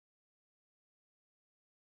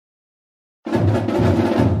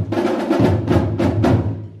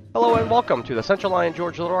welcome to the Central Lyon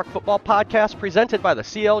George Little Rock Football Podcast presented by the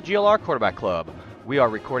CLGLR Quarterback Club. We are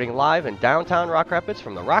recording live in downtown Rock Rapids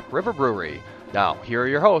from the Rock River Brewery. Now, here are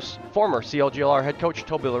your hosts, former CLGLR head coach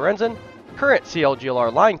Toby Lorenzen, current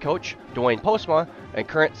CLGLR line coach Dwayne Postma, and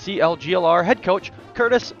current CLGLR head coach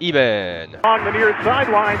Curtis Eben. On the near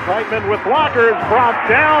sideline, Teichman with blockers, brought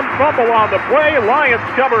down, fumble on the play, Lions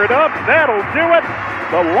cover it up, that'll do it.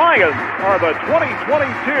 The Lions are the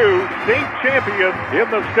 2022 state champions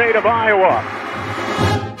in the state of Iowa.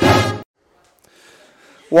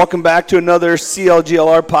 Welcome back to another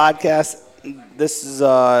CLGLR podcast. This is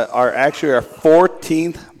our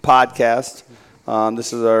 14th podcast.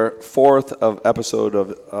 This is our fourth episode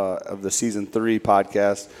of the season 3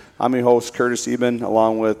 podcast. I'm your host, Curtis Eben,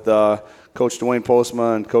 along with Coach Dwayne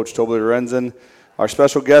Postma and Coach Toby Lorenzen. Our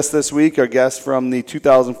special guests this week are guests from the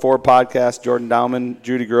 2004 podcast, Jordan Dammann,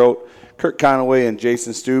 Judy Grote, Curt Conaway, and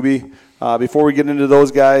Jason Stubbe. Before we get into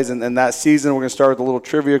those guys and that season, we're going to start with a little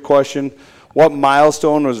trivia question. What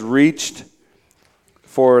milestone was reached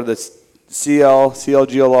for the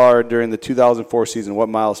CLGLR during the 2004 season? What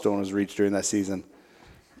milestone was reached during that season?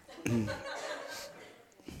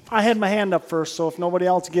 I had my hand up first, so if nobody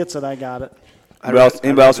else gets it, I got it.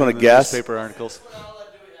 Anybody else want to guess? Newspaper articles.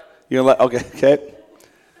 You're gonna okay.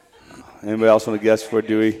 Anybody else want to guess for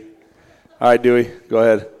Dewey? All right, Dewey, go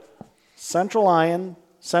ahead. Central Lyon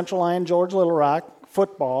George Little Rock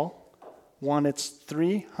football won its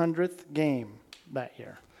 300th game that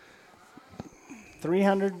year.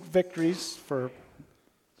 300 victories for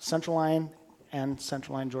Central Lyon and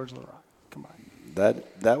Central Lyon George Little Rock combined.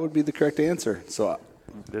 That would be the correct answer. So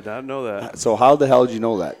did not know that. So how the hell did you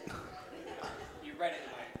know that?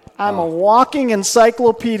 I'm a walking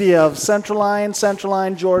encyclopedia of Central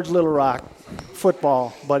Lyon George Little Rock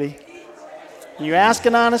football, buddy. You ask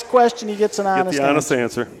an honest question, he gets an honest answer. Get the honest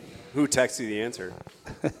answer. Who texted you the answer?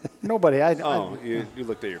 Nobody. You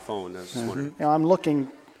looked at your phone. I was just wondering. I'm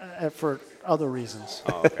looking for other reasons.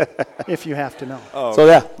 Oh, okay. If you have to know. Oh, okay. So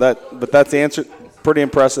yeah, but that's the answer. Pretty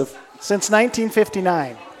impressive. Since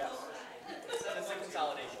 1959.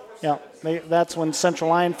 Yeah, that's when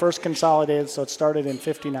Central Lyon first consolidated, so it started in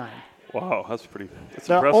 59. Wow, that's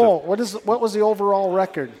impressive. Oh, what was the overall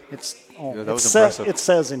record? That was impressive. It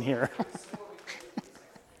says in here.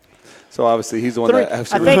 So obviously he's the one that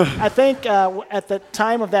actually. I think at the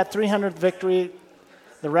time of that 300th victory,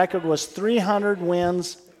 the record was 300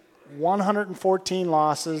 wins, 114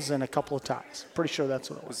 losses, and a couple of ties. Pretty sure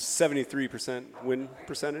that's what it was. 73% win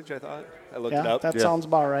percentage, I thought. I looked it up. That sounds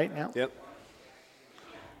about right. Yeah. Yep.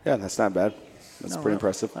 Yeah, that's not bad. That's pretty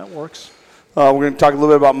impressive. That works. We're going to talk a little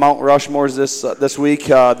bit about Mount Rushmores this week.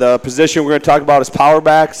 The position we're going to talk about is power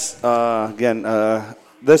backs.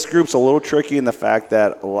 This group's a little tricky in the fact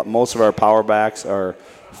that most of our power backs are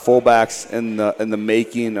fullbacks in the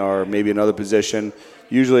making or maybe another position.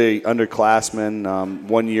 Usually underclassmen,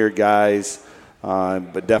 one-year guys,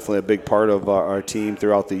 but definitely a big part of our team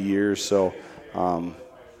throughout the years. So, kind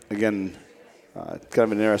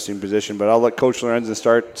of an interesting position, but I'll let Coach Lorenzen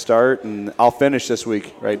start, and I'll finish this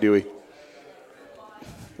week, right, Dewey?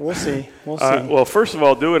 We'll see. Well, first of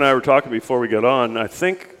all, Dewey and I were talking before we got on. I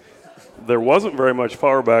think there wasn't very much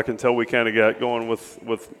power back until we kind of got going with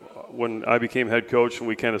when I became head coach, and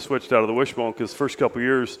we kind of switched out of the wishbone, because the first couple of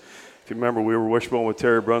years, if you remember, we were wishbone with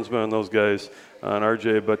Terry Brunsman and those guys and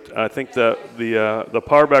RJ, but I think that the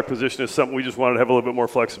power back position is something we just wanted to have a little bit more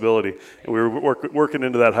flexibility. And we were working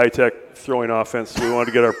into that high-tech throwing offense, so we wanted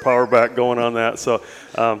to get our power back going on that. So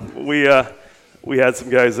we had some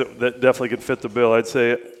guys that definitely could fit the bill. I'd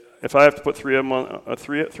say if I have to put three of them on,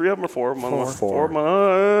 three of them or four of them? Four of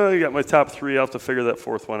them. You got my top three. I'll have to figure that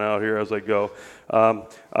fourth one out here as I go.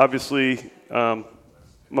 Obviously, my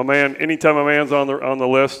man, anytime my man's on the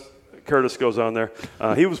list, Curtis goes on there.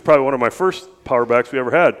 He was probably one of my first power backs we ever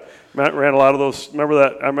had. Matt ran a lot of those. Remember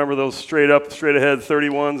that? I remember those straight ahead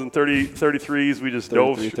 31s and 33s. We just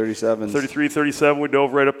 37s. 33, 37. We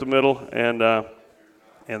dove right up the middle, and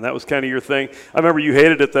that was kind of your thing. I remember you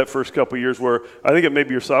hated it that first couple of years where I think it may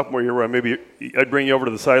be your sophomore year where I'd bring you over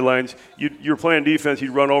to the sidelines. You were playing defense.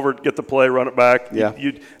 You'd run over, get the play, run it back. Yeah.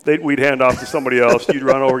 We'd hand off to somebody else. You'd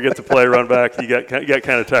run over, get the play, run back. You got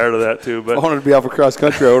kind of tired of that too. But I wanted to be out for cross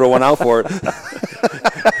country. I would have went out for it.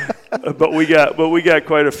 But we got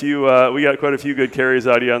quite a few good carries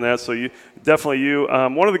out of you on that. So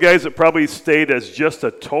one of the guys that probably stayed as just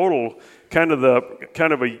a total kind of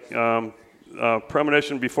a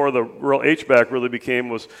premonition before the real H-back really became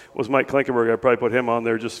was Mike Klinkenberg. I'd probably put him on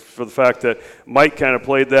there just for the fact that Mike kind of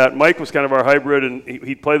played that. Mike was kind of our hybrid, and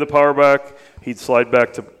he'd play the power back. He'd slide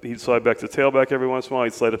back to tailback every once in a while.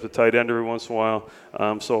 He'd slide up to tight end every once in a while.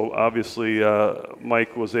 So obviously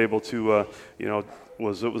Mike was able to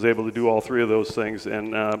was able to do all three of those things,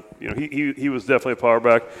 and he was definitely a power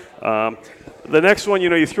back. The next one,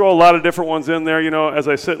 you throw a lot of different ones in there. As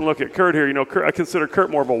I sit and look at Curt here, Curt, I consider Curt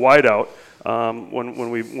more of a wideout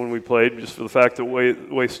when we played, just for the fact that the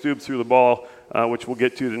way Stubbe threw the ball, which we'll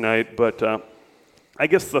get to tonight. But I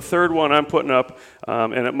guess the third one I'm putting up,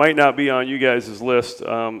 and it might not be on you guys' list,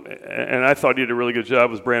 and I thought he did a really good job,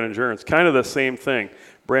 was Brandon Jerns. Kind of the same thing.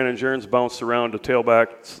 Brandon Jerns bounced around to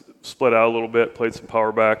tailback, split out a little bit, played some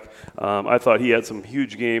power back. I thought he had some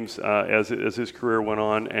huge games as his career went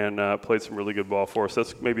on, and played some really good ball for us.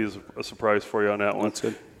 That's maybe a surprise for you on that one. That's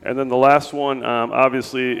good. And then the last one,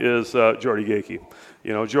 obviously, is Jordy Gakey.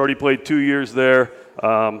 Jordy played 2 years there.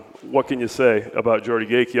 What can you say about Jordy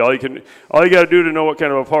Gakey? All you got to do to know what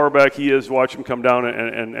kind of a power back he is, watch him come down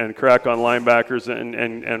and crack on linebackers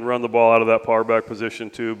and run the ball out of that power back position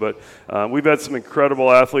too. But we've had some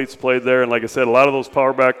incredible athletes played there, and like I said, a lot of those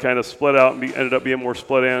power back kind of split out and ended up being more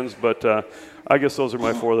split ends. But I guess those are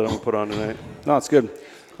my four that I'm gonna put on tonight. No, it's good.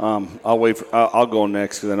 I'll go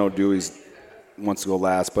next because I know Dewey wants to go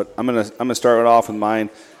last, but I'm gonna start it off with mine.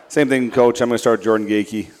 Same thing, Coach. I'm going to start Jordan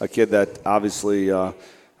Gakey, a kid that obviously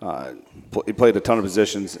he played a ton of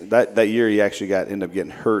positions. That year he actually ended up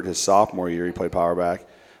getting hurt. His sophomore year he played power back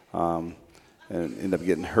and ended up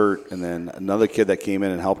getting hurt. And then another kid that came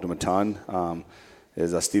in and helped him a ton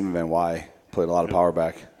is Stephen Van Wy. Played a lot of power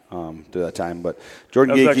back through that time. But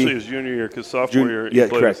Jordan Gakey. That was actually his junior year because sophomore year he played.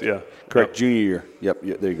 Correct. Correct. Junior year. Yep.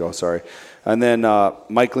 There you go. Sorry. And then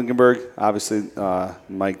Mike Klinkenberg. Obviously,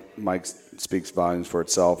 Mike speaks volumes for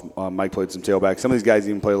itself. Mike played some tailback. Some of these guys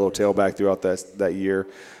even played a little tailback throughout that year.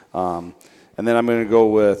 And then I'm going to go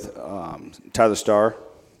with Tyler Starr.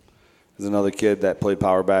 There's another kid that played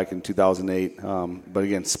power back in 2008. But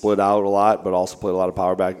again, split out a lot, but also played a lot of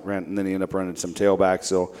power back. And then he ended up running some tailback.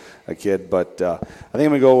 So a kid. But I think I'm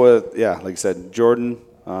going to go with, like I said, Jordan,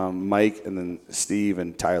 Mike, and then Steve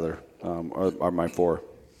and Tyler are my four.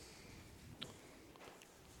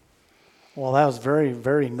 Well, that was very,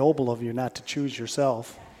 very noble of you not to choose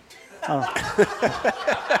yourself. I'm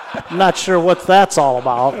not sure what that's all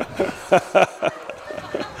about.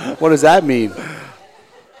 What does that mean?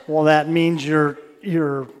 Well, that means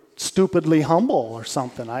you're stupidly humble or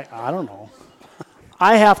something. I don't know.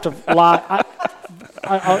 I have to lie.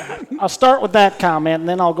 I'll start with that comment, and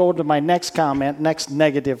then I'll go to my next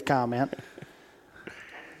negative comment.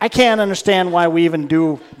 I can't understand why we even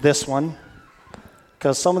do this one,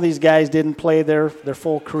 because some of these guys didn't play their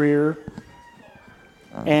full career.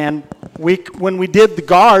 And when we did the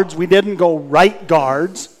guards, we didn't go right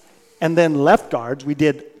guards and then left guards. We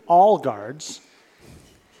did all guards.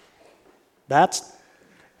 That's,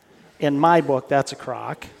 in my book, that's a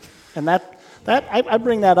crock. And I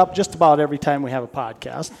bring that up just about every time we have a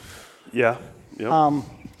podcast. Yeah. Yep.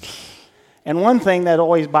 And one thing that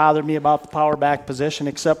always bothered me about the power back position,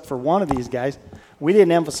 except for one of these guys, we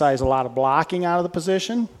didn't emphasize a lot of blocking out of the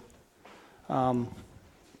position, but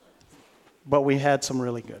we had some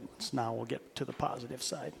really good ones. Now we'll get to the positive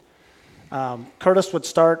side. Curtis would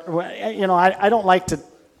start. I don't like to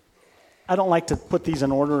put these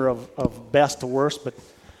in order of best to worst, but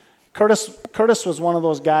Curtis was one of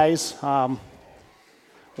those guys.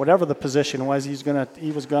 Whatever the position was,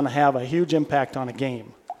 he was gonna have a huge impact on a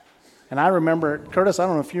game. And I remember, Curtis, I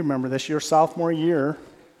don't know if you remember this, your sophomore year,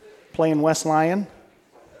 playing West Lyon.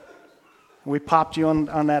 We popped you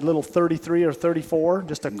on that little 33 or 34,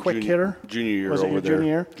 just a quick hitter. Junior year was it over your there.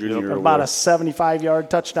 Junior year? Junior year about over. A 75-yard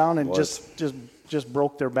touchdown and just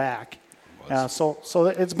broke their back. So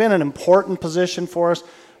it's been an important position for us.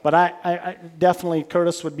 But I definitely,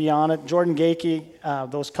 Curtis would be on it. Jordan Gakey,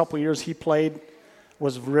 those couple years he played,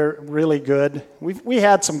 was really good. We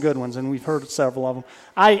had some good ones, and we've heard several of them.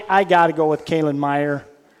 I got to go with Kalen Meyer.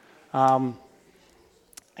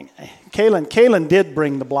 Kalen did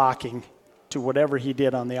bring the blocking to whatever he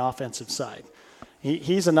did on the offensive side.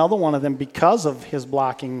 He's another one of them because of his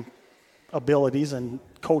blocking abilities and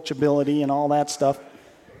coachability and all that stuff.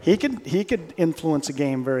 He could influence a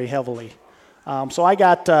game very heavily. So I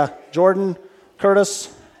got Jordan,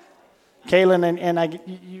 Curtis, Kalen, and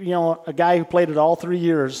a guy who played it all 3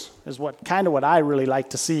 years is what I really like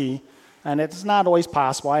to see. And it's not always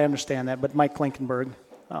possible, I understand that, but Mike Klinkenberg,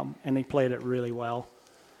 and he played it really well.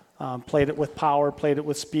 Played it with power, played it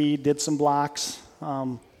with speed, did some blocks.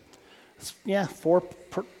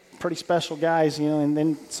 pretty special guys, and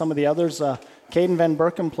then some of the others. Caden Van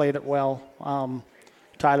Berkem played it well.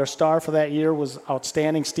 Tyler Starr for that year was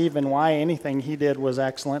outstanding. Steve Van Wy, anything he did was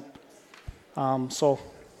excellent.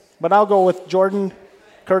 But I'll go with Jordan,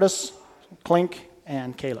 Curtis, Klink,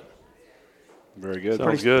 and Caleb. Very good.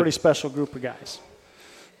 Pretty special group of guys.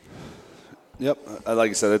 Yep, like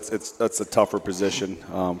you said, that's a tougher position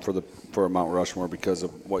for Mount Rushmore because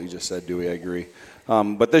of what you just said, Dewey. I agree.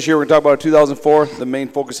 But this year we're going to talk about 2004, the main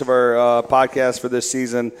focus of our podcast for this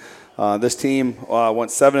season. This team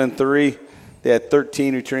went 7-3. They had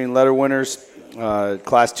 13 returning letter winners,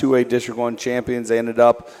 Class 2A District 1 champions. They ended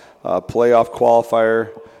up playoff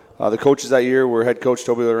qualifier. The coaches that year were head coach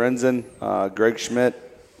Toby Lorenzen, Greg Schmidt,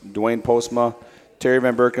 Dwayne Postma, Terry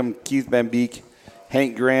Van Berkem, Keith Van Beek,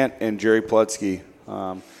 Hank Grant, and Jerry Plutsky.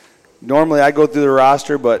 Normally I go through the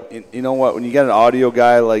roster, but you know what? When you get an audio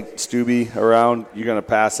guy like Stubbe around, you're going to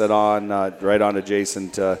pass it on right on to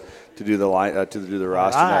Jason to do the line to do the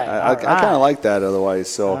roster. I kind of like that otherwise.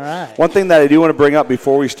 So one thing that I do want to bring up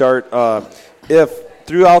before we start, if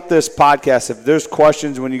throughout this podcast, if there's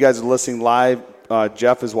questions when you guys are listening live,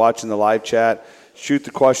 Jeff is watching the live chat. Shoot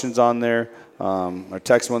the questions on there. Or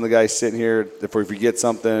text one of the guys sitting here if we forget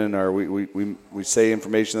something or we say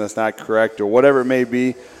information that's not correct or whatever it may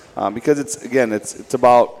be. Because it's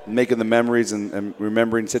about making the memories and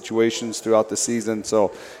remembering situations throughout the season. So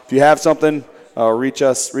if you have something, reach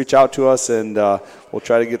out to us, and we'll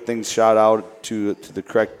try to get things shot out to the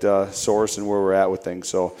correct source and where we're at with things.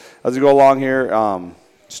 So as we go along here,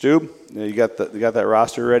 Stube, you got that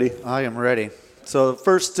roster ready? I am ready. So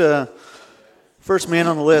first man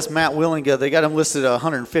on the list, Matt Willinga. They got him listed at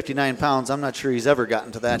 159 pounds. I'm not sure he's ever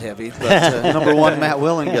gotten to that heavy. But number one, Matt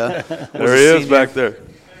Willinga. There he is back there.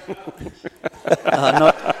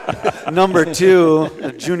 Number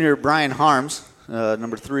two, junior Brian Harms.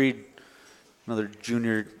 Number three, another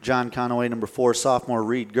junior John Conaway. Number four, sophomore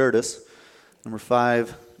Reed Gertis. Number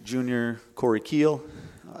five, junior Corey Keel.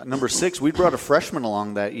 Number six, we brought a freshman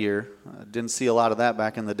along that year. Didn't see a lot of that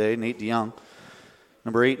back in the day, Nate DeYoung.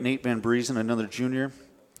 Number 8, Nate Van Briesen, another junior.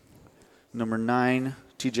 Number 9,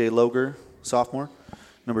 TJ Loger, sophomore.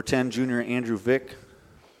 Number 10, junior Andrew Vick.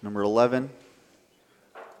 Number 11,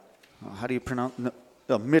 how do you pronounce?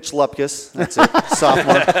 Mitch Lupkus, that's it,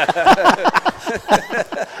 sophomore.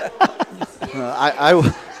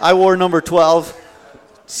 I wore number 12,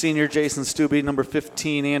 senior Jason Stubbe. Number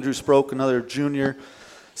 15, Andrew Sproke, another junior.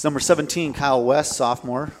 It's number 17, Kyle West,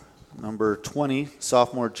 sophomore. Number 20,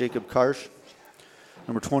 sophomore Jacob Karsh.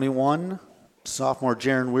 Number 21, sophomore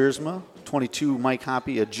Jaron Wiersma. 22, Mike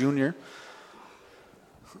Hoppy, a junior.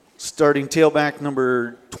 Starting tailback,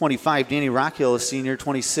 number 25, Danny Rockhill, a senior.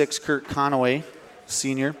 26, Curt Conaway,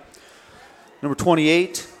 senior. Number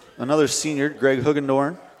 28, another senior, Greg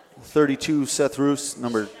Hugendorn. 32, Seth Roos,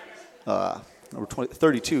 number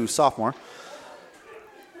 32, sophomore.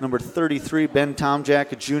 Number 33, Ben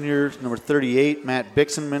Tomjack, a junior. Number 38, Matt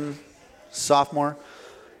Bixenman, sophomore.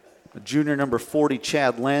 A junior, number 40,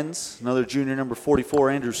 Chad Lenz. Another junior, number 44,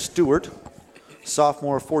 Andrew Stewart.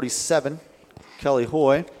 Sophomore, 47, Kelly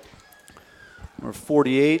Hoy. Number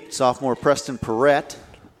 48, sophomore, Preston Perrette.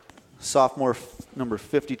 Sophomore, number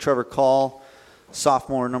 50, Trevor Call.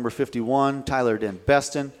 Sophomore, number 51, Tyler Den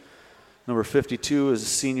Beston. Number 52 is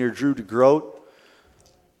senior Drew DeGroot.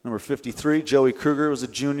 Number 53, Joey Kruger was a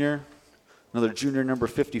junior. Another junior, number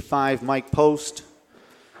 55, Mike Post.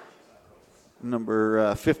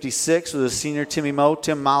 Number 56 was a senior, Tim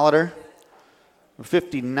Molitor. Number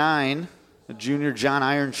 59, a junior, John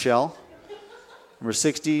Ironshell. Number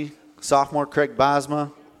 60, sophomore, Craig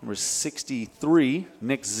Bosma. Number 63,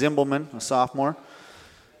 Nick Zimbelman, a sophomore.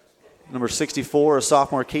 Number 64, a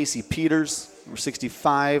sophomore, Casey Peters. Number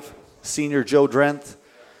 65, senior, Joe Drenth.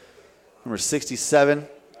 Number 67,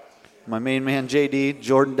 my main man, JD,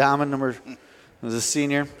 Jordan Dammann, was a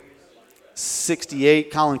senior. 68,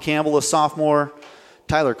 Colin Campbell, a sophomore.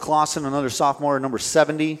 Tyler Clausen, another sophomore. Number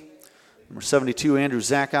 70. Number 72, Andrew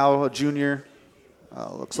Zachow, a junior.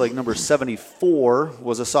 Looks like number 74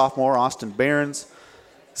 was a sophomore, Austin Behrens.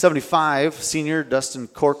 75, senior, Dustin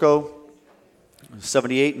Corco.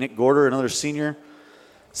 78, Nick Gorder, another senior.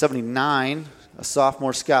 79, a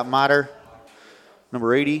sophomore, Scott Motter.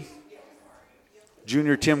 Number 80,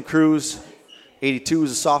 junior, Tim Cruz. 82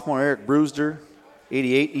 is a sophomore, Eric Brewster.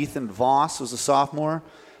 88, Ethan Voss was a sophomore.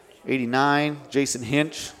 89, Jason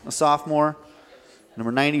Hinch, a sophomore.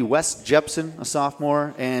 Number 90, Wes Jepson, a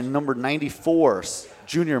sophomore. And number 94,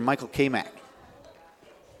 junior, Michael Kamak.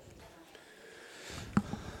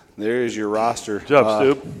 There is your roster. Good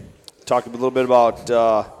job, Stu. Talk a little bit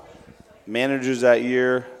about managers that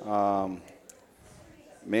year.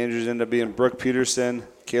 Managers ended up being Brooke Peterson,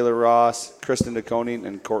 Kayla Ross, Kristen DeConing,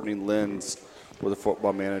 and Courtney Linz were the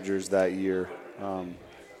football managers that year.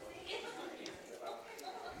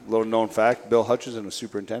 Little known fact, Bill Hutchison was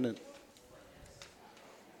superintendent.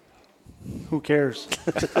 Who cares?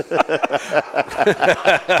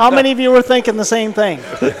 How many of you were thinking the same thing?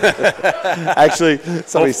 Actually,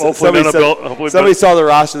 somebody saw the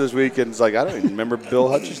roster this week and was like, I don't even remember Bill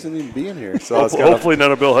Hutchison even being here. So hopefully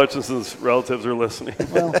none of Bill Hutchison's relatives are listening.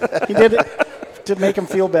 Well, he did it to make him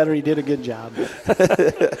feel better. He did a good job.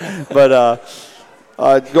 But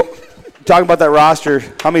talking about that roster,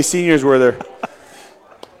 how many seniors were there?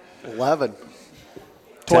 11.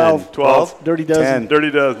 12. Dirty dozen. 10. Dirty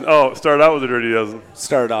dozen. Oh, started out with a dirty dozen.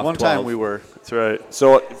 Started off One 12. time we were. That's right.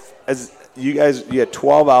 So as you had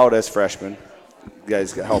 12 out as freshmen. You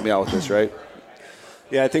guys help me out with this, right?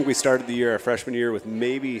 Yeah, I think we started the year, our freshman year, with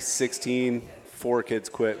maybe 16. 4 kids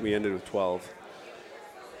quit. We ended with 12.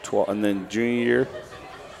 12, and then junior year?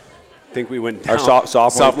 I think we went down. Our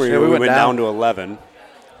sophomore year, we went down to 11.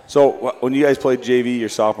 So when you guys played JV your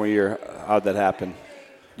sophomore year, how'd that happen?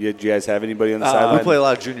 Did you guys have anybody on the sideline? We play a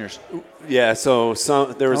lot of juniors. Yeah, so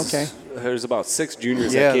there's about 6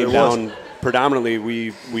 juniors that came down. Predominantly,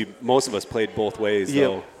 we most of us played both ways,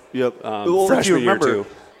 though. Yep. Freshman if you remember, year,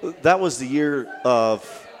 too. that was the year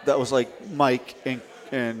that was like Mike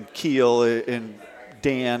and Keel and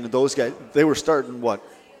Dan, those guys. They were starting,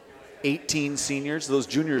 18 seniors. Those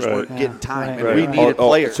juniors weren't getting time, and we needed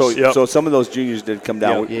players. So some of those juniors did come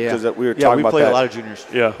down. Because we were talking about that. We played a lot of juniors.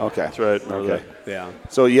 Yeah. Okay. That's right. Okay. Yeah.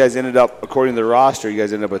 So you guys ended up, according to the roster, you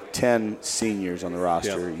guys ended up with 10 seniors on the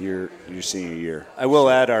roster your senior year. I will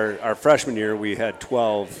add our freshman year, we had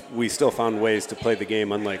 12. We still found ways to play the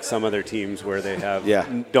game, unlike some other teams where they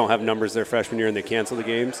don't have numbers their freshman year and they cancel the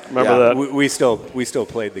games. Remember that? We still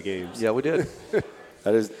played the games. Yeah, we did.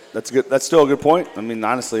 That's good. That's still a good point. I mean,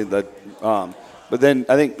 honestly, but then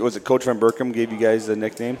I think was it Coach Van Berkham gave you guys the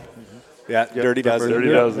nickname? Yeah, Dirty Dozen. Dirty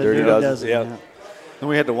Dozen. Dirty Dozen. Yeah. And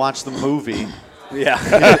we had to watch the movie.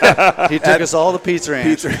 Yeah. He took us all to Pizza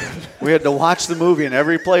Ranch. We had to watch the movie, and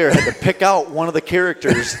every player had to pick out one of the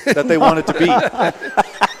characters that they wanted to be.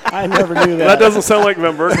 I never knew that. That doesn't sound like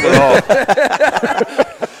Van Berkham at all.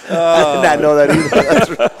 I did not know that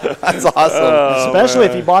either. That's awesome. Especially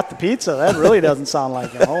if you bought the pizza. That really doesn't sound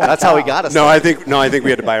like it. That's how he got us. No, I think we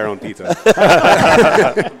had to buy our own pizza.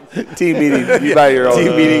 Team meeting, you buy your own.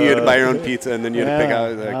 Team meeting, you had to buy your own pizza, and then you had to pick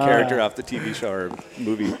out the character off the TV show or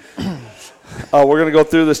movie. We're gonna go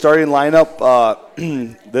through the starting lineup.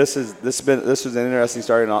 This was an interesting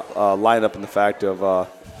starting lineup in the fact of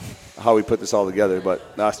how we put this all together. But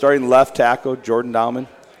starting left tackle, Jordan Dammann.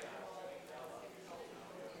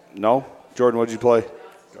 No, Jordan, what did you play?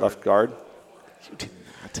 Left guard. You did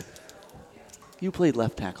not. You played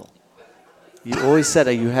left tackle. You always said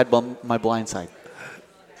you had my blind side.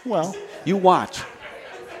 Well, you watch.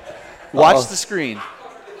 Watch the screen.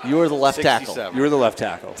 You were the left tackle. You were the left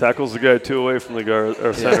tackle. Tackle's the guy 2 away from the guard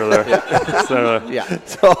or center there. Center there.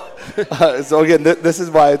 Yeah. So again, this is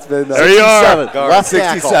why it's been. There you are. Guard. Left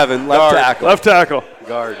 67. Tackle. Left tackle. Left tackle.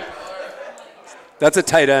 Guard. That's a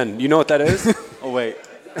tight end. You know what that is? Oh, wait.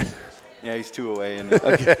 Yeah, he's 2 away.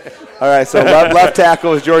 Okay. All right, so left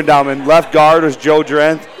tackle was Jordan Dammann. Left guard was Joe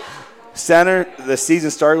Drenth. Center, the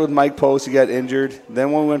season started with Mike Post, who got injured.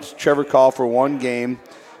 Then we went to Trevor Call for 1 game.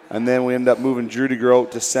 And then we ended up moving Drew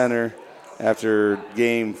DeGroot to center after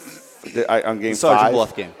game 5. Sergeant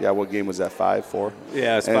Bluff game. Yeah, what game was that, 5, 4?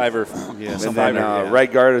 Yeah, it's 5 or yeah. And then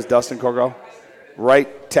right guard is Dustin Kogal.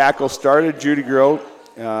 Right tackle started Drew DeGroot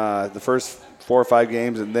the first 4 or 5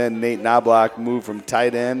 games. And then Nate Knobloch moved from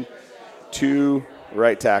tight end to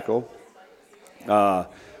right tackle.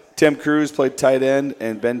 Tim Cruz played tight end,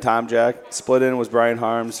 and Ben Tomjack. Split end was Brian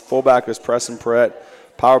Harms. Fullback was Preston Perrett.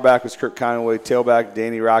 Power back was Curt Conaway. Tailback,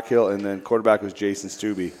 Danny Rockhill. And then quarterback was Jason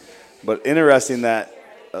Stubbe. But interesting that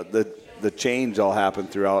the change all happened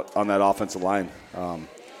throughout on that offensive line.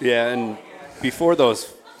 Yeah, and before those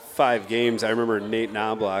 5 games, I remember Nate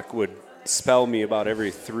Knobloch would spell me about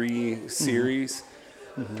every 3 series.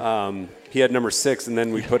 Mm-hmm. He had number 6, and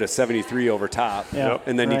then we put a 73 over top. Yep.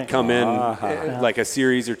 And then he'd come in like a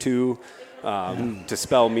series or 2 to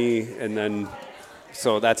spell me. And then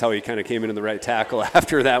so that's how he kind of came into the right tackle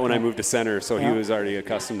after that when I moved to center. So he was already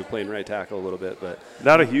accustomed to playing right tackle a little bit. But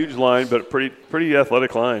not a huge line, but pretty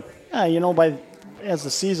athletic line. Yeah, as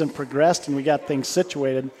the season progressed and we got things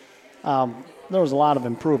situated, there was a lot of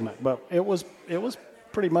improvement. But it was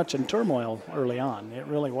pretty much in turmoil early on. It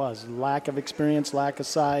really was. Lack of experience, lack of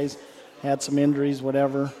size, had some injuries,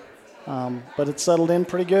 whatever. But it settled in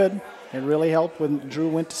pretty good. It really helped when Drew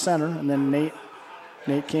went to center, and then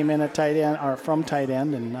Nate came in at tight end, or from tight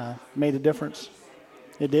end, and made a difference.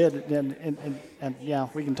 It did, and yeah,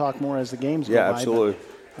 we can talk more as the games go by. Yeah, absolutely.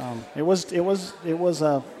 But, it was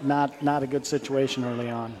not a good situation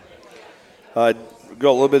early on.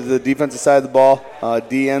 Go a little bit to the defensive side of the ball.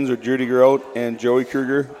 D ends were Drew DeGroot and Joey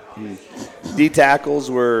Kruger. D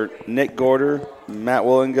tackles were Nick Gorder, Matt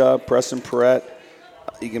Willinga, Preston Perrette.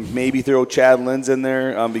 You can maybe throw Chad Linz in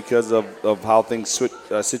there because of how things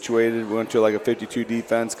situated. We went to like a 52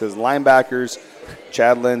 defense because linebackers,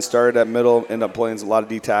 Chad Linz started at middle, ended up playing a lot of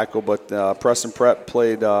D tackle, but Preston Perrette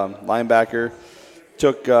played linebacker.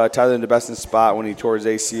 Took Tyler DeBeston's spot when he tore his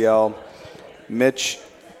ACL. Mitch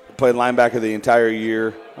played linebacker the entire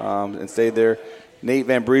year and stayed there. Nate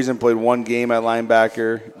Van Briesen played one game at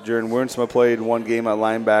linebacker. Jordan Wernsma played one game at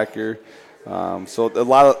linebacker. So a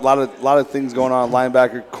lot of things going on at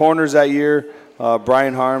linebacker. Corners that year,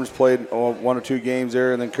 Brian Harms played one or two games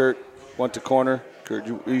there, and then Curt went to corner. Curt,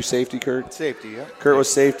 were you safety, Curt? Safety, yeah. Curt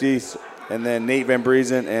was safety, and then Nate Van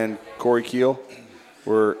Briesen and Corey Keel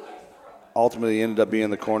were ultimately ended up being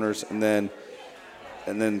the corners, and then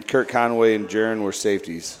Curt Conaway and Jaron were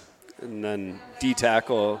safeties. And then D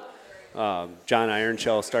tackle, John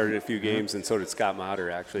Ironshell started a few games, and so did Scott Motter,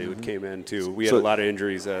 actually, who came in, too. We had a lot of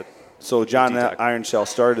injuries at So John D-tackle. Ironshell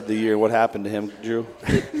started the year. What happened to him, Drew?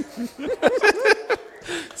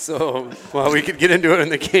 So, well, we could get into it in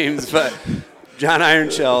the games, but John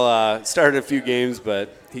Ironshell started a few games, but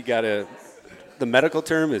he got the medical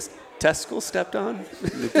term is testicle stepped on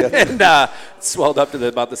and swelled up to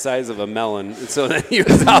about the size of a melon. And so then he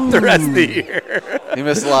was out the rest of the year. He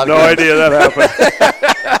missed a lot of No idea that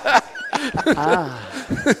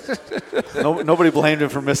happened. Nobody blamed him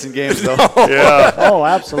for missing games, though. Yeah. Oh,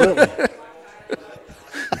 absolutely.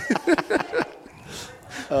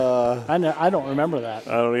 I don't remember that.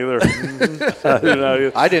 I don't either.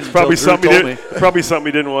 I didn't. Probably until Drew told me. probably something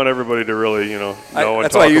he didn't want everybody to really, know and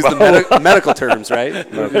That's talk why I use about. the medical terms, right?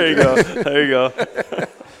 There you go. There you go.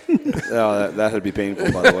 Oh, that'd be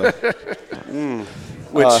painful, by the way.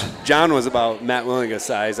 Which John was about Matt Willinga's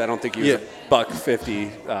size. I don't think he was a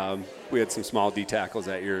 $150. We had some small D tackles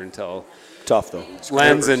that year until Tough though.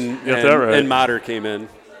 Lenz and right. Motter came in.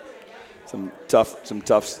 Some tough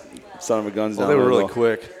son of a guns Well, down they were there, really though.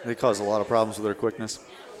 quick. They caused a lot of problems with their quickness.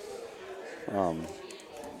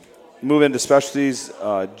 Move into specialties.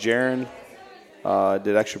 Jaron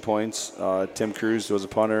did extra points. Tim Cruz was a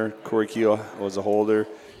punter. Corey Keel was a holder.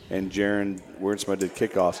 And Jaron Wernsma did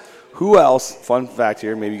kickoffs. Who else, fun fact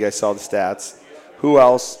here, maybe you guys saw the stats, who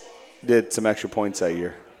else did some extra points that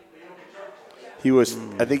year?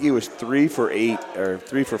 I think he was 3 for 8 or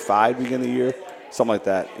 3 for 5 beginning of the year, something like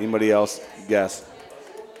that. Anybody else guess?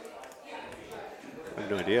 I have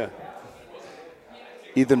no idea.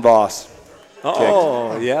 Ethan Voss.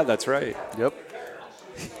 Oh, yeah, that's right. Yep.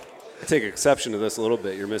 I take exception to this a little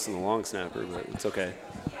bit. You're missing the long snapper, but it's okay.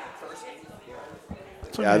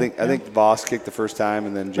 Yeah, I think Voss kicked the first time,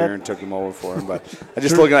 and then Jaron took him over for him. But I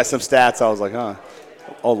just looking at some stats, I was like, huh.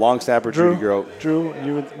 Oh, long snapper, Drew DeGroot. Drew,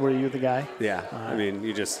 were you the guy? Yeah, I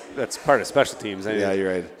mean, that's part of special teams. Yeah,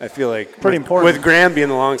 you're right. I feel like Pretty important. With Graham being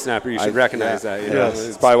the long snapper, you should recognize that. Yes,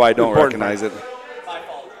 that's probably why I don't important recognize it.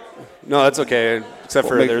 No, that's okay. Except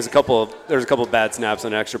for there's a couple bad snaps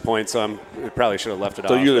on extra points, so we probably should have left it off.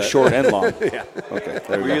 So you're the short and long. Yeah. Okay,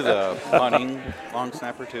 there we Were go. you the punting long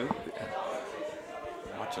snapper, too?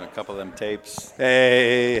 Watching a couple of them tapes.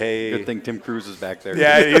 Hey. Good thing Tim Cruz is back there.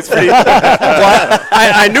 Yeah, he's pretty. Well,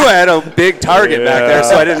 I knew I had a big target back there,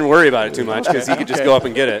 so I didn't worry about it too much because he could just go up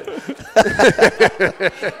and get it.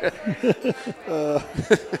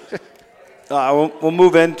 We'll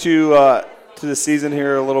move into to the season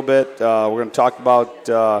here a little bit. We're going to talk about,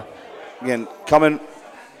 again,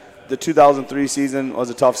 the 2003 season was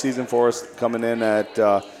a tough season for us coming in at,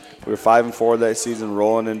 we were 5-4 that season,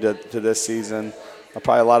 rolling into this season.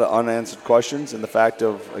 Probably a lot of unanswered questions, and the fact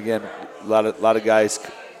of, again, a lot of guys,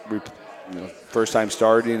 first time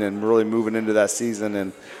starting and really moving into that season,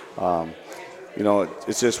 and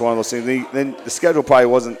it's just one of those things. Then the schedule probably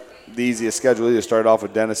wasn't the easiest schedule either. Started off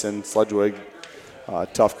with Denison, Sledgewig,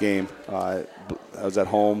 tough game. I was at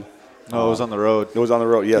home. No, it was on the road. It was on the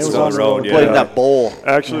road. Yes, it was on the road. Played in that bowl.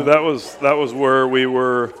 Actually, that was where we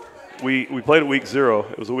were. We played at week 0.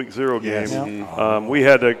 It was a week 0 game. Yes. Yeah. We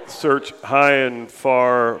had to search high and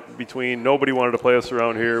far between. Nobody wanted to play us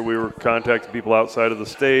around here. We were contacting people outside of the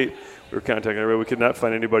state. We were contacting everybody. We could not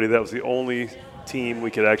find anybody. That was the only team we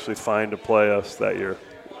could actually find to play us that year.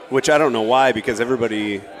 Which I don't know why, because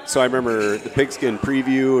everybody. So I remember the Pigskin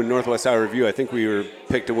Preview and Northwest Iowa Review. I think we were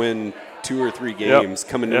picked to win 2 or 3 games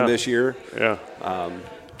coming in this year. Yeah.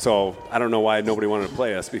 So I don't know why nobody wanted to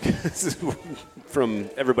play us, because from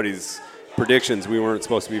everybody's predictions, we weren't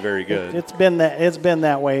supposed to be very good. It's been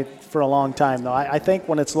that way for a long time, though. I think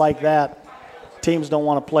when it's like that, teams don't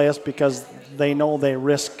want to play us because they know they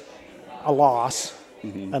risk a loss,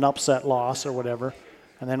 an upset loss or whatever.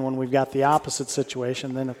 And then when we've got the opposite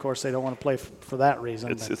situation, then of course they don't want to play for that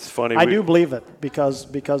reason. It's funny. I do believe it because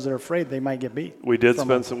they're afraid they might get beat. We did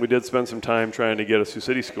spend some time trying to get a Sioux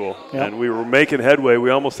City school, Yep. and we were making headway.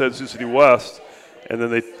 We almost had Sioux City West, and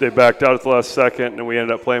then they backed out at the last second, and we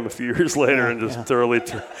ended up playing them a few years later and just thoroughly. I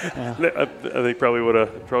think probably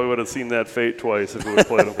would have seen that fate twice if we would have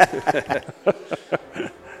played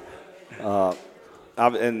them.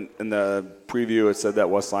 In the preview, it said that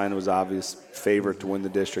Westline was obvious favorite to win the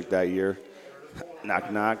district that year.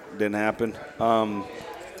 Knock, knock, didn't happen.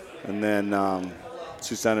 And then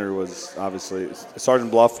Sioux Center was obviously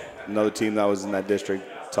Sergeant Bluff, another team that was in that district.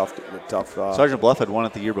 Tough. Sergeant Bluff had won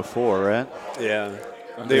it the year before, right? Yeah.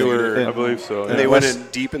 They were. I believe so. And they went in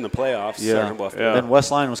deep in the playoffs. Yeah. Sergeant Bluff. Yeah. And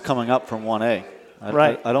Westline was coming up from 1A.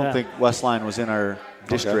 I don't think Westline was in our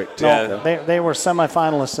district. No, they were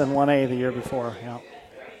semifinalists in 1A the year before. Yeah.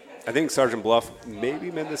 I think Sergeant Bluff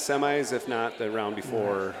maybe made the semis, if not the round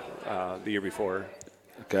before, the year before.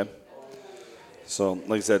 Okay. So,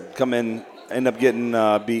 like I said, come in, end up getting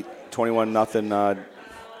beat 21-0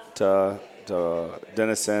 to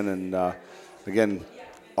Denison, and again,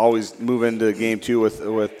 always move into game two with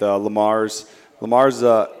Lamar's. Lamar's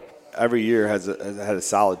every year had a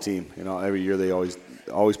solid team. You know, every year they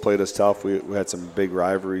always played us tough. We had some big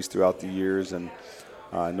rivalries throughout the years, and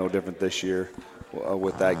no different this year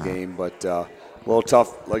with that game. But a little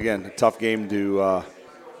tough. Again, a tough game to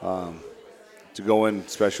go in,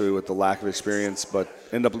 especially with the lack of experience. But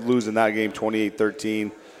end up losing that game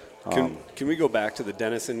 28-13. Can we go back to the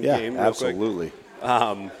Denison game real absolutely.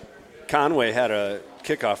 quick? Conway had a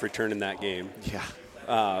kickoff return in that game.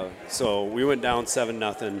 Yeah. So we went down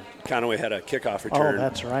 7-0. Conway had a kickoff return. Oh,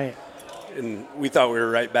 that's right. And we thought we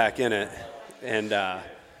were right back in it. And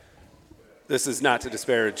this is not to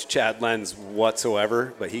disparage Chad Lenz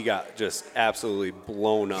whatsoever, but he got just absolutely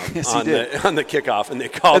blown up on the kickoff, and they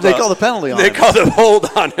called the penalty on him. They called a hold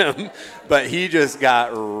on him, but he just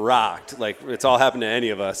got rocked. Like, it's all happened to any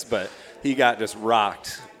of us, but he got just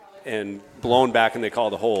rocked and blown back, and they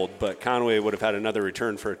called a hold. But Conway would have had another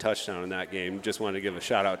return for a touchdown in that game. Just wanted to give a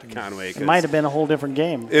shout out to Conway. It might have been a whole different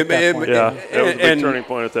game. It was a big turning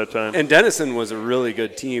point at that time. And Denison was a really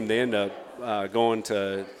good team. They ended up going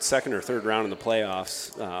to second or third round in the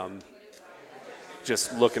playoffs.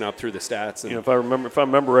 Just looking up through the stats, and if I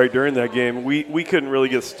remember right, during that game, we couldn't really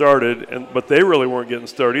get started, but they really weren't getting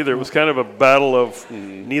started either. It was kind of a battle of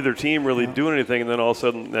neither team really doing anything, and then all of a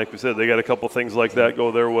sudden, like we said, they got a couple things like that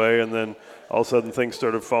go their way, and then all of a sudden things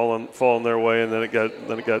started falling their way, and then it got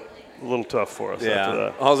a little tough for us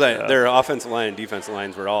after that. Their offensive line and defensive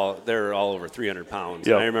lines were all over 300 pounds.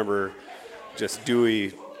 Yep. And I remember just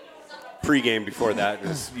Dewey pregame before that,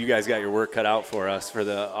 you guys got your work cut out for us for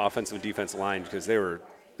the offensive and defensive line because they were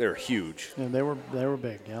huge. Yeah, they were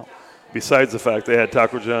big. Yeah. Besides the fact they had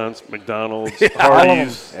Taco John's, McDonald's,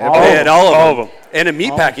 Hardee's, they had all of them, and a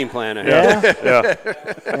meat All packing plant. Yeah. yeah.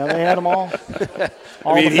 Yeah, they had them all.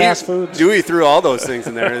 All the fast foods. Dewey threw all those things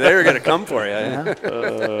in there. They were going to come for you.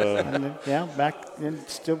 Back in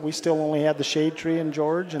we still only had the Shade Tree in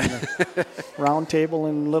George and the Round Table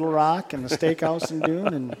in Little Rock and the Steakhouse in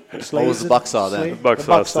Dune and What was the Bucksaw then?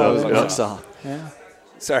 Bucksaw. Yeah.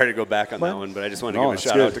 Sorry to go back on that one, but I just wanted to give a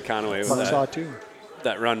shout out to Conway with Bucksaw too.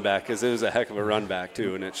 that run back because it was a heck of a run back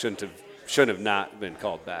too, and it shouldn't have not been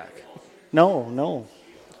called back. No.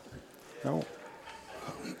 I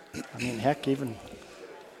mean, heck, even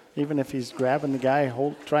if he's grabbing the guy,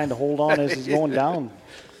 trying to hold on as he's going down,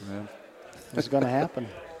 it's going to happen.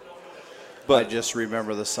 But I just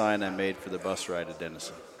remember the sign I made for the bus ride to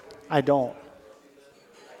Denison. I don't.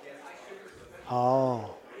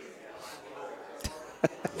 Oh.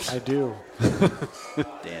 I do.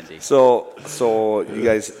 Dandy. So you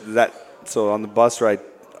guys on the bus ride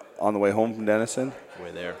on the way home from Denison?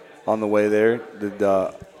 Way there. On the way there, did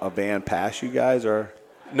a van pass you guys or?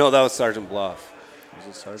 No, that was Sergeant Bluff.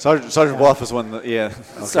 Sergeant Bluff was one.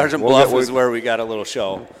 Sergeant Bluff was where we got a little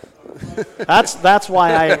show. That's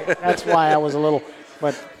why I was a little,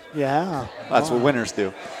 but yeah. That's what winners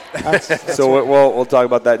do. So we'll talk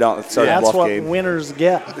about that down at the Sergeant Bluff game. That's what winners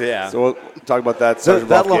get. Yeah. So we'll talk about that Sergeant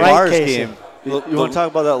That Bluff Lamar's game. game. You want to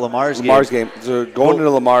talk about that Lamar's game? So going into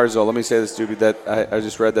Lamar's, though, let me say this, Doobie, that I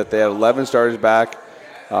just read that they have 11 starters back.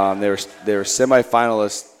 They were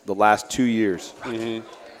semifinalists the last 2 years. Mm-hmm.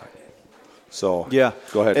 So yeah,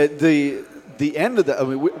 go ahead. At the end of that, I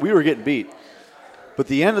mean, we were getting beat, but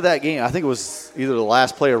the end of that game, I think it was either the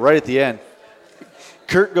last play or right at the end.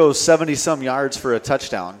 Curt goes 70-some yards for a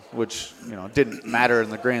touchdown, which didn't matter in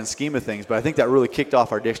the grand scheme of things. But I think that really kicked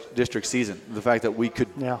off our district season. The fact that we could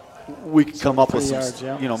come up with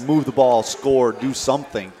some, yards, move the ball, score, do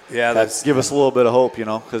something. Yeah, that give us a little bit of hope,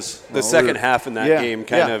 because the second half in that game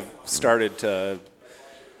kind of started to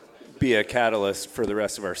be a catalyst for the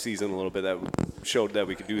rest of our season a little bit. That showed that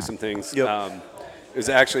we could do some things. Yep. It was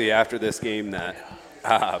actually after this game that.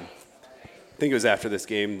 I think it was after this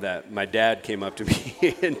game that my dad came up to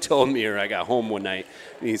me and told me, or I got home one night,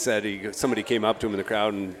 and he said somebody came up to him in the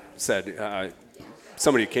crowd and said,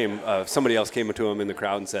 somebody else came to him in the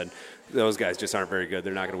crowd and said, those guys just aren't very good.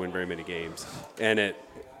 They're not going to win very many games. And it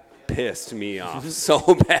pissed me off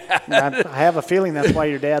so bad. I have a feeling that's why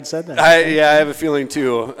your dad said that. I have a feeling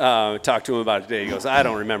too. Talked to him about it today. He goes, I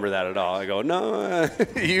don't remember that at all. I go, no,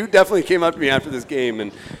 you definitely came up to me after this game,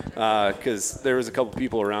 and because there was a couple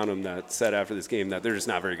people around him that said after this game that they're just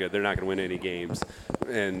not very good. They're not going to win any games,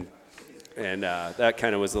 and that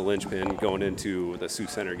kind of was the linchpin going into the Sioux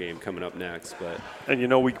Center game coming up next.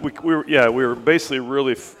 And we were basically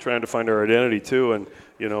really trying to find our identity too, and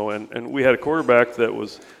and we had a quarterback that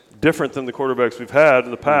was different than the quarterbacks we've had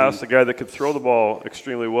in the past, a guy that could throw the ball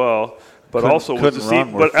extremely well, but also was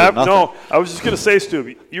deceiving. But no, I was just going to say,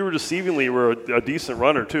 Stu, you were deceivingly a decent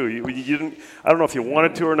runner too. You didn't. I don't know if you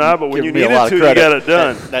wanted to or not, but when you needed to, you got it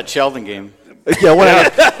done. That Sheldon game. Yeah, when I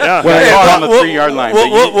got on the 3-yard line.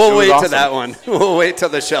 We'll wait to that one. We'll wait till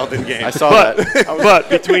the Sheldon game. I saw that. But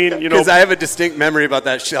between because I have a distinct memory about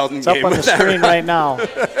that Sheldon game. It's up on the screen right now.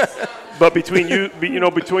 But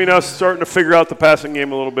between us starting to figure out the passing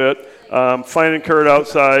game a little bit, finding Curt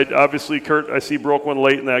outside. Obviously, Curt, I see, broke one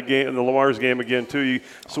late in that game, in the Lamar's game again too.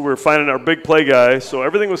 So we were finding our big play guy. So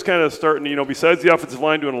everything was kind of starting to, besides the offensive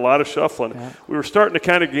line doing a lot of shuffling, we were starting to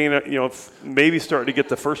kind of gain, maybe starting to get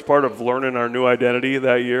the first part of learning our new identity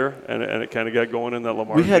that year, and it kind of got going in that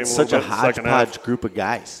Lamar's game. We had such a hodgepodge group of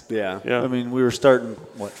guys. Yeah. I mean, we were starting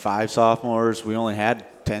 5 sophomores. We only had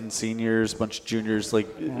 10 seniors, a bunch of juniors.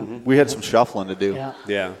 We had some shuffling to do.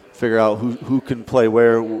 Yeah. Figure out who can play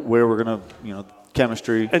where we're gonna,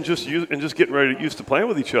 chemistry. And just getting ready to used to playing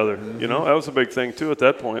with each other. That was a big thing too at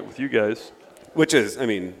that point with you guys. Which is,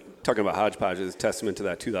 talking about hodgepodge is a testament to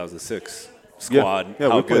that 2006 squad. Yeah,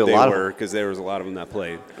 how good they were, because there was a lot of them that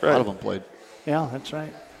played. A lot of them played. Yeah, that's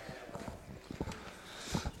right.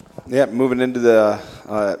 Yeah, moving into the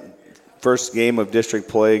first game of district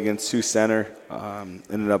play against Sioux Center.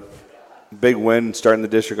 Ended up big win, starting the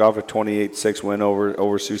district off a 28-6 win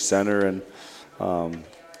over Sioux Center. And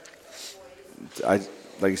like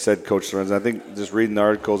you said, Coach Lorenz, I think just reading the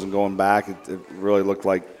articles and going back, it really looked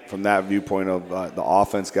like from that viewpoint of the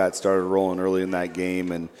offense got started rolling early in that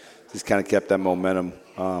game and just kind of kept that momentum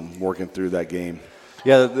working through that game.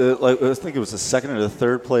 Yeah, I think it was the second or the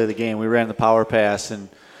third play of the game. We ran the power pass, and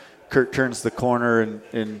Curt turns the corner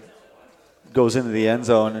and goes into the end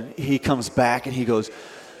zone, and he comes back and he goes,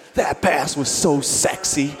 "That pass was so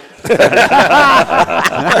sexy." All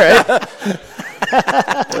right.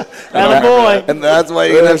 Attaboy. And that's why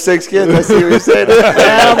you're going to have 6 kids. I see what you're saying.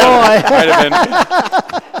 Might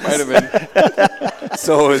have been.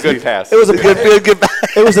 So it was a good pass. It was a good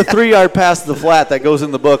It was a 3-yard pass to the flat that goes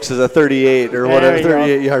in the books as a 38 or whatever,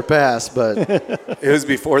 38-yard pass. But it was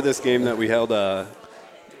before this game that we held a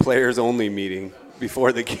players-only meeting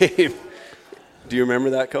before the game. Do you remember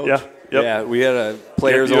that, Coach? Yeah. Yep. Yeah, we had a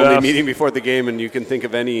players-only meeting before the game, and you can think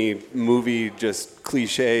of any movie, just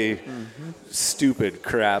cliche, stupid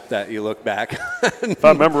crap that you look back on. If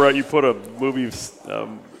I remember right, you put a movie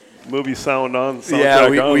sound on. Yeah,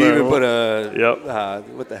 we there. even put a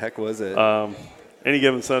what the heck was it? Any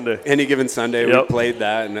Given Sunday. Any Given Sunday, we played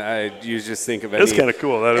that, and you just think of it's kind of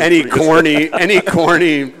cool. That is any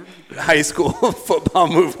corny high school football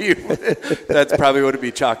movie. That's probably what it'd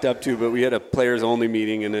be chalked up to. But we had a players-only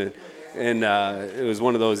meeting, and it was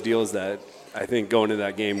one of those deals that I think going into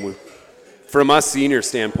that game, from us senior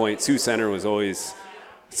standpoint, Sioux Center was always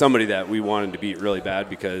somebody that we wanted to beat really bad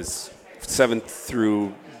because 7th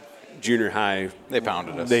through junior high, they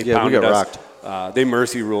pounded us. We got rocked. They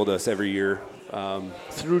mercy ruled us every year.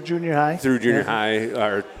 Through junior high? Through junior high,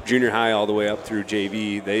 or junior high all the way up through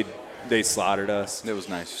JV. They slaughtered us. It was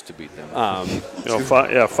nice to beat them. 5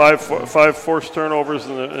 forced turnovers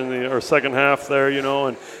in our second half there,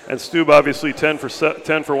 and Stubbe obviously 10 for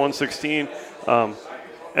 116.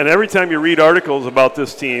 And every time you read articles about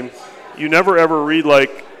this team, you never ever read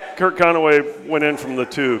like Curt Conaway went in from the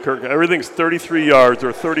 2. Everything's 33 yards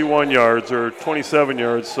or 31 yards or 27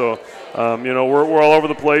 yards. So, we're all over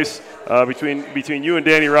the place. Between you and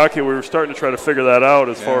Danny Rocky, we were starting to try to figure that out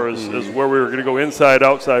as far as where we were going to go inside,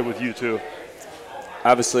 outside with you two.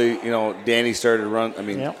 obviously, Danny started to run. I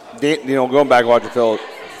mean, Yep. Going back and watching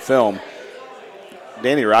film,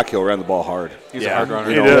 Danny Rockhill ran the ball hard. He's a hard runner.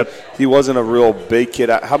 He did. He wasn't a real big kid.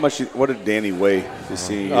 What did Danny weigh this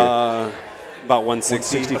senior year? About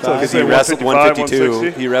 160. 165. Because he wrestled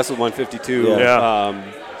 152. He wrestled 152. Yeah.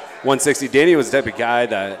 160. Danny was the type of guy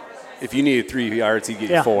that if you needed 3 yards, he'd get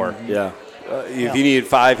you 4. Yeah. If you needed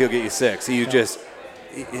 5, he'll get you 6.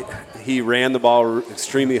 He ran the ball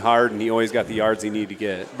extremely hard, and he always got the yards he needed to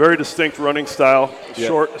get. Very distinct running style. Yep.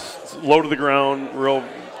 Short, low to the ground, real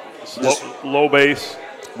low base.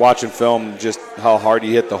 Watching film, just how hard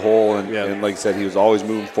he hit the hole, and like I said, he was always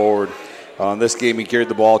moving forward. In this game, he carried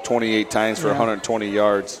the ball 28 times for 120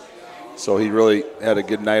 yards. So he really had a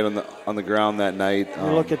good night on the ground that night.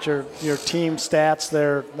 You look at your team stats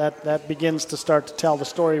there, that begins to start to tell the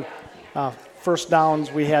story. First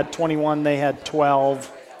downs, we had 21, they had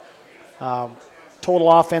 12.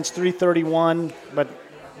 Total offense, 331, but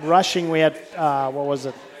rushing, we had,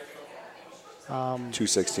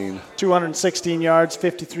 216. 216 yards,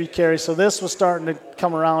 53 carries. So this was starting to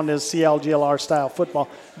come around as CLGLR style football.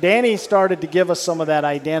 Danny started to give us some of that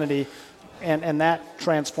identity, and that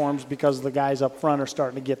transforms because the guys up front are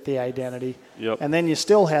starting to get the identity. Yep. And then you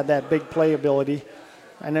still had that big playability.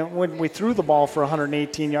 And then when we threw the ball for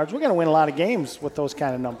 118 yards, we're going to win a lot of games with those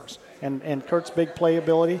kind of numbers. And Curt's big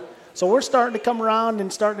playability. So we're starting to come around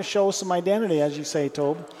and starting to show some identity, as you say,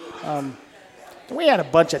 Tobe. We had a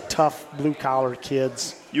bunch of tough blue-collar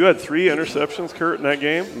kids. You had 3 interceptions, Curt, in that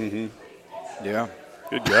game? Mm-hmm. Yeah.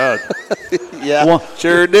 Good God. Yeah,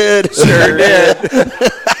 sure did.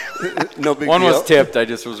 No big One deal. was tipped. I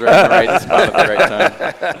just was right in the right spot at the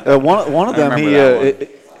right time. One of them, remember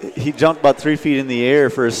he jumped about 3 feet in the air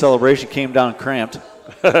for his celebration, came down cramped.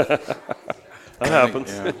 That happens.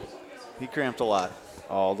 Yeah. He cramped a lot.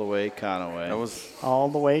 All the way Conaway. That was All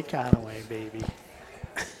the way Conaway, baby.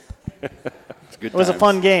 good It was a times.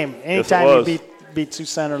 fun game. Anytime was. you beat Sioux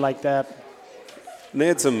Center like that. And they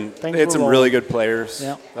had some Things really were rolling. good players.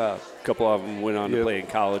 Yeah. A couple of them went on to play in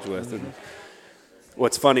college with. And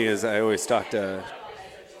what's funny is I always talk to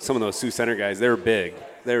some of those Sioux Center guys. They were big.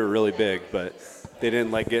 They were really big, but they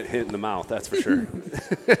didn't get hit in the mouth, that's for sure.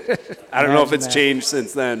 I don't know if it's changed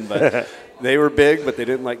since then, but they were big, but they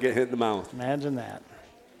didn't get hit in the mouth. Imagine that.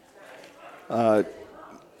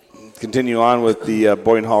 Continue on with the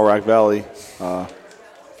Boynton Hall Rock Valley. Boynton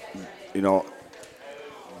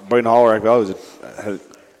Hall Rock Valley had a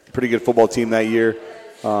pretty good football team that year.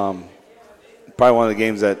 Probably one of the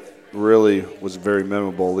games that really was very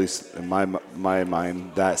memorable, at least in my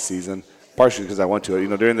mind, that season. Partially because I went to it.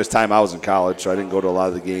 During this time I was in college, so I didn't go to a lot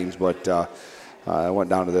of the games, but I went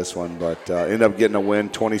down to this one. But ended up getting a win,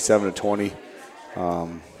 27-20.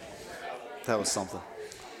 That was something.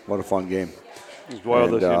 What a fun game. It was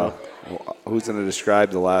wild this year. Who's going to describe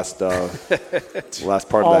the last part of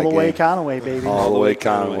that All the game? way Conaway, baby. All the way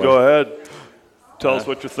Conaway. Go ahead. Tell us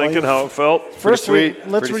what you're thinking, how it felt. First, sweet.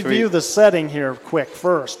 let's Pretty review sweet. the setting here quick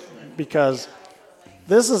first, because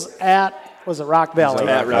this is was it Rock Valley?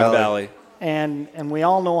 At Rock Valley. And we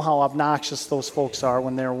all know how obnoxious those folks are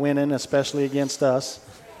when they're winning, especially against us.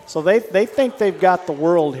 So they think they've got the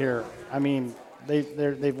world here. I mean,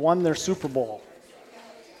 they've won their Super Bowl.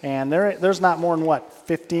 And there's not more than,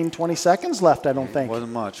 15, 20 seconds left, I don't think.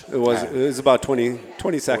 Wasn't much. It was about 20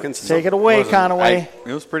 seconds. Take it away, Conaway.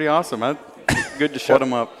 it was pretty awesome. Good to shut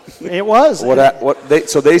them up. It was.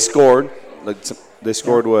 So they scored. They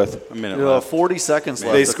scored with A minute left. 40 seconds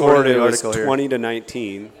left. They scored. according to It the was article here.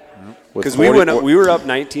 20-19. with Because 40 we were up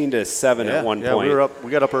 19-7 at one point. We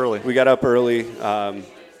got up early. We got up early.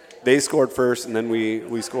 They scored first, and then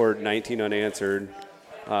we scored 19 unanswered.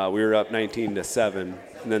 We were up 19-7, and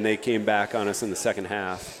then they came back on us in the second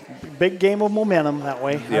half. Big game of momentum that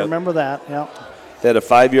way. I Yep. remember that. Yeah. They had a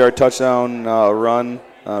 5-yard touchdown run,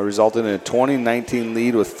 resulting in a 20-19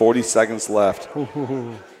 lead with 40 seconds left.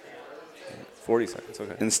 40 seconds,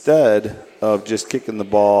 okay. Instead of just kicking the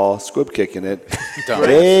ball, squib kicking it,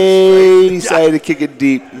 they decided to kick it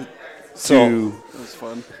deep to It was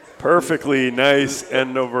fun. Perfectly nice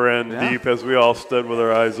end over end deep as we all stood with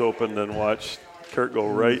our eyes open and watched Curt go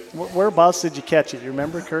right. Whereabouts did you catch it? You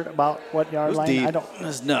remember, Curt, about what yard line? deep. I don't. It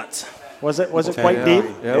was nuts. Was it quite deep?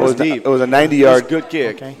 Yeah, it was deep. It was a 90-yard Good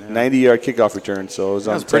kick. Okay. 90-yard kickoff return. So it was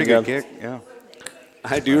That on was a pretty 10 good yards. kick. Yeah.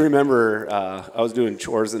 I do remember I was doing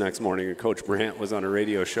chores the next morning, and Coach Brandt was on a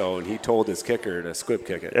radio show, and he told his kicker to squib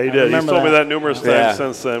kick it. Yeah, he did. He's remember told me that. that numerous times Yeah.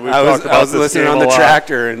 since then. We've I talked about was this listening game on a the lot.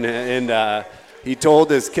 tractor, and he told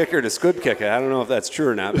his kicker to squib kick it. I don't know if that's true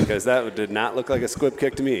or not, because that did not look like a squib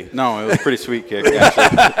kick to me. No, it was a pretty sweet kick,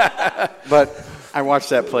 actually. But I watched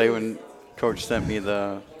that play when Coach sent me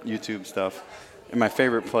the YouTube stuff, And my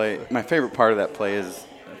favorite part of that play is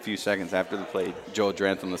a few seconds after the play, Joe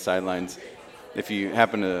Dranth on the sidelines. If you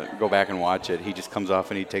happen to go back and watch it, he just comes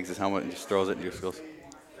off and he takes his helmet and just throws it and just goes,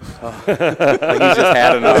 oh. Like he's just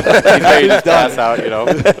had enough. He's ready to pass out,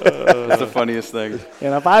 It's the funniest thing.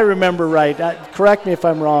 And if I remember right, correct me if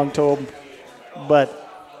I'm wrong, Tobe, but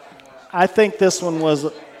I think this one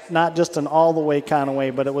was not just an all-the-way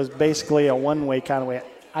Conaway, but it was basically a one-way Conaway.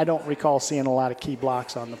 I don't recall seeing a lot of key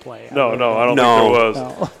blocks on the play. No, I don't think there was.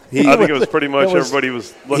 No. I think it was pretty much everybody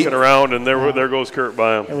was looking around, and there goes Curt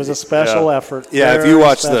by him. It was a special effort. Yeah, if you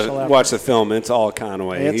watch the film, it's all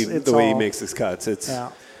Conaway. The way he makes his cuts, it's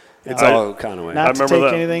all Conaway. Not to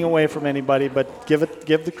take anything away from anybody, but give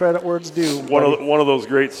the credit where it's due. One of those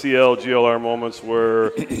great CLGLR moments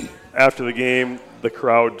where after the game, the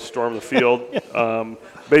crowd stormed the field.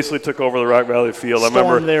 Basically took over the Rock Valley field. I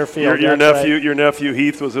remember their field. Your nephew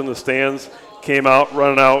Heath was in the stands, came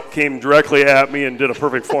running directly at me and did a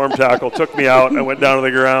perfect form tackle, took me out. I went down to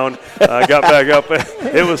the ground, got back up.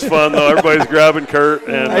 It was fun though. Everybody's grabbing Curt,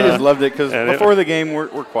 and I just loved it because before the game we're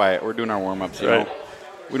quiet. We're doing our warm ups. Right.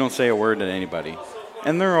 We don't say a word to anybody.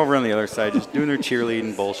 And they're over on the other side just doing their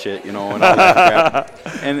cheerleading bullshit, and all that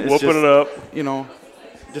crap. And it's whooping it up.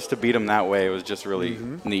 Just to beat them that way was just really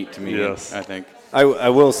neat to me. Yes. I think. I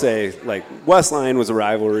will say, like, West Line was a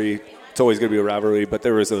rivalry. It's always going to be a rivalry, but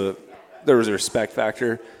there was a respect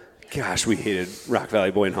factor. Gosh, we hated Rock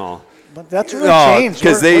Valley Boyden Hall. But that's really changed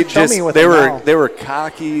because they were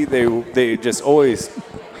cocky. They just always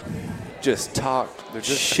just talked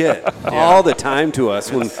shit all the time to us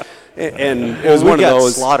and it was one of those. We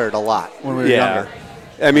got slaughtered a lot when we were younger.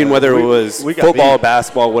 I mean, whether it was football,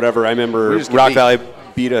 basketball, whatever. I remember Rock Valley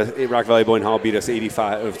Boyden Hall beat us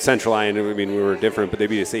 85. Central Line, I mean, we were different, but they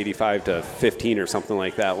beat us 85-15 or something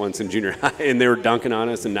like that once in junior high, and they were dunking on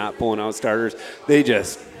us and not pulling out starters. They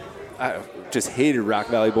just hated Rock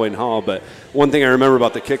Valley Boyden Hall. But one thing I remember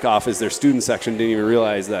about the kickoff is their student section didn't even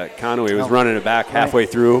realize that Conaway was running it back halfway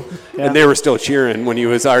through, and they were still cheering when he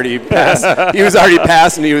was already passed. He was already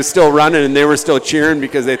passed, and he was still running, and they were still cheering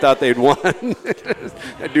because they thought they'd won.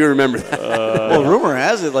 I do remember that. Well, rumor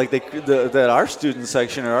has it that our student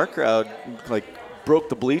section or our crowd broke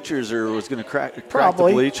the bleachers or was going to crack the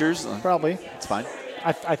bleachers. Probably. It's fine.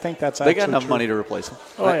 I think that's they got enough true. money to replace them.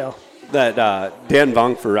 Oh, yeah. That Dan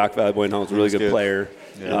Vunk for Rock Valley Boyden Hall is a really good player.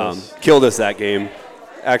 Yes. Killed us that game.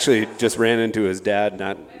 Actually, just ran into his dad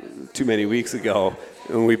not too many weeks ago,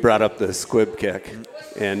 and we brought up the squib kick.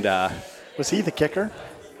 And was he the kicker?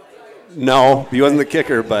 No, he wasn't the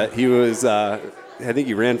kicker, but he was. I think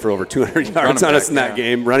he ran for over 200 yards on us in that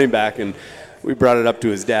game, running back, and we brought it up to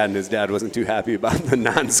his dad, and his dad wasn't too happy about the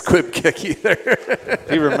non-squib kick either.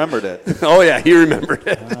 He remembered it. Oh yeah, he remembered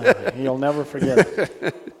it. He'll never forget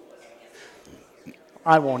it.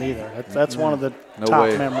 I won't either. That's one of the top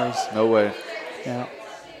memories. No way. Yeah.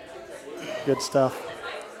 Good stuff.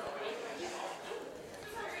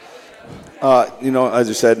 As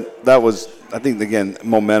you said, that was, I think, again,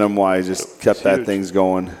 momentum-wise, just kept that things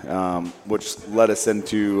going, which led us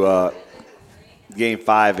into Game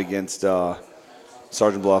 5 against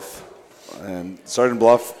Sergeant Bluff. And Sergeant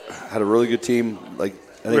Bluff had a really good team.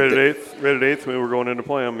 Rated eighth. We were going in to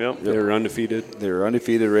play them. Yep. They were undefeated.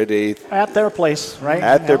 Rated eighth. At their place, right?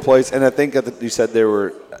 At their place, and I think you said they're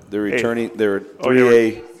returning. They were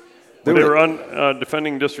 3A. They were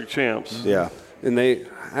defending district champs. Yeah, and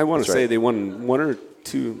I want to say they won one or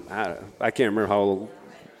two. I can't remember how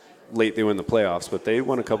late they won the playoffs, but they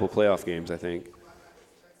won a couple playoff games, I think.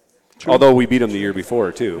 True. Although we beat them the year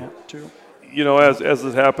before too. Yeah, true. As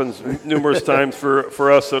it happens numerous times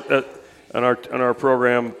for us on our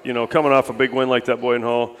program, coming off a big win like that Boyden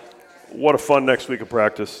Hall, what a fun next week of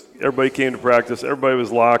practice. Everybody came to practice. Everybody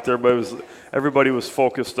was locked. Everybody was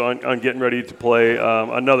focused on getting ready to play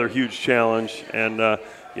another huge challenge. And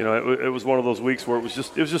it was one of those weeks where it was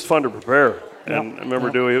just fun to prepare. And I remember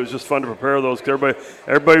Dewey, it was just fun to prepare those.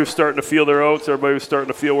 Everybody was starting to feel their oats. Everybody was starting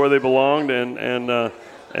to feel where they belonged.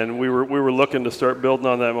 And we were looking to start building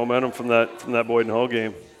on that momentum from that Boyden Hall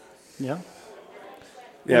game. Yeah.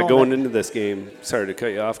 Yeah, going into this game, sorry to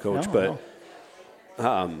cut you off, Coach,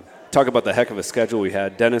 talk about the heck of a schedule we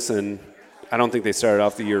had. Denison, I don't think they started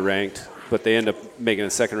off the year ranked, but they end up making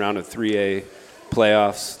a second round of 3A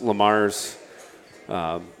playoffs. Lamar's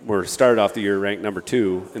were started off the year ranked number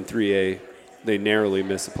 2 in 3A. They narrowly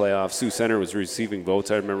missed the playoffs. Sioux Center was receiving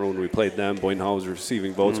votes. I remember when we played them. Boyden Hall was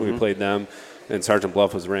receiving votes when we played them. And Sergeant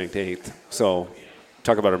Bluff was ranked 8th. So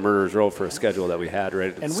talk about a murderer's row for a schedule that we had right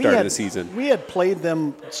at the start of the season. We had played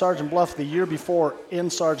them Sergeant Bluff the year before in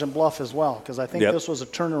Sergeant Bluff as well, because I think this was a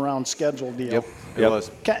turnaroow schedule deal. Yep, it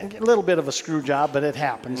was. A little bit of a screw job, but it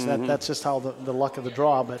happens. That's just how the luck of the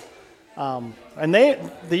draw. But and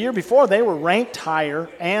the year before, they were ranked higher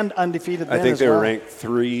and undefeated then I think as they well. were ranked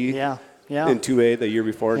 3 Yeah. in 2A the year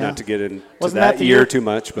before, not to get into Wasn't that the year too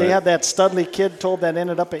much. But they had that Studley kid told that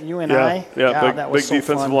ended up at UNI. Yeah, that big was so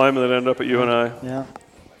defensive fun. lineman that ended up at UNI. Yeah.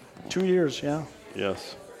 2 years, yeah.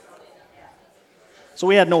 Yes. So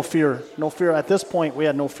we had no fear. No fear. At this point, we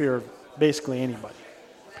had no fear of basically anybody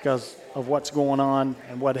because of what's going on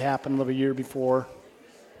and what happened the year before.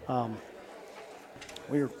 It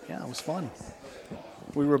was fun.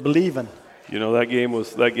 We were believing. You know, that game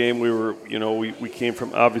we were, we came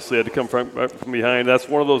from, obviously had to come from behind. That's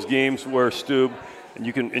one of those games where Stubbe, and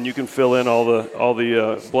you can fill in all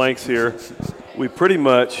the blanks here. We pretty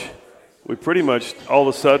much all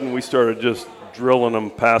of a sudden we started just drilling them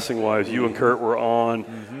passing wise. You and Curt were on,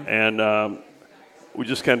 and we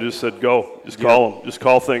just kind of just said go, just call them, just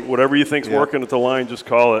call things, whatever you think's working at the line, just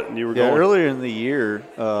call it, and you were going. Earlier in the year,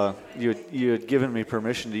 you had given me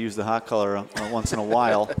permission to use the hot color once in a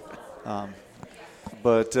while.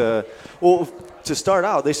 But to start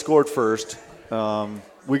out, they scored first.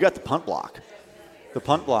 We got the punt block. The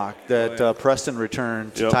punt block that Preston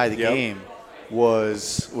returned to tie the game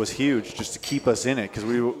was huge just to keep us in it because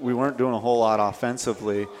we weren't doing a whole lot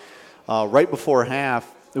offensively. Right before half,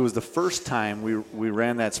 it was the first time we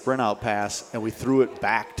ran that sprint out pass and we threw it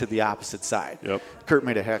back to the opposite side. Yep. Curt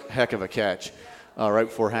made a heck of a catch right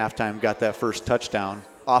before halftime, got that first touchdown,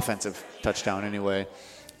 offensive touchdown anyway.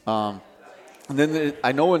 And then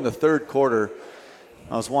I know in the third quarter,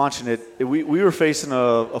 I was watching it, we were facing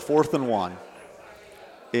a 4th and 1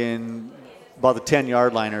 in about the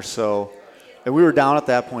 10-yard line or so, and we were down at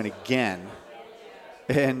that point again.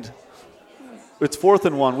 And it's 4th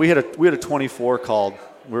and 1. We had a 24 called.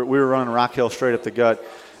 We were running Rock Hill straight up the gut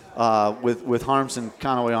with Harms and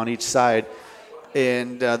Conaway on each side,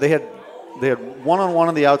 and they had one-on-one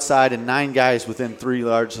on the outside and 9 guys within 3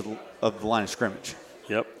 yards of the line of scrimmage.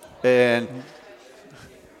 Yep. And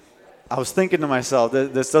I was thinking to myself,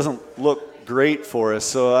 this doesn't look great for us.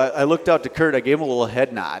 So I looked out to Curt. I gave him a little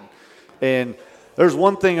head nod. And there's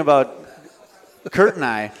one thing about Curt and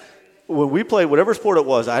I, when we played whatever sport it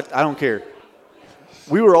was, I don't care.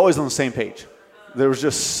 We were always on the same page. There was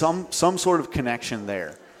just some sort of connection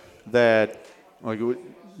there that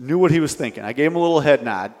knew what he was thinking. I gave him a little head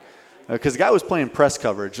nod because the guy was playing press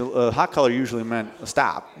coverage. Hot color usually meant a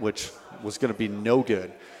stop, which was going to be no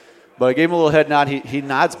good. But I gave him a little head nod. He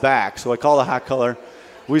nods back, so I call the hot color.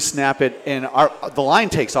 We snap it, and the line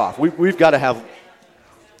takes off. We've got to have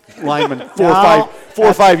linemen 4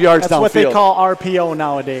 or 5 yards downfield. That's what they call RPO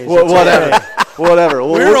nowadays. Well, whatever.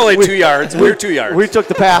 We were only 2 yards. We were 2 yards. We took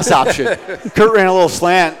the pass option. Curt ran a little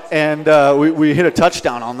slant, and we hit a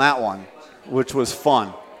touchdown on that one, which was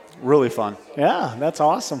fun, really fun. Yeah, that's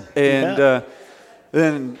awesome. And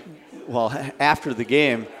then, after the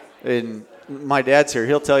game, and my dad's here.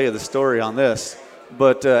 He'll tell you the story on this.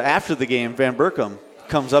 But after the game, Van Berkom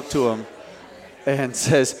comes up to him and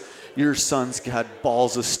says, "Your son's got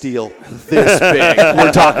balls of steel this big."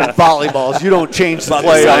 We're talking volleyballs. You don't change the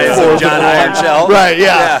play on 4th and 1. Right,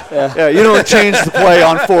 yeah. You don't change the play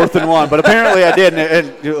on 4th and 1. But apparently I did,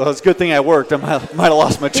 and it's a good thing I worked. I might have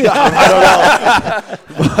lost my job. I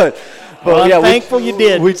don't know. But I'm thankful you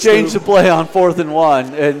did. We changed the play on 4th and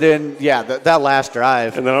 1, and then that last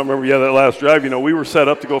drive. And then I remember, that last drive. We were set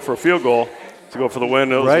up to go for a field goal, to go for the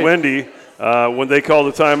win. It was windy. When they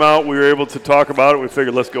called the timeout, we were able to talk about it. We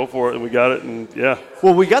figured, let's go for it, and we got it. And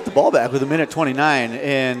Well, we got the ball back with 1:29,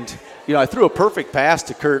 and I threw a perfect pass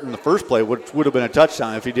to Curt in the first play, which would have been a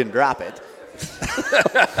touchdown if he didn't drop it.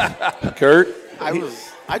 Kurt,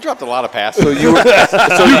 I dropped a lot of passes. So you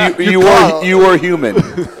were human.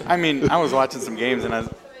 I mean, I was watching some games and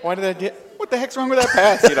what the heck's wrong with that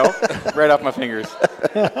pass? Right off my fingers.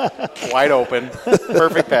 Wide open,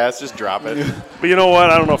 perfect pass, just drop it. But you know what?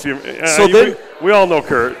 I don't know if you. We all know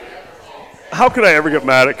Curt. How could I ever get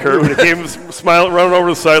mad at Curt when he came smiling, running over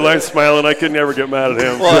the sideline, smiling? I could never get mad at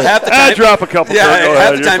him. Well, half the time, I'd drop a couple. Yeah, Curt,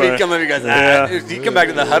 half the time he'd come up, he goes, he'd come back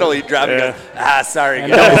to the huddle, he'd drop, he goes, sorry,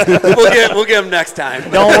 guys. we'll get him next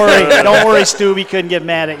time. Don't worry, Stu. He couldn't get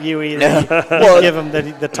mad at you either. Well, give him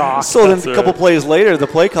the talk. So then a couple plays later, the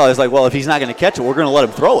play call is like, well, if he's not going to catch it, we're going to let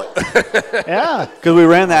him throw it. Yeah, because we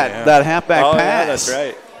ran that halfback pass. Yeah, that's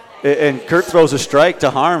right. And Curt throws a strike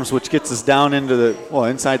to Harms, which gets us down into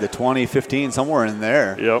inside the 20, 15, somewhere in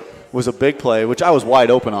there. Yep. Was a big play, which I was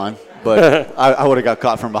wide open on, but I would have got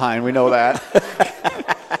caught from behind. We know that.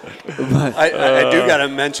 I do got to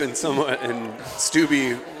mention someone in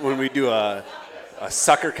Stubbe when we do a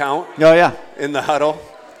sucker count. Oh, yeah. In the huddle.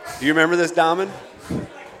 Do you remember this, Dammann?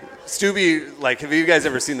 Stubbe, like, have you guys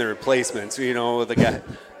ever seen the replacements? You know, the guy,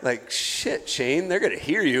 like, shit, Shane, they're going to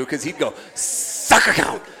hear you, because he'd go, sucker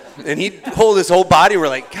count. And he'd hold his whole body. We're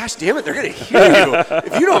like, gosh damn it, they're going to hear you.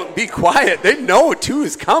 If you don't be quiet, they know two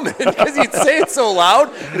is coming, because he'd say it so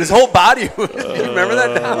loud, and his whole body would. Remember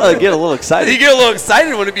that? I get a little excited. He'd get a little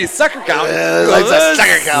excited when it'd be a sucker count. Like a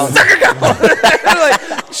sucker count. Sucker count. They're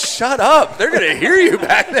like, shut up. They're going to hear you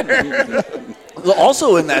back there.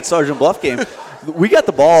 Also in that Sergeant Bluff game, we got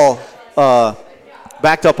the ball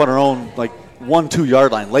backed up on our own, like 1-2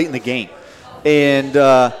 yard line late in the game. And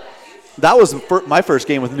that was my first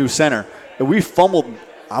game with new center. And we fumbled,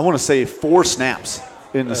 I want to say, 4 snaps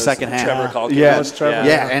in the second half. Trevor called Yeah,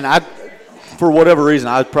 and I, for whatever reason,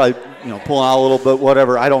 I was probably pulling out a little bit,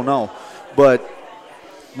 whatever, I don't know. But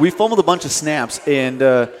we fumbled a bunch of snaps, and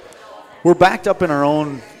we're backed up in our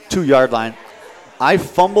own 2 yard line. I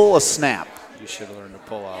fumble a snap. You should have learned to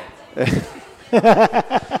pull out.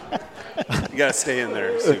 You got to stay in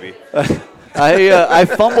there, Stubbe. I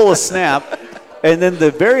fumble a snap, and then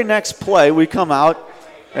the very next play, we come out,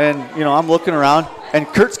 and, I'm looking around, and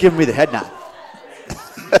Curt's giving me the head nod.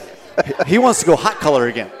 He wants to go hot color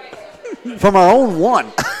again from our own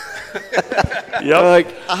 1. Yep. Like,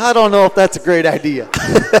 I don't know if that's a great idea.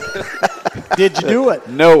 Did you do it?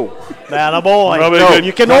 No. Attaboy. Probably No, good-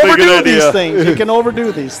 you can probably overdo good these idea. things. You can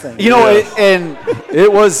overdo these things. And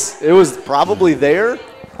it was probably there.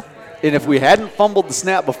 And if we hadn't fumbled the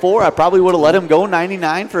snap before, I probably would have let him go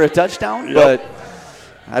 99 for a touchdown. Yep. But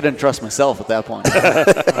I didn't trust myself at that point.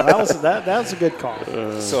 that was a good call.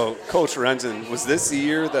 So, Coach Renzen, was this the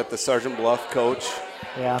year that the Sergeant Bluff coach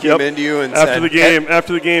Yeah. came into you and After said,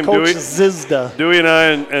 the game, Coach Dewey, Zizda. Dewey and I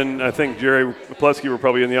and I think Jerry Plesky were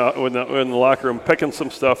probably in the locker room picking some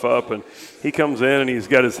stuff up, and he comes in and he's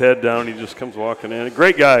got his head down. He just comes walking in. A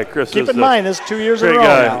great guy, Chris. Keep in mind, this is 2 years in a great row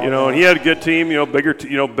guy, now. and he had a good team,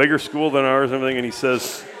 bigger school than ours and everything. And he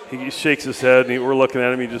says, he shakes his head, and we're looking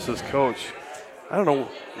at him. He just says, Coach, I don't know,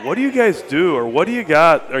 what do you guys do, or what do you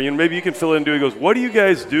got, or maybe you can fill in. He goes, what do you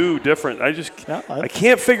guys do different? I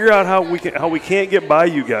can't figure out how we can't get by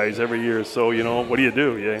you guys every year. So what do you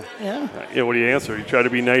do? Yeah. What do you answer? You try to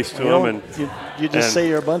be nice to him, and you just say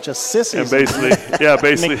you're a bunch of sissies. and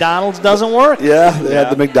basically, McDonald's doesn't work. Yeah, they had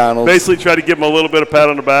the McDonald's. basically try to give him a little bit of pat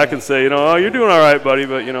on the back and say, oh, you're doing all right, buddy,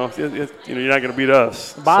 but you're not going to beat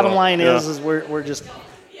us. Bottom So, line yeah. is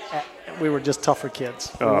we were just tougher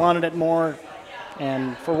kids. We Oh. wanted it more,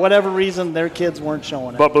 and for whatever reason, their kids weren't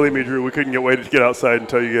showing it. But believe me, Drew, we couldn't wait to get outside and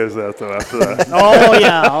tell you guys that, though, after that. Oh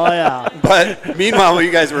yeah. But meanwhile, when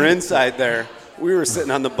you guys were inside there, we were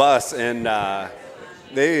sitting on the bus, and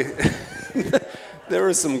there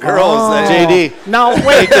were some girls that JD. Now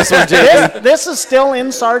wait, this is still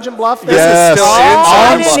in Sergeant Bluff. This is still in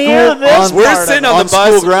I Sergeant didn't hear this We're part sitting of on it. the bus.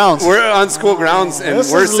 school grounds. We're on school grounds, and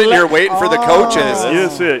This we're is sitting here waiting for the coaches. You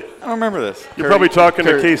didn't see it. I don't remember this. You're probably talking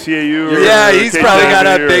to KCAU. Or Yeah, he's probably got a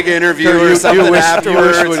KCAU. big interview or something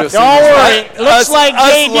afterwards. Don't worry, it looks like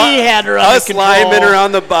JD had her under Us control. linemen are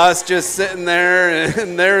on the bus just sitting there,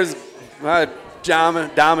 and there's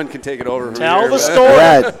Dammann can take it over from Tell here, the but- story.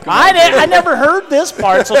 Right. I never heard this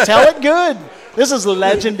part, so tell it good. This is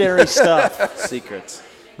legendary stuff. Secrets.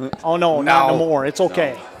 Oh no, not no more. It's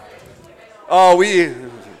okay. Oh,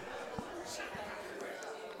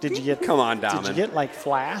 Did you get? Come on, Did you Dammann. get like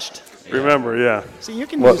flashed? Remember, yeah. See, you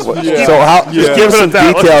can What- use. what- Yeah. So Keep just give it some at that.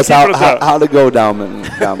 Let's details keep it at that. how to go down.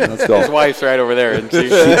 Let's His go. wife's right over there, isn't she?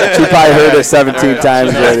 She probably heard it 17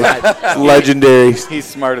 times already. It's legendary. He's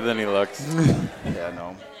smarter than he looks. Yeah,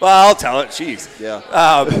 no. Well, I'll tell it. Jeez.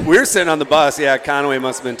 Yeah. We were sitting on the bus. Yeah, Conaway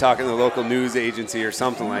must have been talking to the local news agency or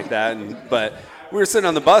something like that. But we were sitting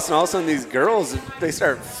on the bus, and all of a sudden these girls, they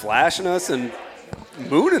start flashing us and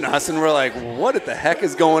mooning us, and we're like, what the heck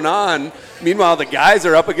is going on? Meanwhile, the guys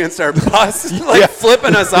are up against our bus, like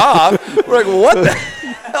flipping us off. We're like, what the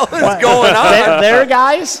hell is going on? Their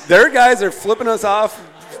guys? Their guys are flipping us off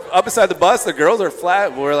up beside the bus. The girls are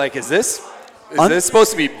flat. We're like, is this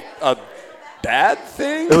supposed to be a bad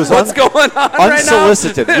thing? It was What's going on right now?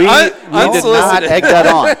 unsolicited. We did not Unsolicited. egg that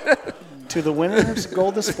on. To the winners go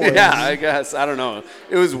the spoils. Yeah, I guess. I don't know.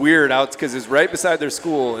 It was weird out because it's right beside their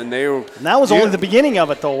school, and they were. And that was only the beginning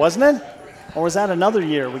of it, though, wasn't it? Or was that another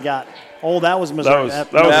year we got? Oh, that was Missouri.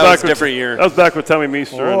 That was back a with- different year. That was back with Tommy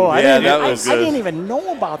Meester. Oh, I and, didn't, that was I good. didn't even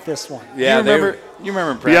know about this one. Yeah, you remember To be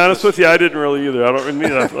practice? honest with you, I didn't really either. I don't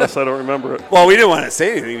mean unless I don't remember it. Well, we didn't want to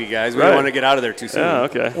say anything to you guys. We Right. didn't want to get out of there too soon. Yeah,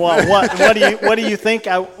 okay. Well, what do you think?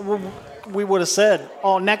 we would have said,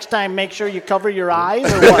 "Oh, next time make sure you cover your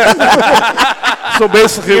eyes," or what?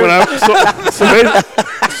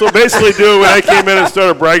 So basically, dude, when I came in and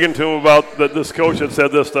started bragging to him about that this coach had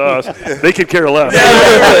said this to us, they could care less.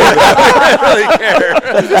 Really care.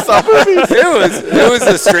 It was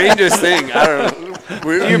the strangest thing. I don't know.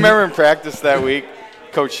 Do you remember in practice that week,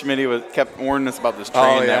 Coach Schmitty kept warning us about this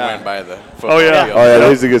train that went by the football field. Oh, yeah,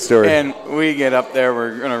 that is a good story. And we get up there,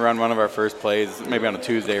 we're going to run one of our first plays, maybe on a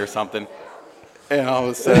Tuesday or something. And all of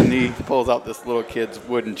a sudden, he pulls out this little kid's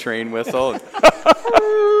wooden train whistle and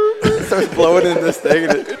starts blowing in this thing.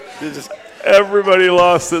 And it just Everybody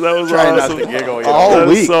lost it. That was trying awesome. not to giggle. You All know?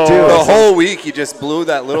 week, so too. The awesome. whole week, you just blew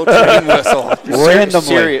that little train whistle.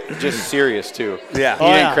 Randomly. Just serious, too. Yeah. He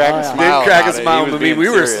didn't crack a smile. Didn't crack a about it. smile. He was I mean,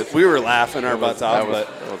 being serious. we were laughing our butts off,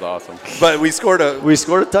 That was awesome. but we scored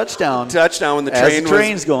a touchdown. touchdown when the As train the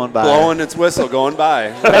train's was going by. blowing its whistle going by.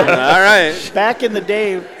 All right. Back in the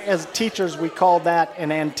day, as teachers, we called that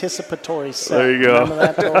an anticipatory set. There you go. Remember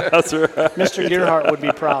that, Joel? That's right. Mr. Gearhart would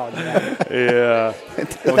be proud. Yeah.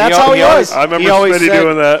 But that's how he was. I remember Smitty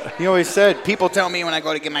doing that. He always said, people tell me when I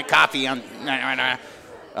go to get my coffee,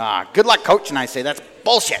 good luck, Coach. And I say, that's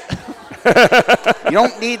bullshit. You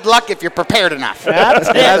don't need luck if you're prepared enough.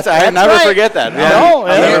 I never forget that. No,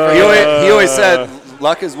 He always said,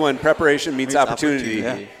 luck is when preparation meets opportunity.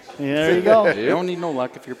 Yeah, there you go. You don't need no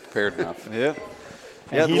luck if you're prepared enough. Yeah.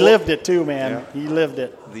 And he lived it too, man. Yeah. He lived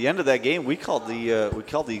it. The end of that game, we called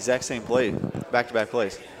the exact same play, back-to-back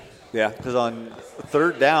plays. Yeah. Because on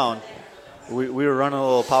third down, we were running a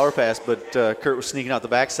little power pass, but Curt was sneaking out the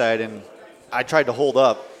backside, and I tried to hold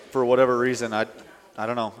up for whatever reason. I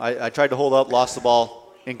don't know. I tried to hold up, lost the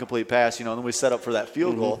ball, incomplete pass, and then we set up for that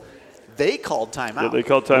field goal. They called timeout. Yeah, they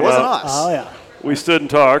called timeout. It wasn't us. Oh, yeah. We stood and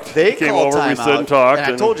talked. They He came called over, we stood and talked.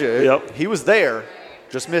 And I told you, Yep. he was there,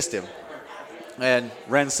 just missed him. And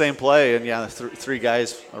ran the same play, and three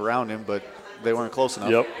guys around him, but they weren't close enough.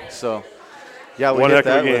 Yep. So, yeah, we One hit heck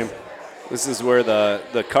of that a game. This is where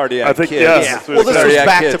the cardiac I think, kids. yes. Yeah. That's Well, what this it's was cardiac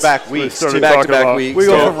back-to-back kids. weeks. started too. talking Back-to-back about- weeks. We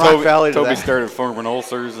go from Rock Valley to Toby that. started forming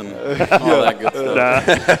ulcers and all that good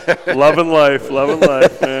stuff. Nah. Loving life,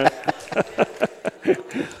 man.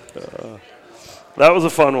 That was a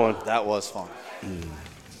fun one. That was fun.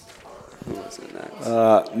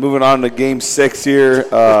 Moving on to Game 6 here.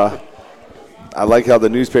 I like how the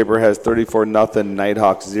newspaper has 34-0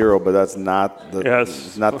 Nighthawks 0, but that's not the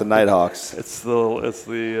it's not the Nighthawks. It's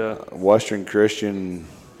the Western Christian.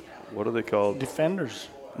 what are they called? Defenders.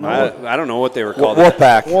 I don't know what they were called.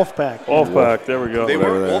 Wolfpack. Wolfpack. Wolfpack. There we go. They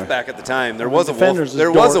Whatever were they are. Wolfpack at the time. There was Defenders is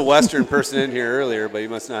there was a Dort. Western person in here earlier, but he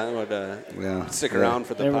must not would Yeah. stick Yeah. around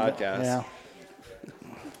for the They were- podcast. Yeah.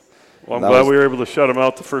 Well, I'm That glad was- we were able to shut them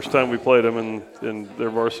out the first time we played them in their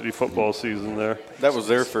varsity football season there. That was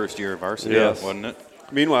their first year of varsity, Yes. wasn't it?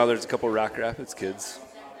 Meanwhile, there's a couple Rock Rapids kids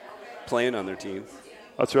playing on their team.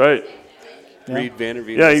 That's right. Reed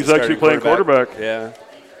Vanderveen. Yeah, was he's the actually starting playing quarterback. Yeah.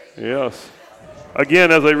 Yes.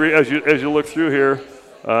 Again, as you look through here,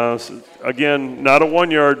 again, not a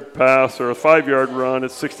 1-yard pass or a 5-yard run.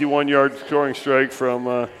 It's 61-yard scoring strike from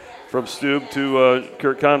Stubbe to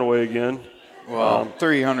Curt Conaway again. Well,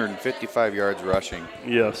 355 yards rushing.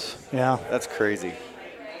 Yes. Yeah. That's crazy.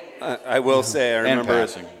 I will say, I remember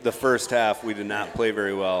passing. the first half we did not play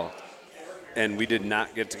very well, and we did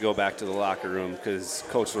not get to go back to the locker room because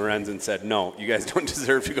Coach Lorenzen said, no, you guys don't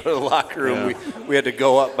deserve to go to the locker room. Yeah. We had to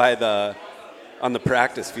go up on the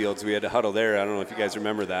practice fields. We had to huddle there. I don't know if you guys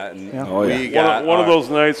remember that. And Yeah. Oh, yeah. we got One of those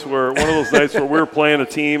nights where we were playing a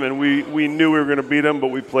team and we knew we were going to beat them, but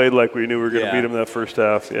we played like we knew we were going to Yeah. beat them that first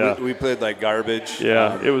half. Yeah. we played like garbage.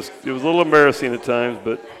 Yeah. It was a little embarrassing at times,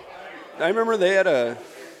 but I remember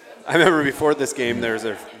before this game, there was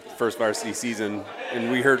their first varsity season, and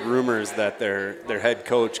we heard rumors that their head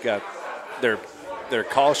coach got their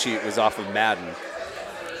call sheet was off of Madden.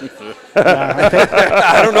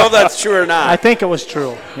 I don't know if that's true or I not, think it was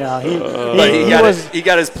true. Yeah. but he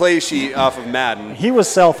got his play sheet off of Madden. He was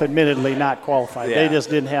self-admittedly not qualified. Yeah. They just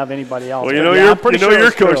didn't have anybody else. well, But I'm pretty sure your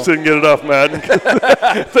it's true. coach didn't get it off Madden.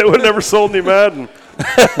 They would have never sold any Madden.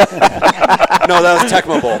 No, that was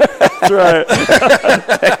Tecmo Bowl. That's right.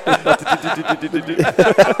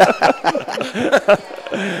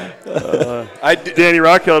 Danny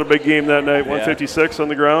Rockwell had a big game that night, 156 on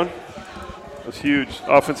the ground. It was huge.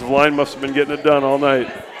 Offensive line must have been getting it done all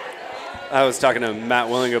night. I was talking to Matt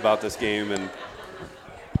Willing about this game, and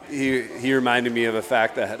he reminded me of a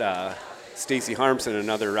fact that Stacy Harmson,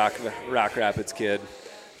 another Rock Rapids kid,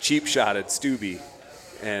 cheap shotted Stubbe,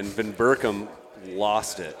 and Van Berkham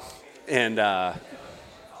lost it, and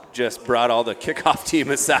just brought all the kickoff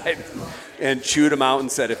team aside and chewed them out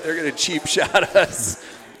and said, if they're going to cheap shot us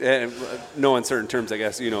no uncertain terms, I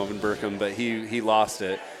guess, in Burkham, but he lost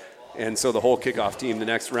it. And so the whole kickoff team, the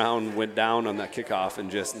next round, went down on that kickoff and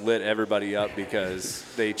just lit everybody up because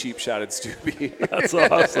they cheap shotted Stubbe. That's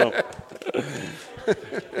awesome.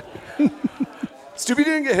 Stubbe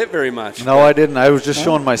didn't get hit very much. No, I didn't. I was just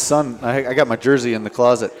showing my son. I got my jersey in the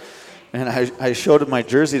closet. And I showed him my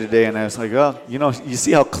jersey today, and I was like, oh, you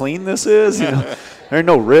see how clean this is? There are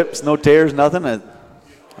no rips, no tears, nothing.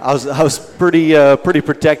 I was pretty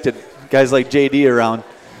protected. Guys like JD around.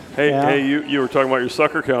 Hey, you were talking about your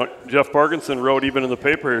sucker count. Jeff Parkinson wrote even in the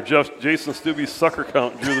paper here, Jason Stubbe's sucker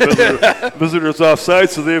count drew the visitors offside,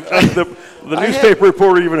 so the newspaper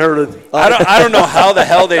reporter even heard it. I don't know how the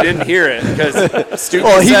hell they didn't hear it because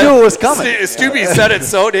Stubbe he knew it was coming. Stubbe said it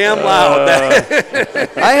so damn loud.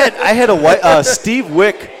 I had a white Steve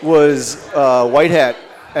Wick was white hat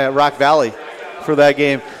at Rock Valley for that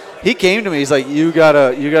game. He came to me. He's like, "You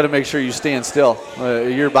gotta make sure you stand still.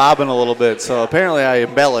 You're bobbing a little bit." So apparently, I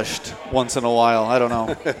embellished once in a while. I don't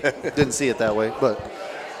know. Didn't see it that way, but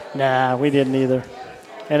Nah, we didn't either,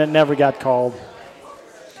 and it never got called.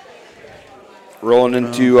 Rolling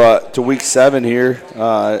into to week 7 here,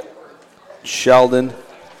 Sheldon,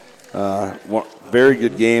 very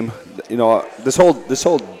good game.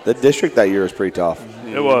 The district that year was pretty tough.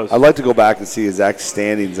 It was. I'd like to go back and see exact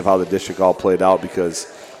standings of how the district all played out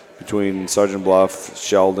because between Sergeant Bluff,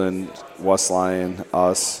 Sheldon, West Lyon,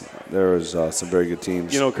 us, there was some very good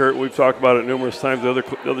teams. Kurt, we've talked about it numerous times. The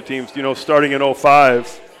other teams, starting in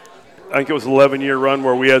 05, I think it was an 11-year run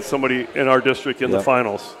where we had somebody in our district in the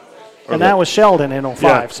finals. And that was Sheldon in 05,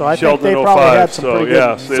 yeah, so I Sheldon think they probably had some pretty good.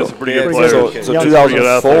 Yeah, so they had some pretty good players. So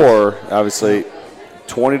 2004, obviously,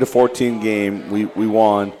 20-14 game, we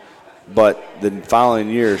won, but the following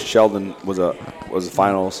year, Sheldon was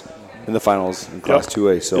in the finals in Class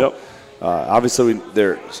 2A. So obviously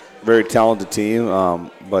they're a very talented team,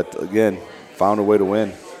 but again, found a way to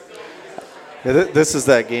win. yeah, this is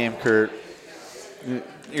that game, Kurt.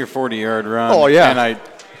 Your 40-yard run. Oh, yeah. And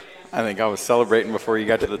I think I was celebrating before you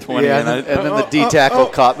got to the 20. Yeah, and then the D tackle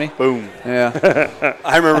caught me. Boom. Yeah.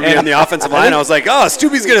 I remember being on the offensive line. I was like, "Oh,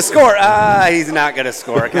 Stubbe's gonna score." He's not gonna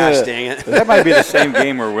score. Gosh dang it! That might be the same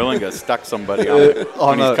game where Willinga stuck somebody on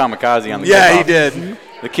he's kamikaze on the Yeah, kickoff. he did.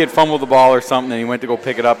 The kid fumbled the ball or something, and he went to go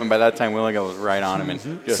pick it up, and by that time, Willinga was right on him.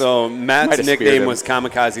 And So Matt's nickname was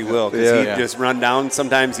Kamikaze Will because he'd just run down.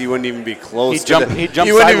 Sometimes he wouldn't even be close. He wouldn't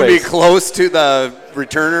even be close to the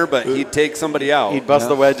returner, but he'd take somebody out. He'd bust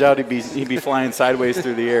the wedge out. He'd be flying sideways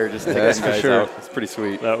through the air, just taking guys out. It's pretty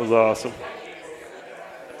sweet. That was awesome.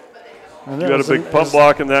 You got a big pump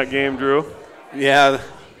block in that game, Drew. Yeah,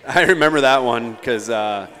 I remember that one because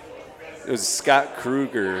it was Scott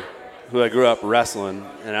Kruger, who I grew up wrestling,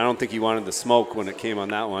 and I don't think he wanted the smoke when it came on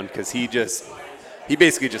that one because he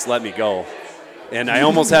basically just let me go. And I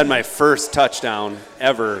almost had my first touchdown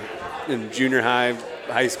ever in junior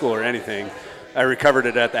high school or anything. I recovered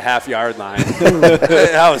it at the half-yard line.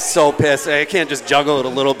 I was so pissed. I can't just juggle it a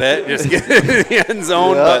little bit, just get it in the end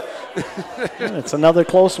zone. Yeah. But It's another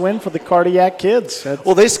close win for the Cardiac kids.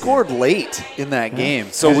 Well, they scored late in that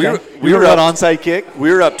game. So we were up on onside kick. We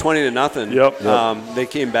were up 20-0. Yep. They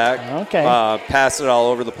came back. Okay. Passed it all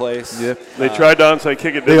over the place. Yep. They tried to onside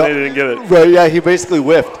kick it, they didn't get it. Right, yeah, he basically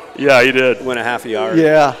whiffed. Yeah, he did. Went a half a yard.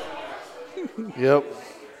 Yeah. Yep.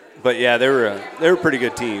 But yeah, they were a pretty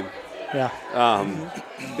good team. Yeah.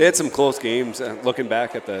 They had some close games. Looking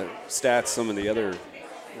back at the stats, some of the other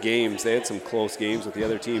games, they had some close games with the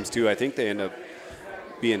other teams too. I think they ended up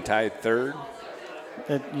being tied third.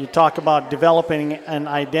 You talk about developing an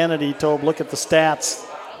identity, Tobe. Look at the stats.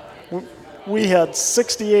 We had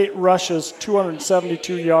 68 rushes,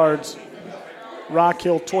 272 yards. Rock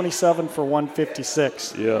Hill 27 for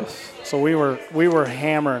 156. Yes. So we were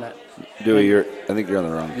hammering it. Dewey, I think you're on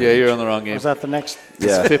the wrong page. Yeah, you're on the wrong game. Was that the next?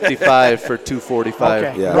 Yeah. 55 for 245.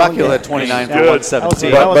 Okay. Yeah. Rock Hill had 29 for Good.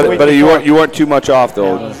 117. That was the week But before. you weren't too much off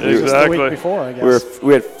though. Yeah, it was Exactly. the week before, I guess.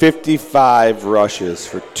 We had 55 rushes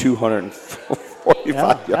for 245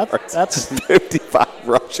 Yeah, yards. that's 55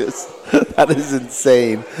 rushes. That is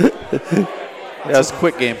insane. Yeah, it was a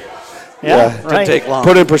quick game. yeah, Yeah. right. Take long.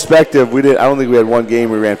 Put in perspective, I don't think we had one game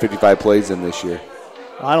we ran 55 plays in this year.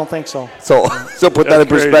 I don't think so. So put that in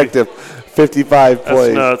crazy. perspective. 55 That's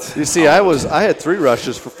plays. nuts. You see, I had 3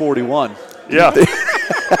 rushes for 41. Yeah.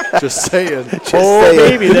 Just saying. Just Oh, saying.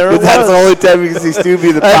 baby, there it That's was. the only time you can see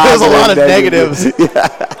Stubbe the There was a positive lot of negatives.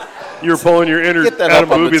 negatives. You were pulling your inner Get that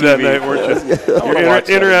Adam up on the Booby that TV. night, weren't you? I wanna Your watch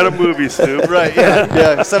inner that. Adam Booby, Stu. Right,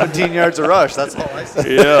 yeah. 17 yards a rush. That's all I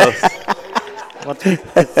see. Yes.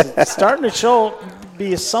 It's starting to show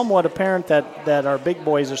be somewhat apparent that our big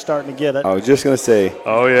boys are starting to get it. I was just going to say.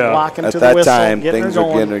 Oh, yeah. Locking At to that the whistle, time, getting things her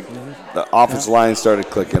were going. getting. The offensive line started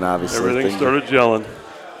clicking, obviously. Everything started gelling.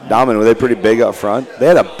 Dammann, were they pretty big up front? They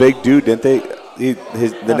had a big dude, didn't they?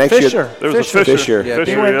 The next Fisher. year. There was a Fisher. Yeah,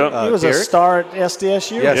 He yeah. was a Derek? star at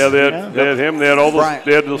SDSU. Yes. Yeah, they had him. They had all those. Bryant.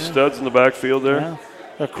 They had those studs in the backfield there. Yeah.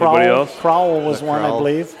 Anybody else? Crowell was one, I Crowell.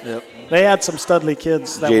 believe. Yep. They had some studly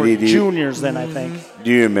kids that were JDD. juniors then, I think.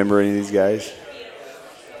 Do you remember any of these guys?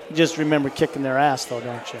 You just remember kicking their ass, though,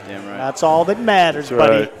 don't you? Damn right. That's all that matters, That's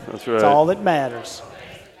buddy. right. That's right. That's all that matters.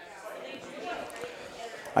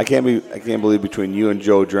 I can't believe between you and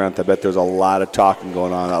Joe Drent, I bet there's a lot of talking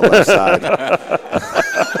going on that left side.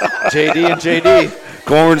 JD and JD.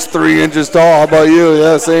 Corn's 3 inches tall. How about you?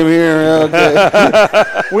 Yeah, same here. Yeah,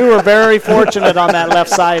 okay. We were very fortunate on that left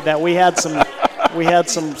side that we had some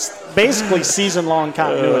basically season-long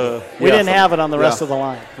continuity. We didn't have it on the rest of the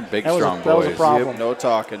line. Big, That was strong that was a boys. problem. Yep, no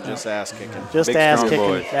talking, just ass kicking. Just Big, ass strong kicking.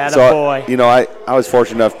 boys. That So, a boy. you know, I was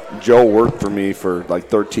fortunate enough. Joe worked for me for like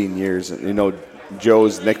 13 years. And, you know,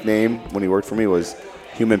 Joe's nickname when he worked for me was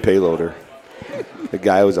Human Payloader. The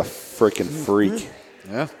guy was a freaking freak.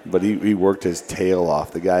 Yeah. But he worked his tail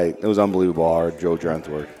off. The guy, it was unbelievable how hard Joe Drent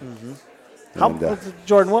worked. And,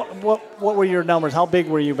 Jordan, what were your numbers? How big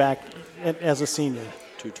were you back as a senior?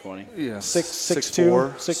 220. Yeah.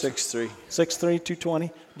 6'2", 6'3". 6'3",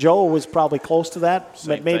 220. Joe was probably close to that,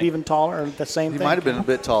 Same maybe thing. even taller, or the same He thing. might have been a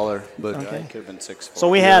bit taller, but Okay. he could have been 6'4". So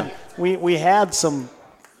we had some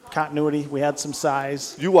continuity. We had some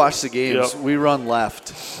size. You watch the games. Yep. We run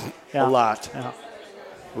left Yeah. a lot.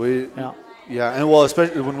 Yeah. Yeah, and well,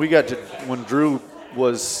 especially when Drew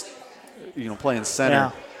was, playing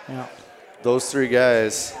center. Yeah. Those 3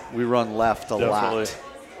 guys, we run left a Definitely.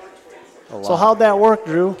 lot. So how'd that work,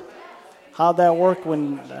 Drew? How'd that work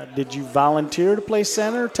when did you volunteer to play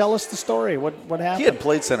center? Tell us the story. What happened? He had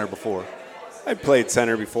played center before. I played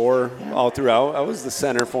center before, all throughout. I was the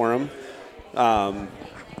center for him.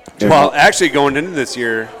 Well, actually, going into this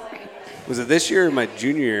year, was it this year or my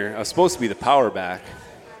junior year? I was supposed to be the power back.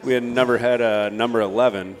 We had never had a number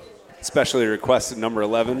 11, especially requested number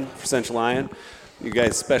 11 for Central Lyon. You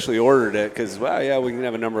guys specially ordered it because, well, yeah, we can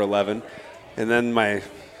have a number 11. And then my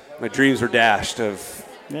dreams were dashed of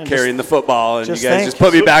carrying the football, and you guys just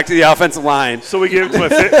put me back to the offensive line. So we gave it to my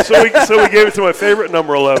we gave it to my favorite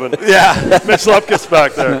number 11. Yeah, Mitch Lupkus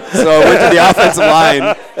back there. So I went to the offensive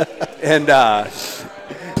line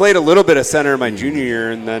and played a little bit of center my junior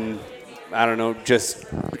year, and then I don't know, just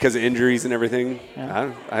because of injuries and everything,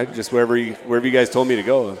 I just wherever you guys told me to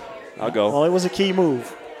go, I'll go. Well, it was a key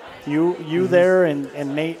move. You there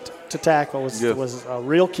and Nate to tackle was a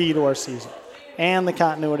real key to our season, and the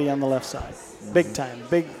continuity on the left side, big time,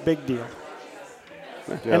 big deal.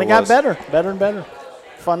 Yeah, and it got better and better.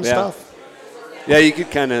 Fun stuff. Yeah, you could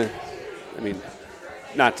kind of,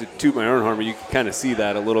 not to toot my own horn, but you could kind of see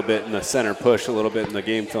that a little bit in the center push, a little bit in the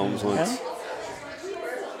game films once.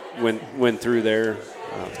 Went through there,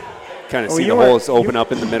 kind of see the holes open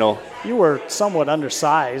up in the middle. You were somewhat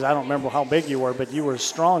undersized. I don't remember how big you were, but you were as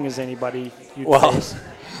strong as anybody you'd face.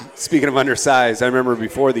 Speaking of undersized, I remember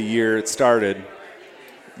before the year it started,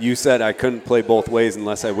 you said I couldn't play both ways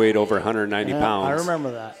unless I weighed over 190 pounds. I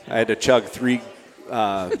remember that. I had to chug 3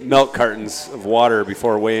 milk cartons of water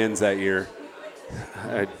before weigh-ins that year.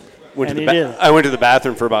 I went to the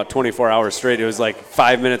bathroom for about 24 hours straight. It was like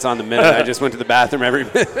 5 minutes on the minute. I just went to the bathroom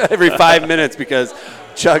every 5 minutes because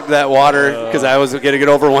chugged that water because I was going to get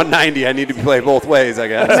over 190. I need to play both ways, I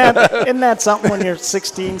guess. Isn't that something when you're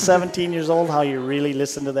 16, 17 years old, how you really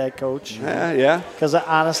listen to that coach? Yeah. Because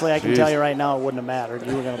honestly, I can tell you right now, it wouldn't have mattered.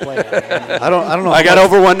 You were going to play it. I don't know. I got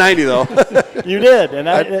over 190 though. You did, and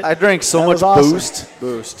I drank so much awesome.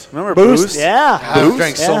 Boost. Remember Boost? Yeah. I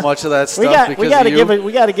drank so much of that stuff we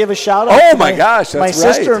got to give a shout out. Oh to my gosh, that's my right.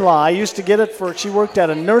 sister-in-law. I used to get it she worked at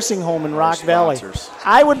a nursing home in Rock Valley.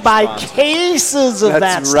 I would buy cases of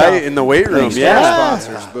that stuff. That's right, in the weight room. Yeah.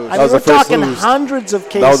 Sponsors, Boost. I mean, we're talking hundreds of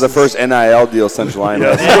cases. That was the first NIL deal Central Lyon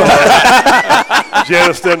had.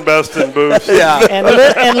 Janiston, Best, and Boost. Yeah. And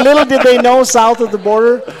little did they know, south of the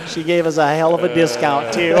border, she gave us a hell of a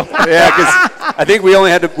discount too. Yeah, because I think we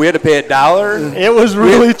had to pay $1. It was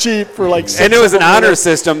really cheap for like 6 And it was an honor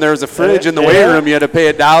system. There was a fridge in the weight room. You had to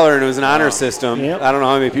pay $1, and it was an honor system. Yep. I don't know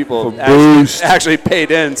how many people actually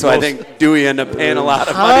paid in, so I think Dewey ended up paying a lot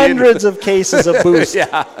of money. Hundreds of cases of Boost.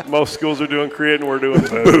 Yeah. Most schools are doing Create, and we're doing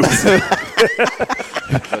Boost.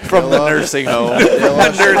 From the nursing home.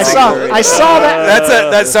 I saw that.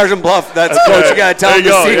 That's Sergeant Bluff. That's Coach. You got to tell him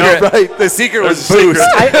the secret. Yeah, right. The secret was There's a boost.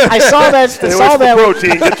 secret. I saw that. I saw that.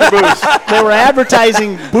 Protein, get your boost. They were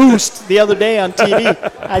advertising Boost the other day on TV.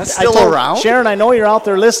 I still told around? Sharon, I know you're out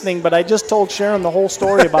there listening, but I just told Sharon the whole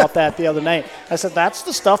story about that the other night. I said, that's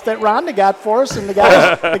the stuff that Rhonda got for us, and the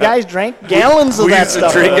guys drank gallons of that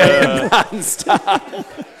stuff. Drink it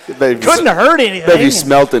nonstop. Couldn't have hurt anything. If you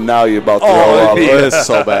smelt it now, you're about to throw up. It was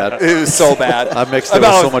so bad. It was so bad. I mixed it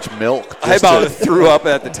with so much milk. I about threw up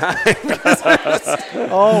at the time.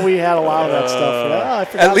 Oh, we had a lot of that stuff. Yeah, I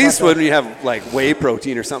forgot At least about when you have like whey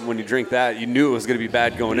protein or something, when you drink that, you knew it was going to be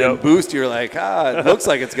bad going in. Boost, you're like, it looks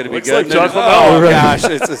like it's going to be Looks good. like chocolate oh milk. gosh,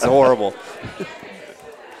 it's horrible.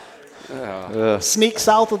 that. Sneak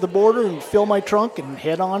south of the border and fill my trunk and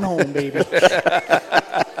head on home, baby.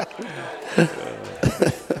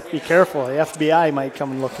 Be careful. The FBI might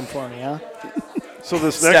come and looking for me, huh? So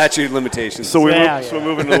this Statute of limitations. So we're Yeah,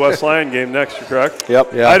 moving to the West Lyon game next, you're correct?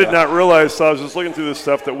 Yep. Yeah. I did not realize, so I was just looking through this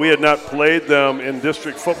stuff, that we had not played them in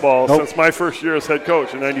district football since my first year as head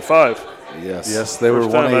coach in '95. Yes, they were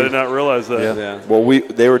First time, I 1A. did not realize that. yeah. Well,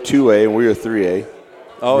 they were 2A and we were 3A.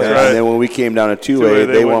 Oh, Yeah, yeah. right. And then when we came down to 2A, Two-A,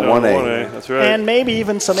 they went down to 1A. That's right. And maybe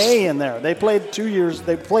even some A in there. They played 2 years.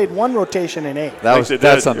 They played one rotation in A. That's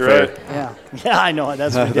That's unfair. Right. Yeah, I know.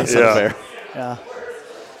 That's ridiculous. Yeah. Unfair. Yeah.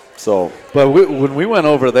 So But when we went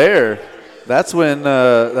over there, that's when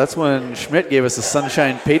Schmidt gave us a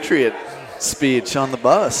Sunshine Patriot speech on the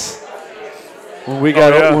bus. When we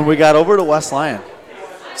got over to West Lyon.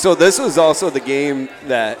 So this was also the game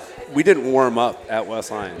that we didn't warm up at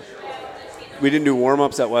West Lyon. We didn't do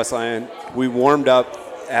warm-ups at West Lyon. We warmed up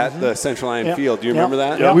at the Central Lyon Yep. Field. Do you remember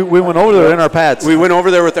that? Yep. We went over there in our pads. We went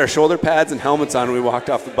over there with our shoulder pads and helmets on, and we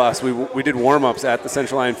walked off the bus. We did warm-ups at the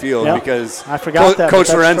Central Lyon Field Yep. because I forgot that, Coach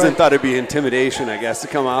but that's Lorenzen right. thought it'd be intimidation, I guess, to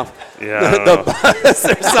come off Yeah, I the don't know. bus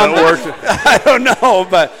or something. worked. I don't know,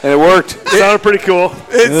 but and it worked. Sounded pretty cool.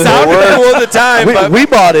 it sounded cool at the time. but we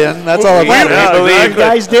bought in. That's all that Yeah. matters. You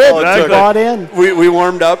guys did. Exactly. You bought in. we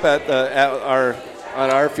warmed up at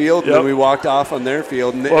our field, and Yep. then we walked off on their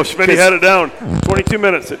field. And Well, Schmidt had it down. 22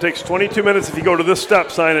 minutes. It takes 22 minutes if you go to this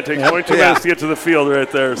stop sign. It takes 22 Yeah. minutes to get to the field right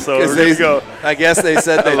there. So we're they, good to go. I guess they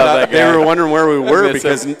said they love thought that they guy. were wondering where we were miss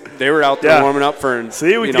because him. they were out there Yeah. warming up for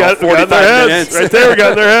See, we 45 got their heads minutes. right there. We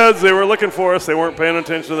got their heads. They were looking for us. They weren't paying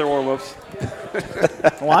attention to their warm-ups.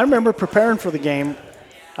 Well, I remember preparing for the game.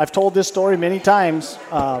 I've told this story many times.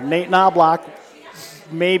 Nate Knobloch,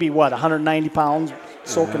 maybe 190 pounds,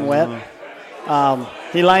 soaking wet.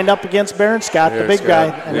 He lined up against Baron Scott, the big guy.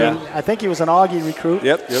 I mean, I think he was an Augie recruit.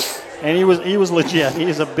 Yep. And he was legit.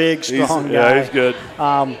 He's a big, strong guy. Yeah, he's good.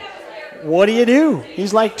 What do?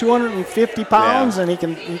 He's like 250 pounds, and he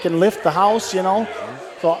can lift the house, you know.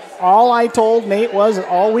 So all I told Nate was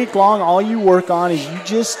all week long, all you work on is you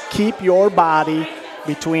just keep your body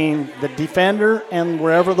between the defender and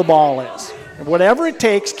wherever the ball is. Whatever it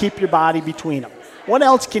takes, keep your body between them. What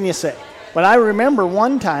else can you say? But I remember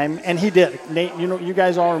one time, and he did. Nate, you know, you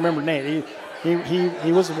guys all remember Nate.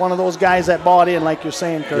 He was one of those guys that bought in, like you're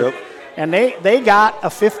saying, Kurt. Yep. And they got a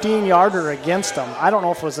 15-yarder against them. I don't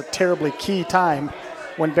know if it was a terribly key time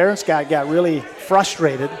when Baron Scott got really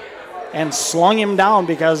frustrated and slung him down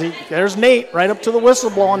because there's Nate right up to the whistle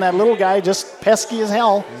blowing, that little guy just pesky as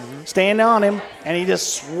hell, standing on him, and he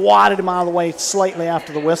just swatted him out of the way slightly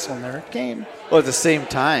after the whistle, and there it came. Well, at the same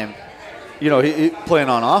time, you know, he playing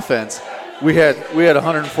on offense, we had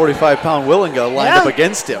 145-pound Willinga lined up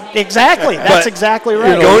against him. Exactly. That's exactly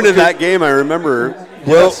right. Going to that game, I remember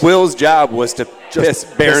Will's job was to piss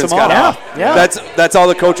Baron Scott off. Yeah. That's all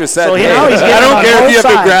the coaches said. So, you Hey, know, he's I getting don't on care if both you have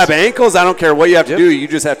to sides. grab ankles. I don't care what you have to do. You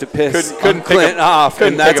just have to piss Couldn't pick Clint a- off,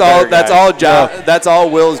 couldn't and pick a better that's guy. all job. That's all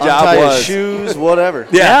Will's job Untie was. his shoes, whatever.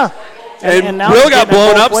 Yeah. And now Will he's got getting it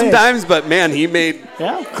blown both up ways. sometimes, but man, he made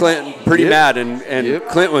Yeah. Clint pretty mad, and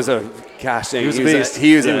Clint was a gosh dang, He was a he's beast.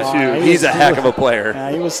 He's huge. a heck of a player.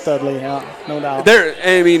 Yeah, he was studly, yeah, no doubt.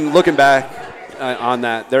 I mean, looking back on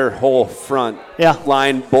that, their whole front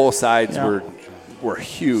line, both sides were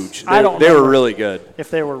huge. I don't They were remember really good.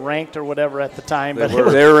 if they were ranked or whatever at the time, They but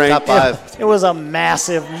were ranked Top 5. it was a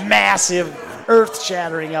massive,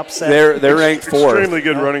 earth-shattering upset. They're ranked fourth. Extremely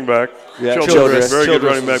good running back. Yeah, Childress, very good Childress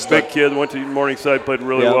running back. was Big stuck. kid, went to Morningside, played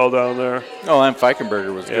really Yeah. well down there. Oh, and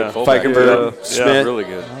Feichenberger was a Yeah. good fullback. Feichenberger, Yeah, Schmidt. really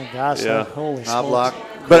good. Oh gosh, Yeah. holy Knobloch, smokes.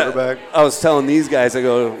 But quarterback. I was telling these guys, I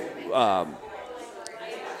go,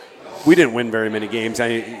 we didn't win very many games.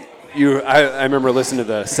 I remember listening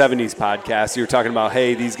to the 70s podcast. You were talking about,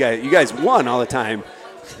 hey, you guys won all the time.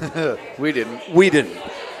 We didn't. We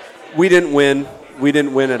didn't win. we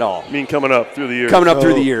didn't win at all. I mean, coming up through the years. Coming up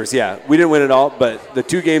through the years, yeah. We didn't win at all, but the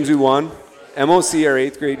 2 games we won, MOC our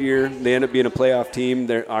 8th grade year, they ended up being a playoff team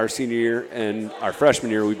our senior year, and our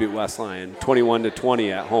freshman year we beat West Lyon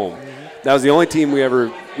 21-20 at home. That was the only team we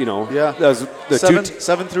ever, Yeah. that was the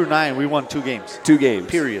 7 through 9, we won 2 games. 2 games.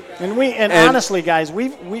 Period. And honestly, guys,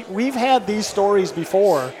 we've had these stories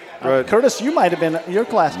before. Right. Curtis, you might have been your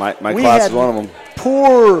class. My We class had is one of them.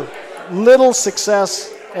 Poor, little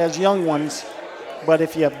success as young ones, but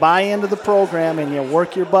if you buy into the program and you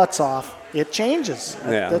work your butts off, it changes.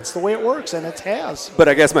 Yeah. That's the way it works, and it has. But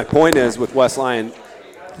I guess my point is with West Lyon,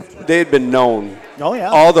 they had been known Oh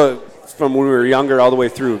yeah. from when we were younger all the way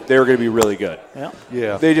through, they were going to be really good. Yeah.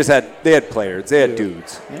 Yeah. They had players, they had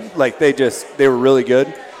dudes. Yeah. Like they were really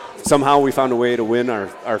good. Somehow we found a way to win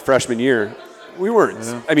our freshman year. We weren't.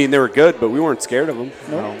 Yeah. I mean, they were good, but we weren't scared of them.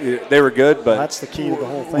 No. They were good, but That's the key to the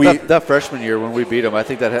whole thing. That freshman year when we beat them, I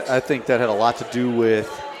think that had a lot to do with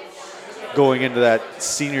going into that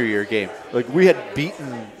senior year game. Like we had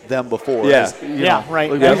beaten them before. Yeah. Right.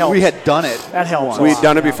 Like That helps. we had done it. That helps. we'd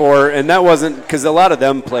done it before, and that wasn't because a lot of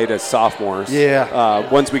them played as sophomores. Yeah.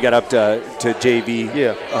 Once we got up to JV,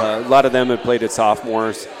 Yeah. a lot of them had played as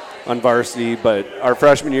sophomores on varsity, but our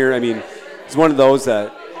freshman year, I mean, it's one of those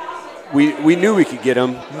that we knew we could get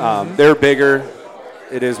them. They're bigger.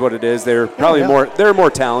 It is what it is. They're probably more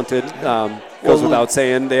talented. Goes without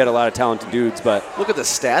saying. They had a lot of talented dudes, but Look at the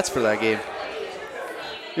stats for that game.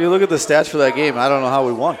 You look at the stats for that game. I don't know how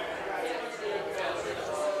we won.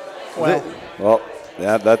 Well,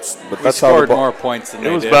 yeah, that's We how scored the more points than It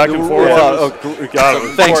they was did. back and forth. Got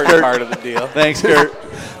it. Thanks, Curt. Part of the deal. Thanks, Curt.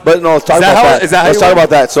 But no, let's talk that about how- that. is that how Let's you talk won? about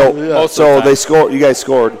that. So, Most of the time. they scored. You guys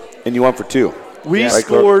scored, and you went for 2. We Right,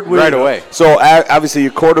 scored Right away. So obviously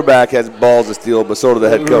your quarterback has balls to steal, but so did the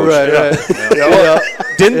head coach.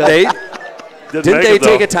 Right. didn't they Didn't make it,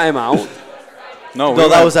 take though. a timeout? No, No,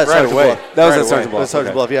 that was at right Sergeant away. Bluff. That was Right at Sergeant away. Bluff.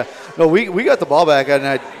 Sergeant Okay. Bluff, yeah. No, we got the ball back,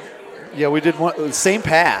 and we did same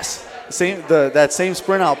pass, that same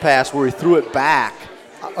sprint out pass where he threw it back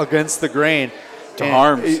against the grain To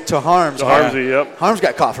Harms. To Harms. To Harmsy, yep. Harms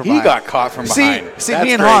got caught from He behind. got caught from behind. See, That's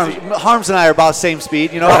me and crazy. Harms and I are about the same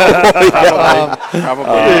speed, you know. Probably.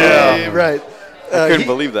 Right. I couldn't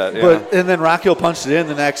believe that. Yeah. But and then Rockhill punched it in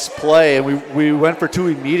the next play, and we went for 2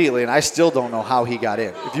 immediately, and I still don't know how he got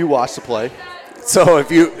in. If you watch the play, So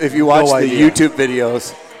if you watch the idea. YouTube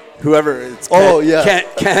videos, whoever it's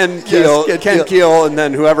Ken Keel, and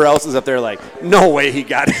then whoever else is up there, like, no way he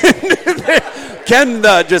got in. Ken,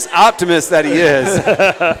 just optimist that he is.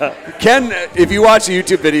 Ken, if you watch the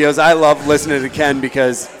YouTube videos, I love listening to Ken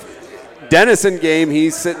because Denison game,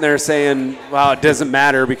 he's sitting there saying, well, it doesn't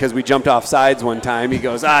matter because we jumped off sides one time. He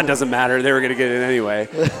goes, it doesn't matter. They were going to get it anyway.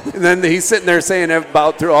 And then he's sitting there saying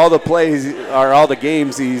about through all the plays or all the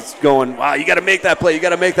games, he's going, wow, you got to make that play. You got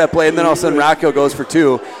to make that play. And then all of a sudden Rockhill goes for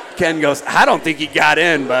 2. Ken goes, I don't think he got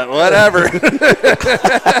in, but whatever.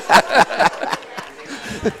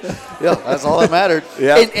 yeah, that's all that mattered.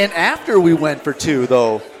 Yeah. And after we went for 2,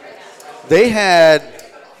 though, they had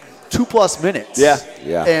 2+ minutes. Yeah.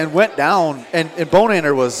 Yeah. And went down, and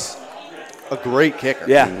Bonander was a great kicker.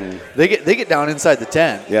 Yeah. They get down inside the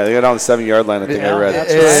 10. Yeah, they got down the 7-yard line. I think I read.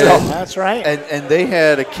 That's Yeah. right. That's right. And they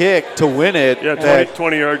had a kick to win it. Yeah, at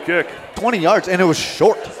 20-yard kick. 20 yards, and it was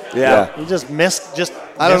short. Yeah. He just missed.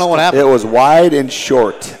 I don't know what happened. It was wide and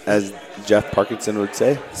short, as Jeff Parkinson would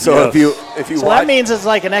say. So Yes. if you So watch, that means it's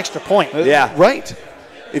like an extra point. yeah, Right.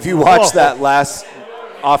 if you watch that last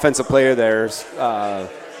offensive player theirs, I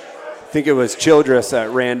think it was Childress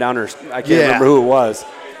that ran down her. I can't remember who it was.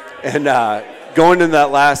 And going into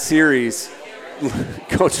that last series,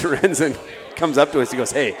 Coach Lorenzen comes up to us. He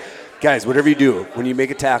goes, "Hey, guys, whatever you do, when you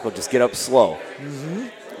make a tackle, just get up slow."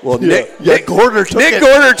 Well, Nick Gorder took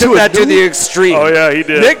that to the extreme. Oh, yeah, he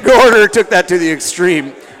did. Nick Gorder took that to the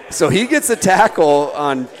extreme. So he gets a tackle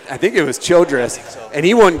on, I think it was Childress, and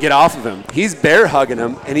he won't get off of him. He's bear hugging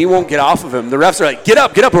him, and he won't get off of him. The refs are like, get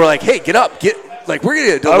up. We're like, hey, get up. Like, we're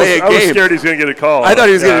going to delay a game. I was scared he was going to get a call. I thought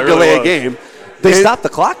he was going to delay a was. game. They stopped the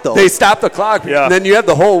clock, though. They stopped the clock. Yeah. And then you have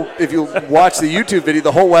the whole, if you watch the YouTube video,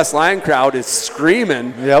 the whole West Line crowd is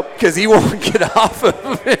screaming. Yep. Because he won't get off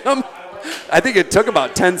of him. I think it took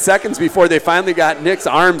about 10 seconds before they finally got Nick's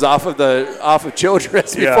arms off of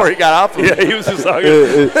Childress before he got off of him. Yeah, he was just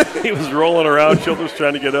hugging. He was rolling around. Childress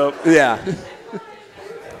trying to get up. Yeah.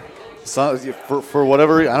 So, for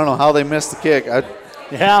whatever reason, I don't know how they missed the kick.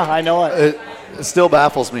 Yeah, I know it. It still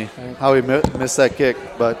baffles me how he missed that kick,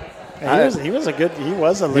 but He was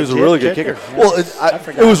a legit really good kicker. Yeah. Well,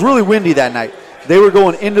 it was really windy that night. They were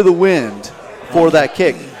going into the wind for that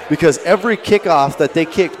kick because every kickoff that they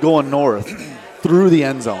kicked going north, through the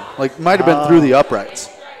end zone. Like, might have been through the uprights.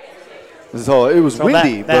 So it was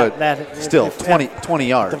windy, but still, 20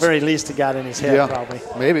 yards. At the very least, it got in his head, probably.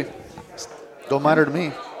 Maybe. Don't matter to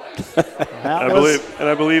me. I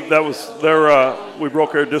believe that was their. We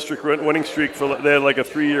broke our district winning streak they had like a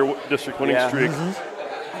 3-year district winning streak.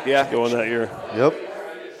 Yeah, going that year. Yep.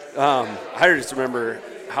 I just remember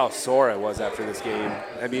how sore I was after this game.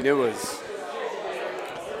 I mean, it was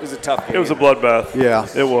a tough game. It was a bloodbath. Yeah,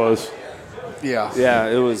 it was. Yeah,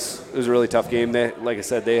 it was a really tough game. They, like I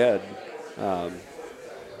said, they had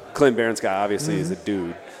Clint Baronscott obviously is a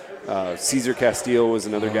dude. Caesar Castile was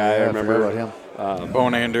another guy. I remember about him.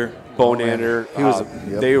 Bonander. He was.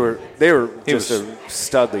 They were just a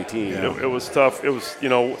studly team. It was tough. It was you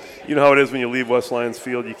know how it is when you leave West Lions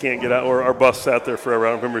Field. You can't get out. Or our bus sat there forever.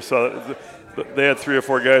 I remember they had 3 or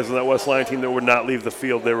 4 guys on that West Line team that would not leave the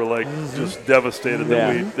field. They were like just devastated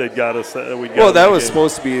that they got us. That was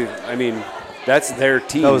supposed to be. I mean, that's their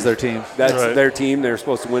team. That was their team. That's their team. They were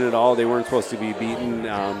supposed to win it all. They weren't supposed to be beaten.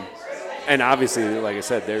 And obviously, like I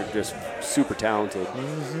said, they're just super talented.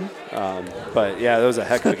 But yeah, that was a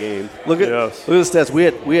heck of a game. Look at the stats.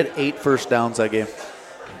 We had 8 first downs that game.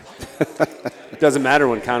 Doesn't matter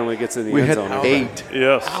when Conaway gets in the end zone. We had 8.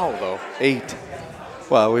 Yes. How though? 8.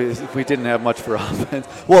 Well, we didn't have much for offense.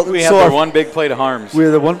 Well, we had the one big play to Harms. We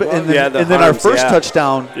had the one, and then our first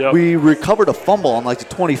touchdown, we recovered a fumble on like the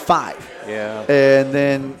 25. Yeah. And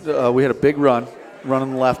then we had a big run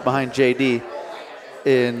on the left behind JD.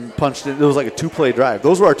 And punched it. It was like a 2-play drive.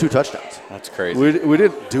 Those were our 2 touchdowns. That's crazy. We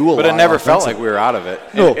didn't do a lot. But it never felt like we were out of it.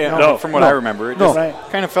 No, from what I remember, it just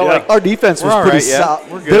kind of felt like our defense was pretty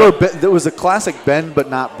solid. We're good. There was a classic bend but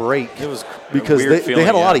not break. It was because they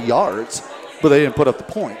had a lot of yards, but they didn't put up the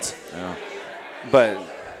points. Yeah. But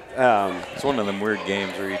it's one of them weird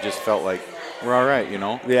games where you just felt like we're all right, you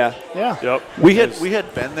know? Yeah. Yep. We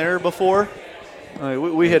had been there before.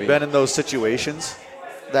 We had been in those situations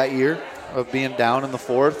that year of being down in the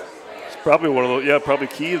 4th. It's probably one of those. Probably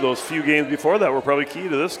key. Those few games before that were probably key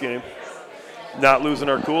to this game. Not losing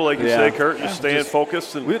our cool, like you say, Kurt. Just staying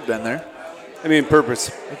focused. And we had been there. I mean,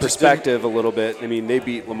 perspective a little bit. I mean, they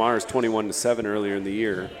beat Lamar's 21-7 earlier in the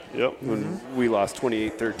year. Yep. When we lost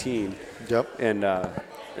 28-13. Yep. And I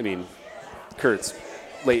mean, Kurt's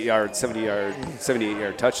late yard,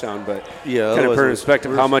 78-yard touchdown, but kind of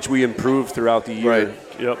perspective how much we improved throughout the year. Right.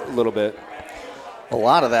 Yep. A little bit. A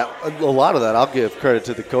lot of that, I'll give credit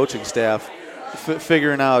to the coaching staff,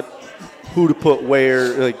 figuring out who to put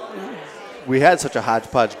where. Like, we had such a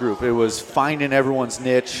hodgepodge group. It was finding everyone's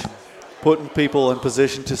niche, putting people in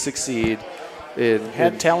position to succeed.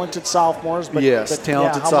 Had talented sophomores, but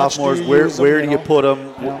talented sophomores. Where do you put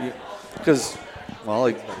them? Because,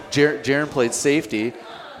 Jaron played safety.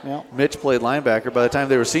 Yeah. Mitch played linebacker. By the time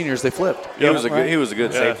they were seniors, they flipped. He was a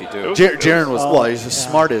good safety too. Jaron was he's the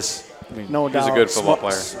smartest. No doubt. He's a good football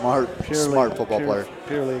player. Smart football player.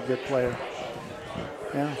 Purely a good player.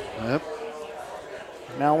 Yeah. Yep.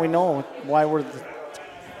 Now we know why we're the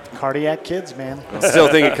cardiac kids, man. I still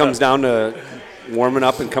think it comes down to warming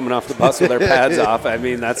up and coming off the bus with our pads off. I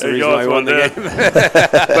mean, that's the reason why we won the game.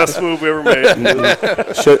 Best move we ever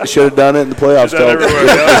made. Should have done it in the playoffs. Should have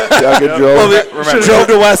drove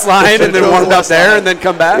to West Line and then warmed up there and then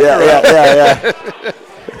come back. Yeah.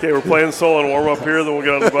 Okay, we're playing solo and warm up here, then we'll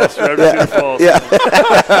get on the bus drive to Cedar Falls.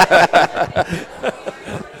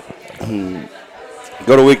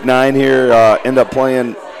 Go to week 9 here. End up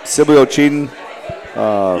playing Sibley Cheaton.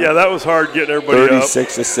 That was hard getting everybody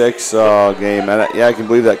 36-6 game. And I can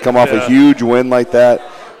believe that. Come off a huge win like that.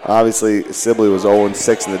 Obviously, Sibley was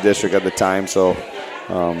 0-6 in the district at the time, so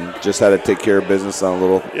just had to take care of business on a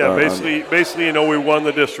little. Basically, we won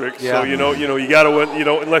the district, so you got to win.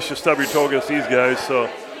 Unless you stub your toe against these guys, so.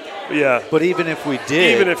 Yeah. But even if we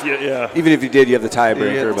did. Even if you did, you have the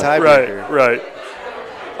tiebreaker. Right.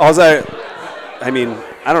 I mean,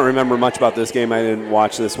 I don't remember much about this game. I didn't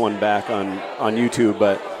watch this one back on YouTube,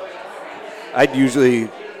 but I'd usually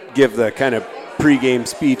give the kind of pregame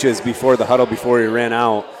speeches before the huddle before he ran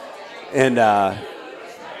out. And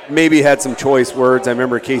maybe had some choice words. I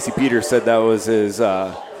remember Casey Peters said that was his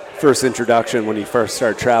first introduction when he first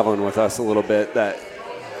started traveling with us a little bit, that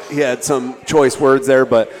he had some choice words there,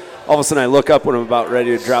 but all of a sudden I look up when I'm about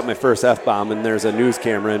ready to drop my first F-bomb and there's a news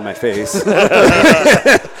camera in my face.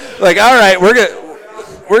 Like, all right, we're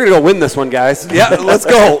gonna go win this one, guys. Yeah, let's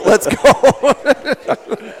go.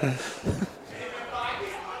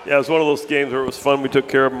 Yeah, it was one of those games where it was fun. We took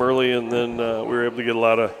care of them early, and then we were able to get a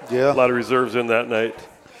lot of reserves in that night.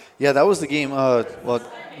 Yeah, that was the game. Well,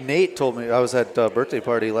 Nate told me, I was at a birthday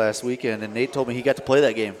party last weekend, and Nate told me he got to play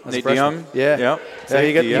that game. Nate DeYoung? Yeah. Yeah,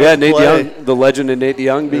 he got Nate DeYoung, the legend of Nate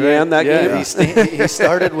DeYoung began that game. Yeah, he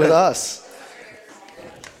started with us.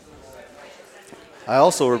 I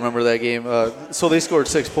also remember that game. So they scored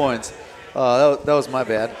 6 points. That was my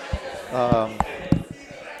bad.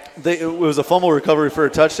 It was a fumble recovery for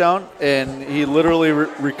a touchdown, and he literally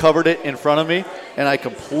recovered it in front of me, and I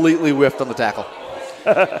completely whiffed on the tackle.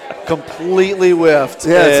 Completely whiffed.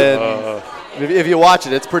 Yeah, if you watch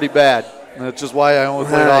it, it's pretty bad. That's just why I only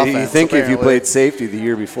played offense. You think apparently. if you played safety the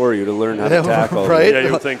year before, you'd have learned how to tackle. Right? Yeah,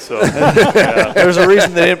 you would think so. There's a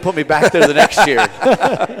reason they didn't put me back there the next year.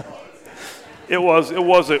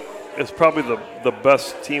 It's probably the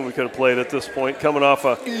best team we could have played at this point, coming off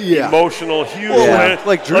a emotional, huge win.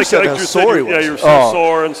 Like Drew said, how sore he was. Yeah, you were so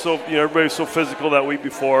sore, and so everybody was so physical that week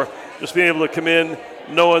before. Just being able to come in,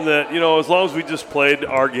 knowing that as long as we just played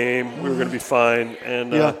our game, we were going to be fine.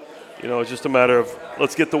 And it's just a matter of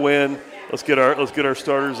let's get the win. Let's get our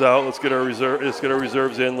starters out. Let's get our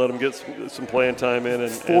reserves in. Let them get some playing time in.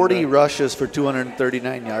 And 40 rushes for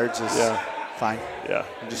 239 yards is fine. Yeah,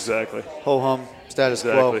 exactly. Ho hum. Status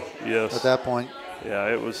quo. Yes. At that point. Yeah,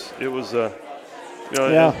 it was.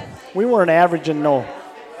 We weren't averaging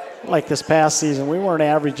like this past season. We weren't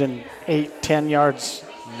averaging 8-10 yards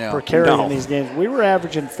per carry in these games. We were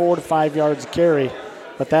averaging 4 to 5 yards a carry,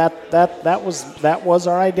 but that was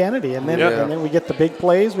our identity. And then we get the big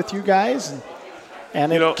plays with you guys,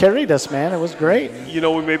 and it carried us, man. It was great.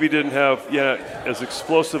 We maybe didn't have as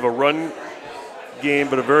explosive a run game,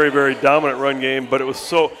 but a very, very dominant run game. But it was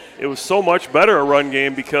so much better a run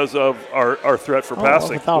game because of our threat for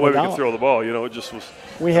passing. The way we could throw the ball. It just was.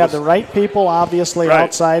 We had the right people, obviously,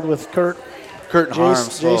 outside with Curt and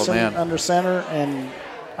Harms. Jason under center, and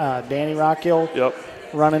Danny Rockhill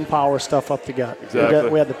running power stuff up the gut. Exactly.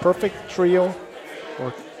 We had the perfect trio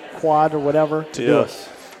or quad or whatever to do it,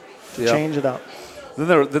 to change it up. Then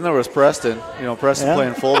there was Preston. Preston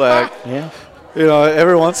playing fullback. Yeah.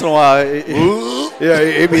 Every once in a while,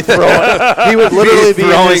 he'd be throwing. He would literally be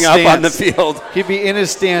throwing up on the field. He'd be in his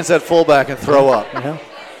stance at fullback and throw up. Yeah.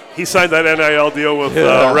 He signed that NIL deal with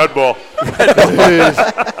Red Bull.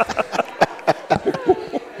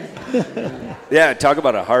 Yeah, talk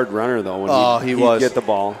about a hard runner though. When he'd get the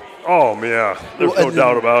ball. Oh yeah, there's no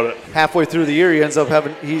doubt about it. Halfway through the year, he ends up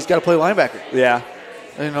he's got to play linebacker. Yeah.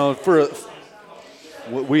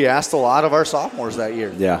 We asked a lot of our sophomores that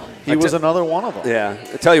year. Yeah. He was another one of them. Yeah.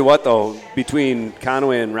 I tell you what, though, between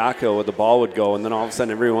Conaway and Rocco, the ball would go, and then all of a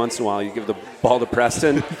sudden, every once in a while, you give the ball to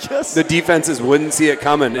Preston. The defenses wouldn't see it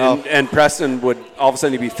coming, and Preston would all of a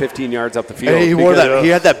sudden he'd be 15 yards up the field. And he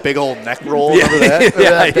had that big old neck roll. Remember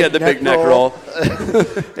that? He had the big neck roll.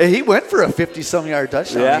 And he went for a 50-some-yard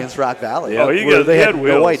touchdown against Rock Valley. Oh, they had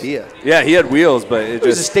wheels. no idea. Yeah, he had wheels, but it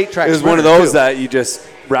was a state track. It was one of those that you just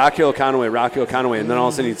Rockhill Conaway, and then all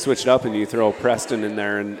of a sudden he'd switch it up and you throw Preston in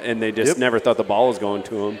there, and they just never thought the ball was going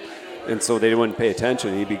to him, and so they wouldn't pay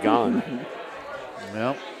attention. He'd be gone.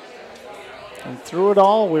 Yep. And through it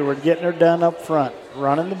all, we were getting her done up front,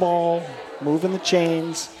 running the ball, moving the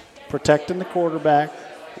chains, protecting the quarterback.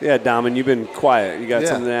 Yeah, Dammann, you've been quiet. You got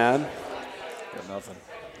something to add? Got nothing.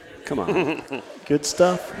 Come on. Good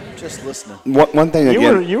stuff. Just listening. One thing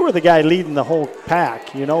again. You were the guy leading the whole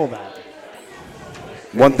pack. You know that.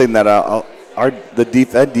 One thing that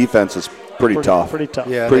that defense was pretty tough. Pretty tough.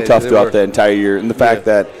 Yeah, pretty tough throughout the entire year. And the fact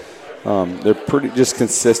that they're pretty just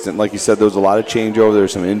consistent. Like you said, there was a lot of changeover. There were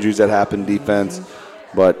some injuries that happened defense.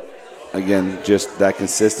 But, again, just that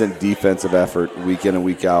consistent defensive effort week in and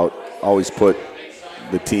week out always put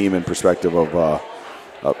the team in perspective of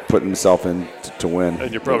putting himself in to win.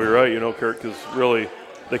 And you're probably right, Curt, because really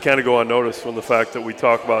they kind of go unnoticed from the fact that we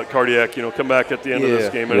talk about cardiac, come back at the end of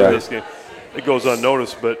this game, this game. It goes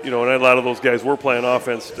unnoticed, but, and a lot of those guys were playing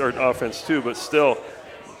offense too, but still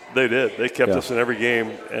they did. They kept us in every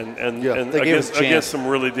game and against some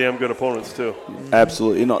really damn good opponents too.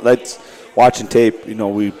 Absolutely. That's watching tape,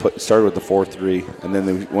 we started with the 4-3 and then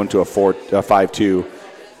we went to a 5-2.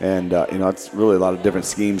 And, it's really a lot of different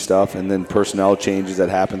scheme stuff and then personnel changes that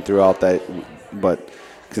happened throughout that. But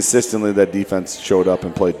consistently that defense showed up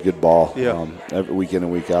and played good ball every week in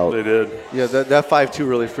and week out. They did. Yeah, that 5-2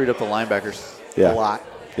 really freed up the linebackers a lot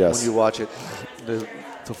when you watch it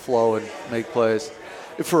to flow and make plays.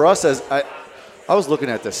 For us, as I was looking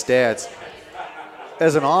at the stats,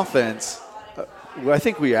 as an offense, I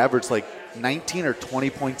think we averaged like 19 or 20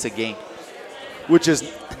 points a game, which is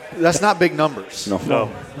That's not big numbers.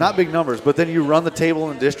 No. Not big numbers. But then you run the table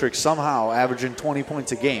in the district somehow, averaging 20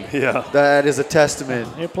 points a game. Yeah. That is a testament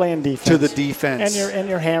You're playing defense. to the defense. And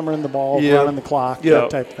you're hammering the ball, Yep. running the clock, Yep. that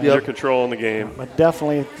type of thing. You're controlling the game. But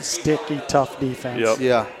definitely sticky, tough defense. Yep.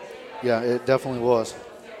 Yeah. Yeah, it definitely was.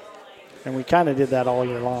 And we kind of did that all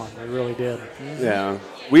year long. We really did. Yeah.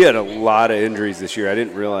 We had a lot of injuries this year. I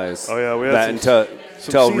didn't realize Oh, yeah, we had that some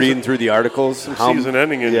until reading through the articles. Some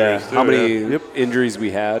season-ending injuries, too, how many yeah. injuries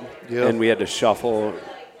we had. Yep. And we had to shuffle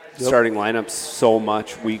starting lineups so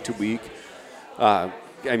much week to week. I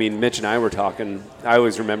mean, Mitch and I were talking. I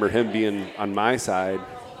always remember him being on my side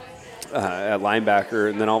at linebacker,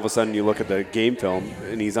 and then all of a sudden you look at the game film,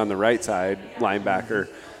 and he's on the right side linebacker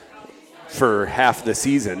for half the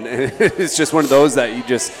season. It's just one of those that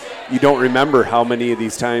you don't remember how many of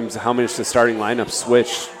these times, how much the starting lineup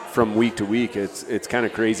switched from week to week. It's kind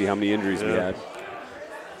of crazy how many injuries we had,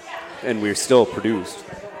 and we still produced.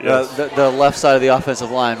 Yes. The left side of the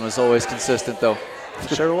offensive line was always consistent, though.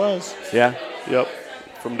 Sure was. Yeah, Yep.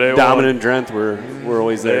 From day Dammann one. and Drent were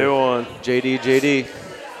always Day there. one. JD.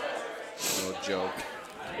 No joke.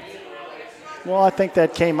 Well, I think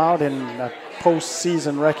that came out in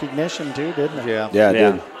postseason recognition, too, didn't it? Yeah. Yeah, it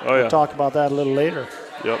Yeah. did. Oh, yeah. We'll talk about that a little later.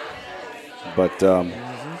 Yep. But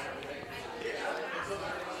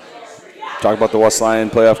talk about the West Lyon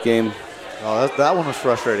playoff game. Oh, that one was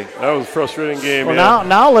frustrating. That was a frustrating game, Well, yeah.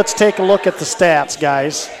 now let's take a look at the stats,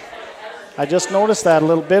 guys. I just noticed that a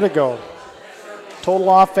little bit ago. Total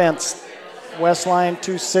offense, West Lyon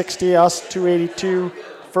 260, us 282.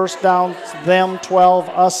 First down, them 12,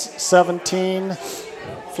 us 17.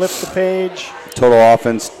 Flip the page. Total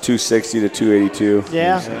offense 260 to 282.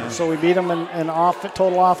 Yeah, so we beat them in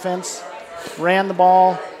total offense. Ran the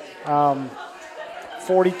ball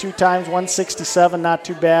 42 times, 167, not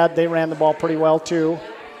too bad. They ran the ball pretty well, too.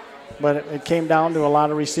 But it came down to a lot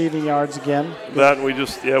of receiving yards again. That and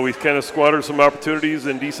we kind of squandered some opportunities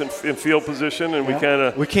in decent in field position, and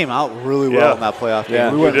We came out really well Yeah. in that playoff game. Yeah,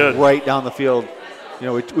 we we went did. right down the field. You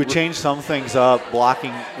know, we changed some things up,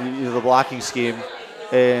 blocking the blocking scheme,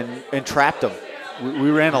 and trapped them. We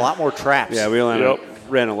ran a lot more traps. Yeah, we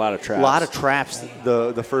ran a lot of traps. a lot of traps.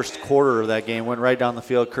 The first quarter of that game went right down the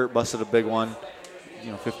field. Curt busted a big one,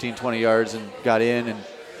 15, 20 yards, and got in,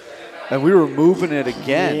 and we were moving it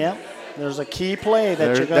again. Yep. There's a key play that There-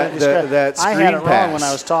 you're going to that- describe. that I had screen it wrong pass. when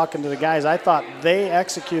I was talking to the guys. I thought they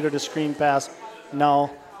executed a screen pass. No,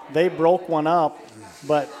 they broke one up,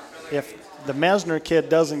 but if the Mesner kid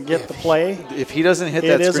doesn't get the play, If he doesn't hit It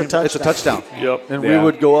that is a screen, it's a touchdown. Yep. And Yeah. we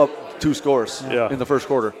would go up 2 scores Yeah. in the first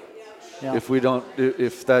quarter. Yeah. If we don't,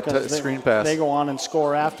 if that 'cause they- screen pass. they go on and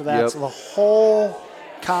score after that. Yep. So the whole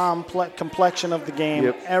complexion of the game,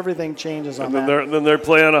 Yep. everything changes on And that. then they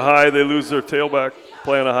play on a high. They lose their tailback.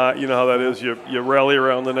 Play on a high. You know how that is. You rally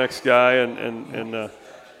around the next guy, and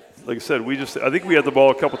like I said, I think we had the ball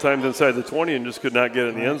a couple times inside the 20 and just could not get it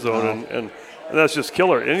in the end zone, and that's just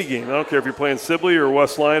killer. Any game. I don't care if you're playing Sibley or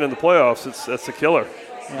West Lyon in the playoffs. That's a killer.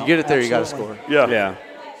 You get it there, you got to Absolutely. score. Yeah. Yeah.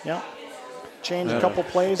 Yeah. Change a couple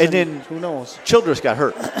plays, And and then- who knows? Childress got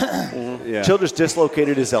hurt. Yeah. Childress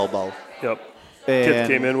dislocated his elbow. Yep. And Kid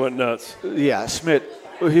came in, went nuts. Yeah, Schmidt,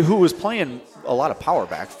 who was playing a lot of power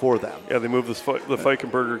back for them. Yeah, they moved the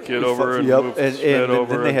Feikenberger kid over and Yep, moved and Schmidt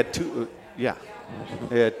over. then they had two.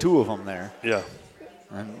 They had 2 of them there, yeah.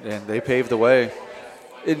 and they paved the way.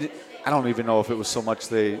 I don't even know if it was so much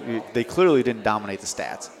they clearly didn't dominate the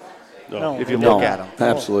stats. No, If you they look didn't. at them,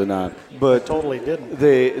 Absolutely not. but Totally didn't.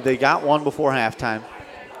 they got one before halftime,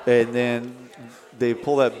 and then they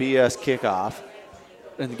pull that BS kickoff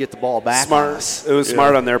and get the ball back. on us. Smart. It was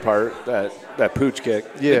smart on their part, that pooch kick.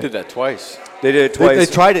 Yeah, They did that twice. They did it They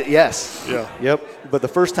twice. tried it, yes. Yeah. Yep. But the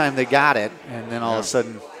first time they got it, and then all of a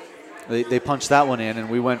sudden they punched that one in, and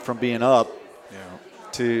we went from being up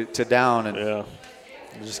to down, and Yeah.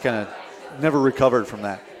 we just kind of never recovered from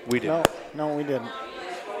that. We did. No, we didn't.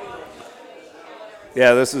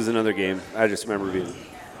 Yeah, this was another game. I just remember being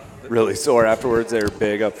really sore afterwards. They were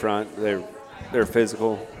big up front. They're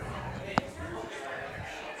physical.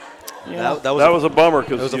 Yeah. That That was a bummer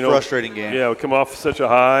because that was a frustrating game. Yeah, we come off such a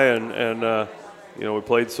high, and we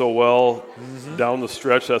played so well down the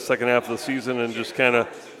stretch that second half of the season, and just kind of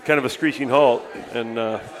a screeching halt. And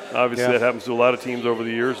obviously Yeah. that happens to a lot of teams over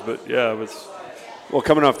the years. But yeah, it's Well,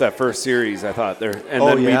 coming off that first series, I thought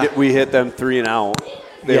Oh, yeah. we hit them 3 and out.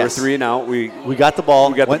 They Yes. were 3 and out. We got the ball.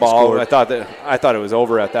 got the went ball. scored. I thought it was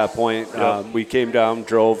over at that point. Yeah. We came down,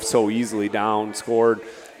 drove so easily down, scored.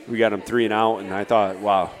 We got them 3 and out, and I thought,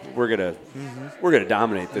 wow, we're gonna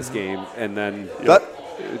dominate this game. And then That-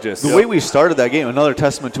 it just The way we started that game, another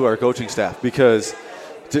testament to our coaching staff, because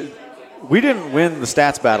we didn't win the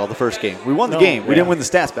stats battle the first game. We won the game. We didn't win the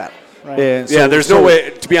stats battle. Right. And there's no way,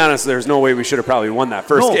 to be honest, there's no way we should have probably won that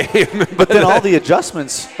first game. But then all the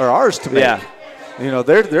adjustments are ours to make. Yeah. You know,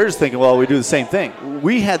 they're just thinking, well, we do the same thing.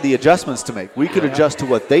 We had the adjustments to make. We could adjust to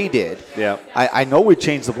what they did. Yeah. I know we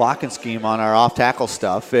changed the blocking scheme on our off-tackle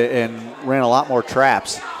stuff and ran a lot more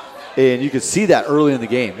traps. And you could see that early in the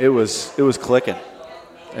game. It was clicking.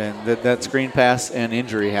 And that screen pass and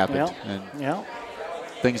injury happened. And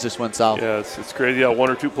things just went south. Yeah, it's crazy. Yeah, 1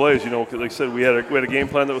 or 2 plays. You know, like I said, we had a game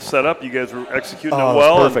plan that was set up. You guys were executing it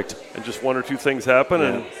well. Perfect. And just 1 or 2 things happen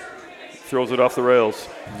and throws it off the rails.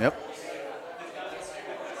 Yep.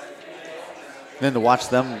 Then to watch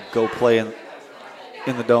them go play in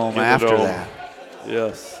the dome after that.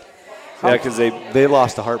 Yes. Yeah, because they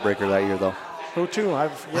lost a heartbreaker that year, though. Who to? I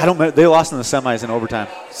don't. They lost in the semis and overtime.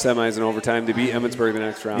 Semis and overtime. They beat Emmetsburg the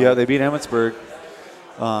next round. Yeah, they beat Emmetsburg.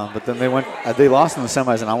 But then they lost in the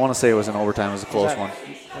semis, and I want to say it was in overtime. It was a close one.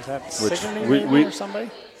 Was that Which Sigourney or somebody?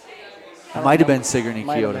 It might have been Sigourney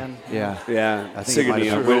Kyoto. Yeah, I think Sigourney.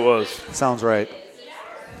 It was. Sounds right.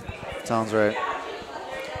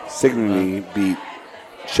 Sigourney beat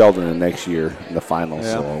Sheldon the next year in the finals,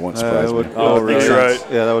 so it wouldn't surprise me. Really? Right.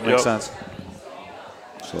 Yeah, that would make sense.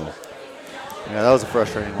 So, yeah, that was a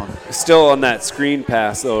frustrating one. Still on that screen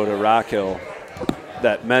pass, though, to Rockhill,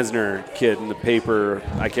 that Mesner kid in the paper,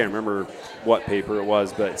 I can't remember what paper it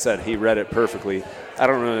was, but it said he read it perfectly. I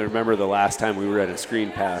don't really remember the last time we read a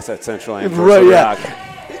screen pass at Central Line. Right, yeah.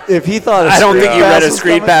 If he thought I don't think he read a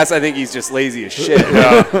screen pass. I think he's just lazy as shit.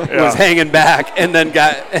 Was hanging back and then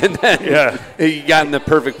he got in the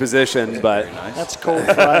perfect position. But that's code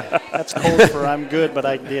for I'm good, but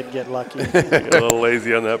I did get lucky. A little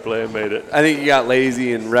lazy on that play and made it. I think he got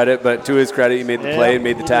lazy and read it, but to his credit, he made the play and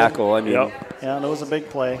made the tackle. I mean, yeah, that was a big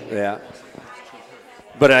play. Yeah,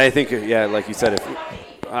 but I think like you said, if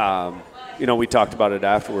we talked about it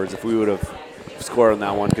afterwards, if we would have scored on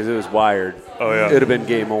that one because it was wired. Oh, yeah. It would have been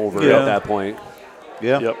game over at that point.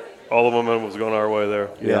 Yeah. Yep. All the momentum was going our way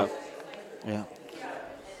there. Yeah.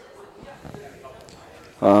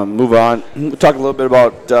 Move on. We'll talk a little bit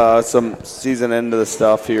about some season end of the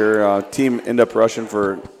stuff here. Team ended up rushing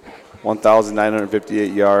for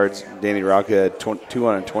 1,958 yards. Danny Rocket had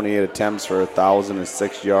 228 attempts for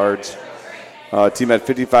 1,006 yards. Team had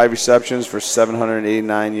 55 receptions for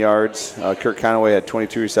 789 yards. Curt Conaway had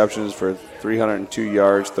 22 receptions for 302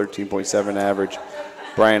 yards, 13.7 average.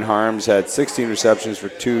 Brian Harms had 16 receptions for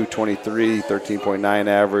 223, 13.9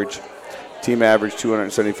 average. Team averaged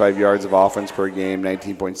 275 yards of offense per game,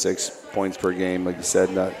 19.6 points per game, like you said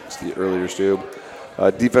earlier, Stube.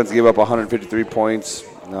 Defense gave up 153 points,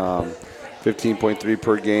 15.3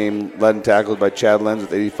 per game. Led and tackled by Chad Lenz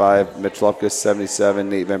with 85, Mitch Lufkus 77,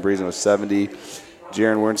 Nate Van Briesen with 70.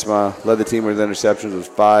 Jaron Wernsma led the team with interceptions with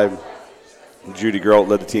 5. Judy Grote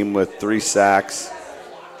led the team with 3 sacks.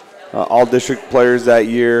 All district players that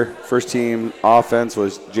year. First team offense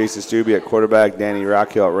was Jason Stubbe at quarterback, Danny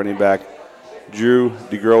Rockhill at running back, Drew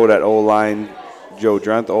DeGroot at O-line, Joe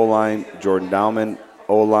Drenth O-line, Jordan Dammann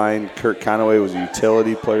O-line. Curt Conaway was a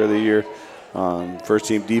utility player of the year. First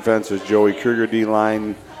team defense was Joey Kruger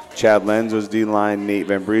D-line, Chad Lenz was D-line, Nate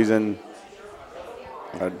Van Briesen.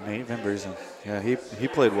 Nate Van Briesen. Yeah, he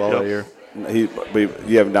played well that year. You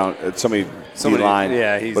have him down at somebody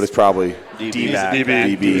D-line, but it's probably DB. Yeah.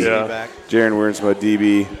 Jaron Wernsma,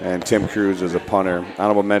 DB, and Tim Cruz was a punter.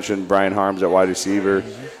 Honorable mention, Brian Harms at wide receiver,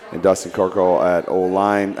 and Dustin Corco at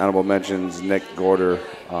O-line. Honorable mentions, Nick Gorder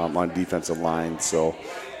on defensive line. So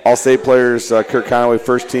all state players, Curt Conaway,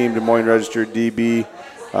 first team, Des Moines Register, DB.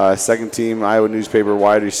 Second team, Iowa Newspaper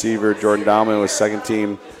wide receiver. Jordan Dammann was second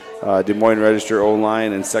team, Des Moines Register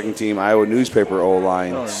O-line, and second team Iowa Newspaper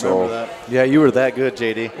O-line. Yeah, you were that good,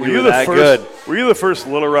 JD. Were you the first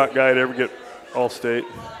Little Rock guy to ever get All-State?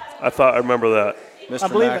 I remember that.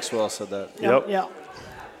 Mr. Maxwell said that. Yep. Yeah.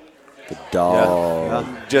 The dog.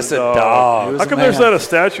 Just a dog. How come there's not a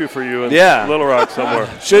statue for you in Little Rock somewhere?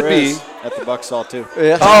 Should be. At the Bucksall, too.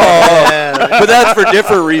 Yeah. Oh, but that's for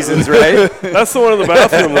different reasons, right? That's the one in the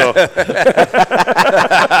bathroom, though.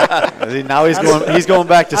 Now he's going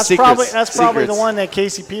back to secrets. That's probably the one that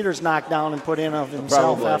Casey Peters knocked down and put in of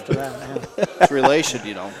himself after that. Yeah. It's relation,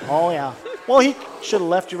 you know. Oh, yeah. Well, he should have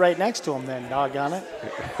left you right next to him then, doggone it.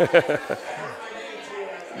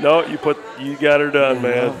 No, you got her done,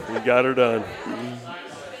 man. You got her done.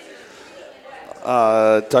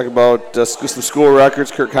 Talk about some school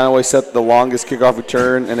records. Curt Conaway set the longest kickoff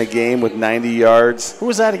return in a game with 90 yards. Who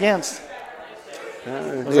was that against?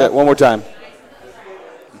 One more time.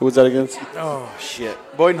 Who was that against? Oh, shit.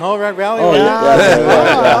 Boyden Hall Rock Valley? Oh,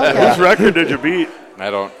 yeah. Whose record did you beat? I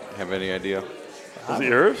don't have any idea. Was it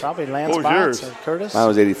yours? Probably Lance What was Botts yours? or Curtis. Mine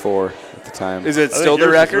was 84 at the time. Is it I think still the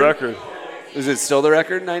yours is record? Is it still the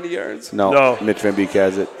record, 90 yards? No, Mitch Van Beek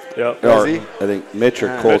has it. Yep. Or, he? I think Mitch or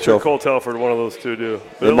Cole Mitch or Telford. Cole Telford, one of those two do.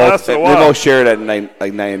 But They it lasted a they while. both share it at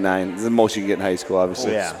 99. It's the most you can get in high school,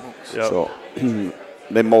 obviously. Yeah. Yep. So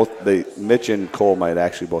Mitch and Cole might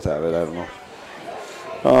actually both have it. I don't know.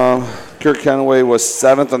 Curt Conaway was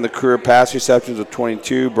 7th on the career pass receptions with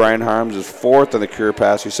 22. Brian Harms is 4th on the career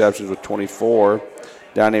pass receptions with 24.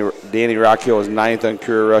 Danny Rockhill was 9th on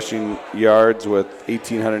career rushing yards with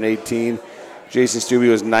 1,818. Jason Stubbe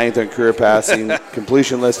was 9th on career passing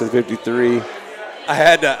completion list with 53. I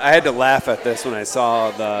had to laugh at this when I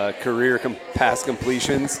saw the career pass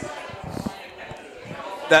completions.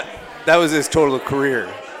 That was his total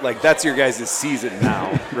career. Like, that's your guys' season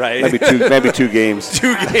now, right? Maybe two games.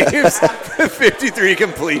 2 games, 53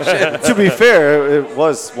 completion. To be fair, it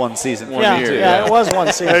was one season. Yeah, it was one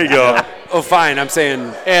season. There you go. Oh, fine. I'm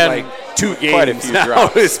saying And like 2 games quite a few now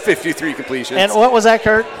drops. is 53 completions. And what was that,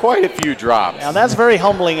 Kurt? Quite a few drops. Now, that's very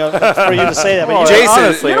humbling for you to say that. But Well, Jason,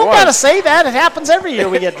 honestly, you it don't was. got to say that. It happens every year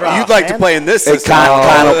we get dropped. You'd like man. to play in this Hey, system.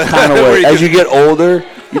 Conaway, as you get older,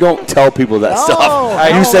 you don't tell people that No, stuff.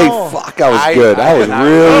 no, You say, no. "Fuck, I was good. I was I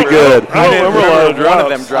really good." I don't remember a lot of one of drops.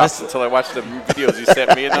 them drops until I watched the videos you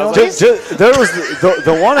sent me, and I was like, There was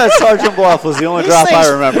the one at Sergeant Bluff was the only These drop I things-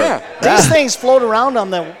 remember. These things float around on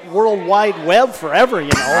the World Wide Web forever, you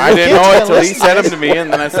know. I didn't Kids know can it until he listen sent to them to me,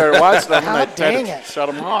 and then I started watching them, and I God tried dang to it. shut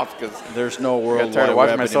them off because There's no World tired of Wide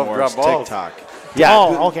watching Web myself anymore. drop It's balls. TikTok. Yeah.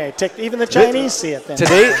 Oh, okay. Even the Chinese see it then.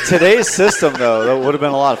 Today's system though, that would have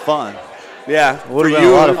been a lot of fun. Yeah, Would have for been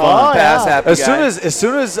you, a lot of fun. Oh, pass yeah. happy As guy.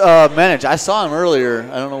 soon as Menage, I saw him earlier.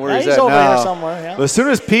 I don't know where Yeah, he's he's at over now. here somewhere, yeah. But as soon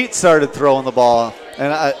as Pete started throwing the ball,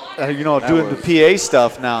 and I doing the PA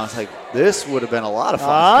stuff now, it's like this would have been a lot of Oh,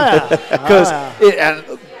 fun. yeah. Because Oh, yeah.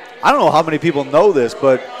 and I don't know how many people know this,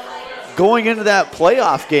 but going into that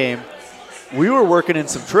playoff game, we were working in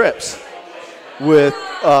some trips with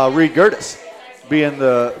Reed Gertis being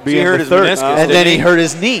the hurt his third, meniscus, and didn't then he he? hurt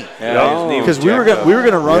his knee. yeah, his knee was Because we were jacked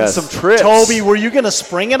gonna up. run Yes. some trips. Toby, were you going to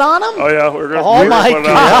spring it on him? Oh, yeah. We're gonna, Oh, we're my gonna put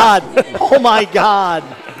it out. God. Oh, my God.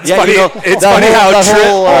 Yeah, funny- it's funny how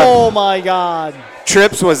Oh, my God.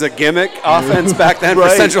 Trips was a gimmick offense back then for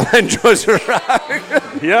Right. Central and Georgia Rock.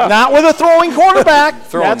 Yeah. Not with a throwing quarterback.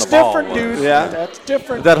 Throwing That's the ball different, was- dude. Yeah. That's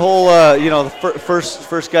different. that whole the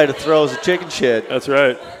first guy to throw is a chicken shit. That's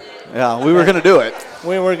right. Yeah, we were gonna do it.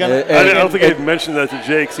 We were going to. I don't think I even mentioned that to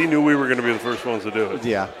Jake 'cause he knew we were going to be the first ones to do it.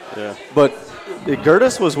 Yeah, Yeah. but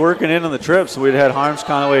Gertis was working in on the trips. We'd had Harms,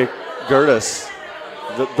 Conaway, Gertis.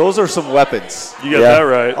 Those are some weapons. You got Yeah. that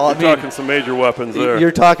right. Oh, I You're mean, talking some major weapons there.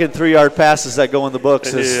 You're talking 3-yard passes that go in the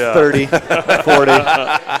books as Yeah. 30, 40.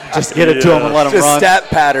 Just get it to them and let them Just run. stat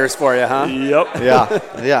patters for you, huh? Yep. Yeah,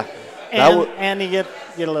 yeah. And you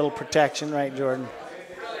get a little protection, right, Jordan?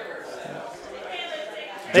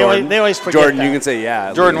 Jordan, They always forget Jordan, that. you can say yeah.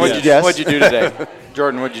 at Jordan, least. what'd you do today?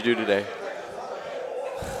 Jordan, what'd you do today?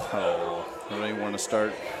 Oh, I don't even want to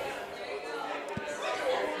start.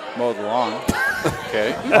 Mow the lawn.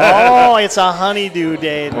 Okay. Oh, it's a honeydew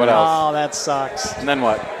day. What else? Oh, that sucks. And then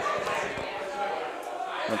what?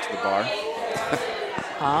 Went to the bar.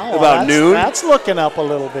 Oh, About noon? That's looking up a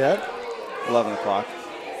little bit. 11 o'clock.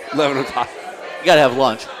 11 o'clock. You got to have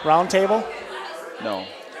lunch. Round table? No.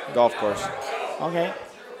 Golf course. Okay.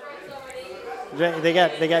 They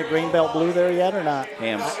got Greenbelt Blue there yet or not?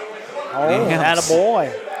 Hams. Oh, that a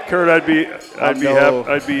boy. Kurt, I'd be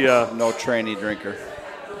No tranny drinker.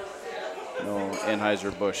 No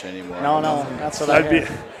Anheuser-Busch anymore. No, that's what I I'd be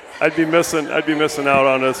heard. I'd be missing out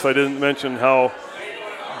on this if I didn't mention how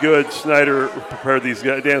good Snyder prepared these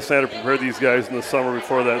guys. Dan Snyder prepared these guys in the summer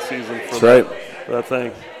before that season for That's right. for that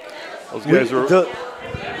thing. Those guys were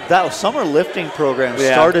That summer lifting program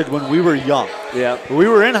Yeah. started when we were young. Yeah. We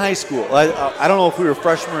were in high school. I don't know if we were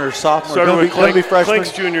freshmen or sophomore. started with gonna be freshmen.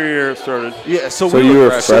 Clink's junior year. It started. Yeah, so So we you were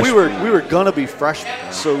were we were gonna be freshmen.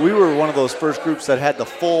 So we were one of those first groups that had the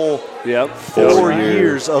full Yep. 4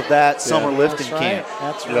 years of that summer lifting That's right. camp.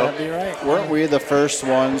 That's Yep. that'd be right. Weren't we the first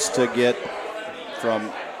ones to get from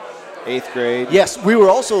 8th grade? Yes, we were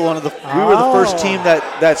also one of the first team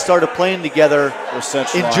that started playing together With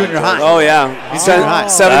Central in junior Lions. high. Oh, yeah. Junior high.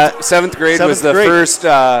 Seventh grade was seventh the grade. first.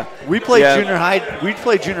 We played Yeah. junior high. We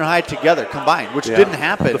played junior high together combined, which didn't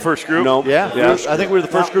happen. The first group. No. Yeah, I think we were the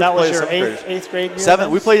first group That to play was as your seventh graders. eighth grade year? Seventh.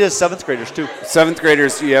 then? We played as seventh graders too. Seventh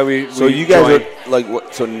graders, yeah, we. So we you guys joined. are like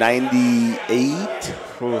what? So 98,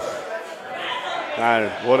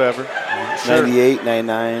 Whatever. 98,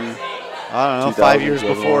 99. I don't know, 5 years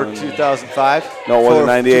before 2005. No, it wasn't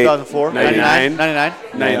 98. 2004. 99. 99.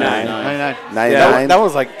 99. 99. That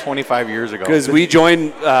was like 25 years ago. Because we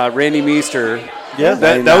joined Randy Meester. Yeah,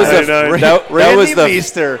 that was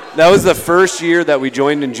Meester. That was the first year that we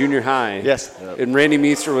joined in junior high. Yes. And Randy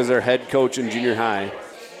Meester was our head coach in junior high.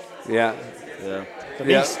 Yeah.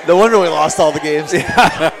 No wonder we lost all the games.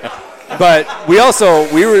 But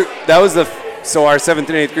so our 7th and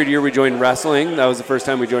 8th grade year we joined wrestling. That was the first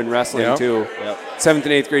time we joined wrestling too. Yep. 7th and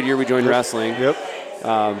 8th grade year we joined wrestling. Yep.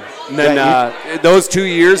 And then those 2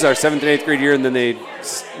 years, our 7th and 8th grade year, and then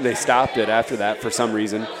they stopped it after that for some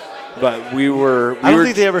reason. But I don't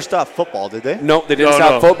think they ever stopped football, did they? No, they didn't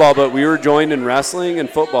stop football, but we were joined in wrestling and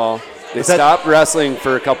football. They stopped wrestling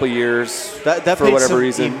for a couple years that for paid whatever some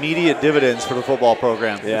reason. Immediate dividends for the football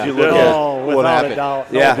program. Yeah. If you look at what happened. No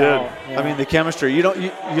Yeah. doubt. I mean, the chemistry. You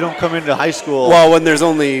don't come into high school. Well, when there's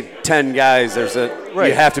only 10 guys, you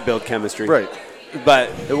Right. have to build chemistry. Right. But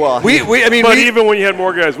Well, even when you had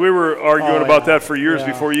more guys, we were arguing about that for years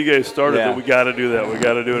before you guys started. Yeah. That we got to do that. We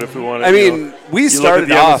got to do it if we want to. I mean, we started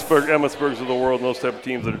look at off. the Emmitsburgs of the world and those type of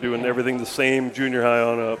teams that are doing everything the same, junior high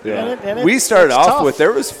on up. Yeah. And We started off tough. with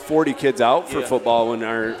there was 40 kids out for football in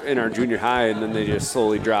our junior high, and then they just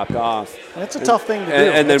slowly dropped off. And it's a tough thing to do.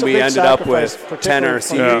 And then It's a we big ended up sacrifice, with 10 our particularly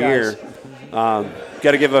senior for you year. guys.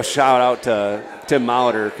 Got to give a shout out to Tim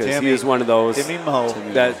Molitor because he was one of those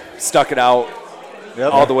that stuck it out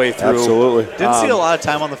all the way through. Absolutely. Didn't see a lot of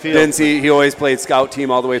time on the field. Didn't see. He always played scout team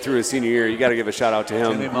all the way through his senior year. You got to give a shout out to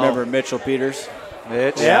him. Remember Mitchell Peters?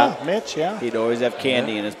 Mitch. Yeah, Mitch, yeah. He'd always have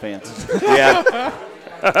candy in his pants. Yeah.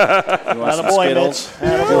 You want some Attaboy, Skittles?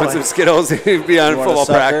 Mitch. He wants some Skittles. He'd be on You want a football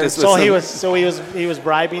sucker? practice. With He was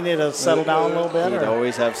bribing you to settle down a little bit. He'd or?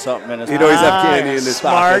 always have something in his He'd pocket. always have candy in his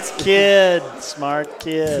Smart pockets. kid. Smart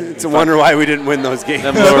kid. It's a wonder why we didn't win those games.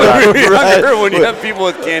 When you have people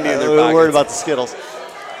with candy in their We're pockets. worried about the Skittles.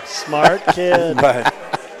 Smart kid.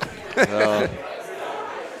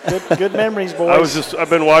 Good memories, boys. I've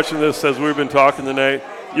been watching this as we've been talking tonight.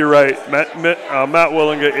 You're right. Matt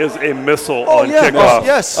Willinga is a missile on kickoff.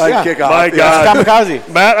 Yes. On kickoff. My God. Kamikaze.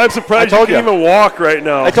 Matt, I'm surprised you can even walk right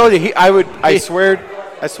now. I told you I swear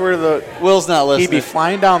to the Will's not listening. he'd be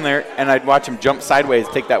flying down there and I'd watch him jump sideways,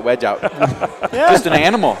 take that wedge out. Just an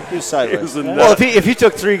animal. He was sideways. It was Well, if he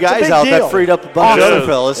took 3 guys big out, deal. that freed up a bunch of other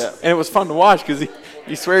fellas. And it was fun to watch because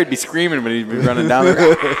you swear he'd be screaming when he'd be running down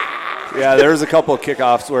the Yeah, there was a couple of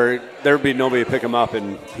kickoffs where there would be nobody to pick him up,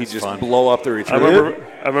 and he'd just blow up the return.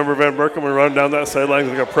 I remember Van Berkum would run down that sideline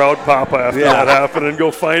like a proud papa after that happened and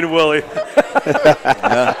go find Willie.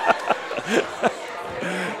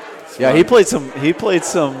 Yeah, he played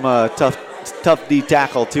some tough D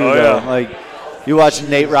tackle too. Oh, though. yeah. Like you watch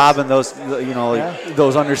Nate Robin, those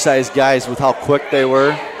those undersized guys with how quick they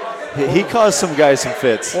were. He caused some guys some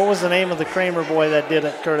fits. What was the name of the Kramer boy that did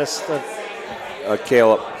it, Curtis?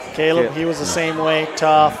 Caleb. Caleb. He was the same way,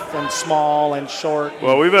 tough and small and short.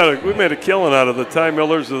 Well, we made a killing out of the Ty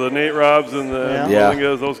Millers, of the Nate Robs, and the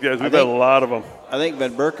Willingas, those guys. We've had a lot of them. I think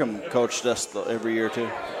Ben Berkham coached us every year too.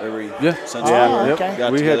 Since okay.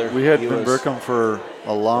 got We together. had He Ben was Berkham for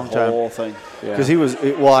a long the time whole thing. because he was.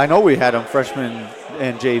 Well, I know we had him freshman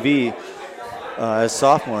and JV as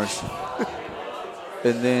sophomores,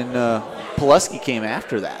 and then Pileski came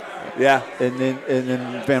after that. Yeah. And then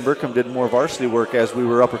Van Berkham did more varsity work as we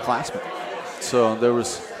were upperclassmen. So there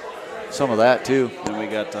was some of that too. Then we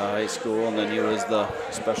got to high school, and then he was the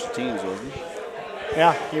special teams, wasn't he?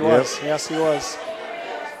 Yeah, he was. Yes, he was.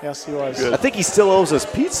 Yes, he was. I think he still owes us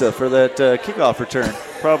pizza for that kickoff return.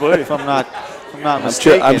 Probably. if I'm not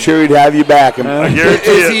mistaken. I'm sure he'd have you back. I guarantee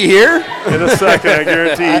Is he here? in a second, I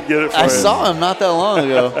guarantee he'd get it for I you. saw him not that long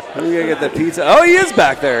ago. We got to get that pizza. Oh, he is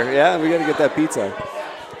back there. Yeah, we got to get that pizza.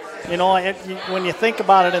 You know, when you think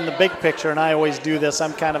about it in the big picture, and I always do this,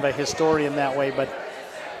 I'm kind of a historian that way, but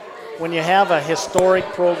when you have a historic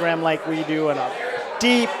program like we do and a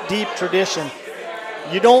deep, deep tradition,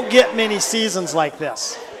 you don't get many seasons like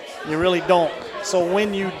this. You really don't. So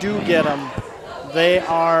when you do get them, they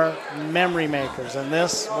are memory makers, and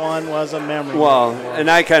this one was a memory Well, maker. and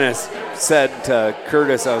I kind of said to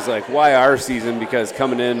Curtis, I was like, why our season? Because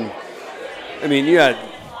coming in, I mean, you had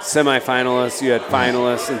semifinalists, you had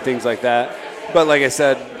finalists and things like that. But like I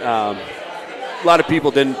said, a lot of people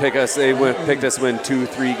didn't pick us. They picked us to win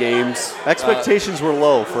 2-3 games. Expectations were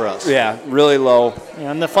low for us. Yeah, really low.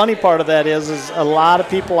 And the funny part of that is a lot of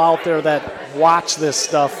people out there that watch this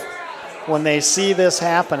stuff, when they see this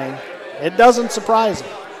happening, it doesn't surprise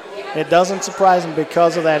them. It doesn't surprise them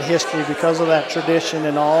because of that history, because of that tradition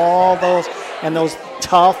and all those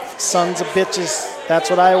tough sons of bitches. That's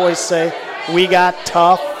what I always say. We got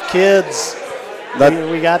tough kids.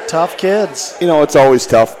 We got tough kids. You know, it's always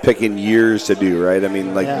tough picking years to do, right? I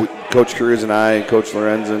mean, like Coach Cruz and I, Coach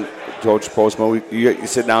Lorenz and Coach Postma, you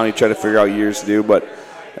sit down and you try to figure out years to do. But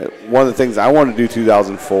one of the things I wanted to do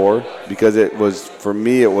 2004 because it was, for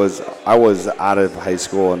me, I was out of high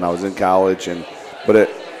school and I was in college, but it,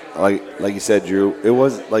 like you said, Drew, it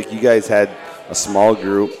was like you guys had a small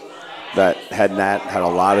group that had a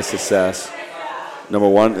lot of success, number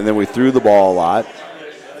one, and then we threw the ball a lot,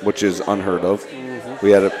 which is unheard of. Mm-hmm.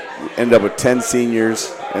 We had end up with 10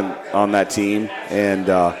 seniors on that team and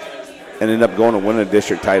ended up going to win a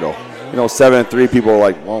district title. You know, 7-3, people are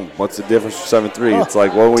like, well, what's the difference for 7-3? It's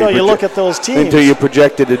like, well, until you look at those teams. Until you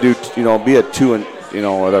projected to do, be a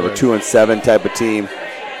 2-7 type of team.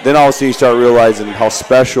 Then all of a sudden you start realizing how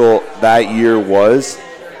special that year was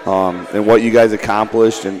and what you guys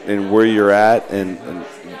accomplished and where you're at and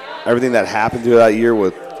everything that happened through that year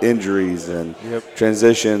with injuries and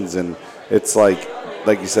transitions. And it's like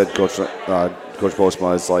you said, Coach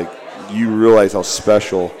Postma, it's like you realize how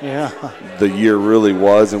special the year really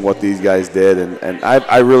was and what these guys did. And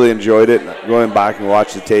I really enjoyed it, going back and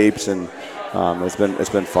watch the tapes, and it's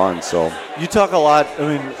been fun. So you talk a lot.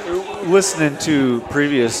 I mean, listening to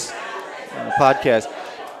previous podcasts,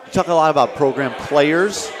 you talk a lot about program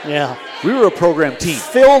players. Yeah, we were a program team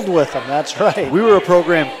filled with them. That's right. We were a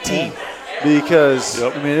program team because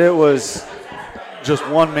I mean it was just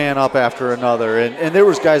one man up after another, and there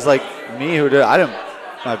was guys like me who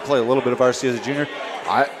I played a little bit of varsity as a junior.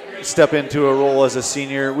 I step into a role as a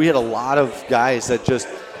senior. We had a lot of guys that just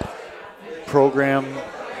program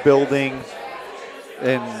building,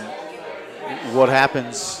 and what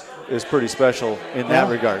happens is pretty special in that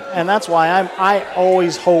regard. And that's why I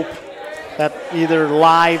always hope that either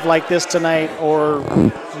live like this tonight or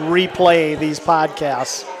replay these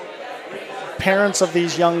podcasts, parents of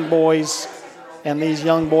these young boys and these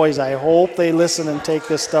young boys, I hope they listen and take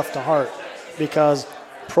this stuff to heart, because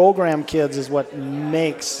program kids is what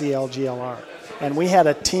makes CLGLR. And we had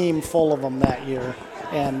a team full of them that year.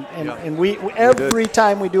 And we every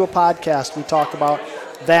time we do a podcast, we talk about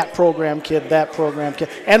that program kid.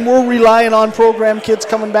 And we're relying on program kids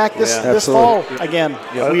coming back this fall again.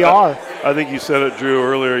 Yeah. We are. I think you said it, Drew,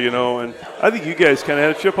 earlier, and I think you guys kind of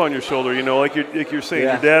had a chip on your shoulder, like you're saying.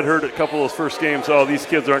 Your dad heard a couple of those first games, these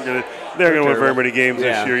kids they're going to win very many games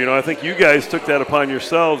this year. I think you guys took that upon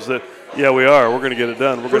yourselves that, we're going to get it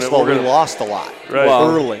done. We lost a lot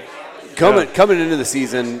early. Coming into the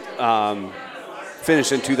season,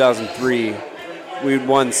 finished in 2003, we'd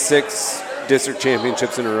won 6 district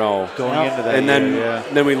championships in a row. Going into that and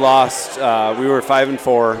then we lost. We were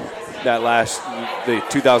 5-4 the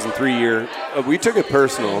 2003 year. We took it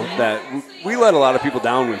personal that we let a lot of people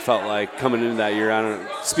down. We felt like coming into that year. I don't know,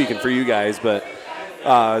 speaking for you guys, but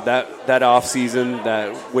that off season,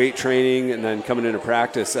 that weight training, and then coming into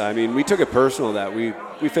practice. I mean, we took it personal that we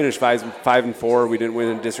finished 5-4. We didn't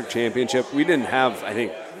win a district championship. We didn't have, I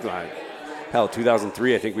think,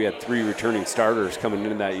 2003. I think we had 3 returning starters coming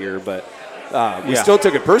into that year, but we still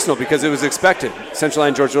took it personal because it was expected. Central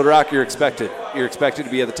Line, George Little Rock, you're expected. You're expected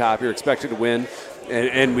to be at the top. You're expected to win,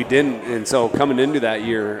 and we didn't. And so coming into that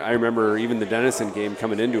year, I remember even the Denison game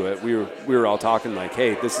coming into it, we were all talking like,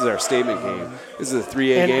 "Hey, this is our statement game. This is a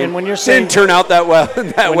 3A game." And when you're saying, didn't turn out that well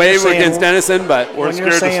that way against Denison, but we're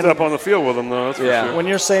scared to step on the field with them, though. That's for sure. When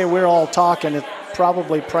you're saying we're all talking, it's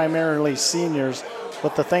probably primarily seniors.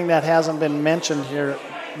 But the thing that hasn't been mentioned here,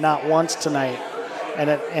 not once tonight, and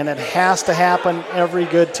it has to happen every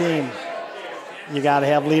good team, you got to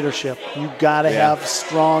have leadership. You got to have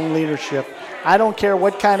strong leadership. I don't care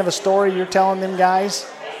what kind of a story you're telling them guys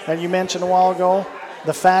that you mentioned a while ago.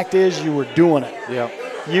 The fact is you were doing it. Yeah.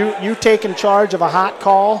 You taking charge of a hot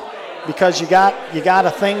call because you got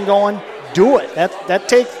a thing going. Do it. That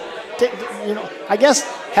take I guess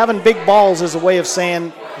having big balls is a way of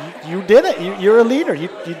saying you did it. You're a leader. You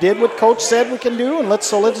did what Coach said we can do, and let's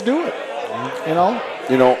do it.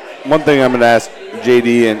 One thing I'm going to ask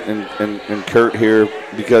JD and Curt here,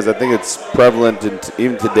 because I think it's prevalent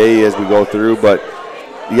even today as we go through, but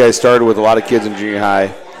you guys started with a lot of kids in junior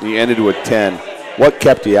high. You ended with 10. What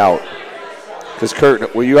kept you out? Because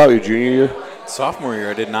Curt, were you out your junior year? Sophomore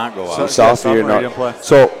year, I did not go out. Sophomore year, didn't play.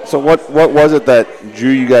 So what was it that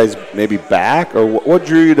drew you guys maybe back, or what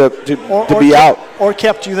drew you to be out, or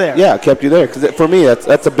kept you there? Yeah, kept you there. Because for me,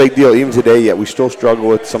 that's a big deal. Even today, yet we still struggle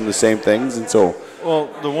with some of the same things, and so. Well,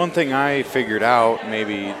 the one thing I figured out,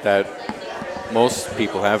 maybe that most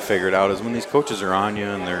people have figured out, is when these coaches are on you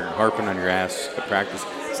and they're harping on your ass at practice,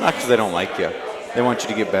 it's not because they don't like you. They want you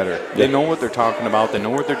to get better. Yeah. They know what they're talking about. They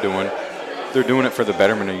know what they're doing. They're doing it for the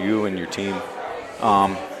betterment of you and your team.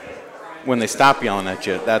 when they stop yelling at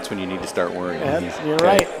you, that's when you need to start worrying. You're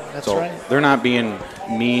right. That's so right. They're not being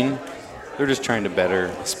mean. They're just trying to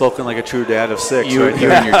better. Spoken like a true dad of 6. You and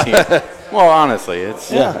your team. Well, honestly, it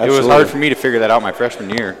was hard for me to figure that out my freshman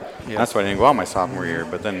year. Yeah. That's why I didn't go out my sophomore year.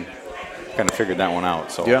 But then kind of figured that one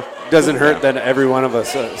out. So doesn't hurt that every one of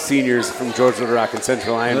us seniors from George Little Rock and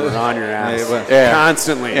Central Iron were on your ass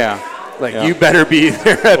constantly. Yeah. Like, you better be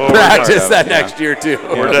there at practice that next year, too.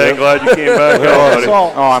 We're dang glad you came back.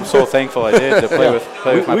 I'm so thankful I did to play with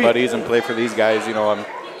my buddies and play for these guys. You know, I'm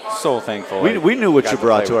so thankful. We knew what you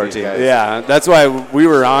brought to our team. Yeah, that's why we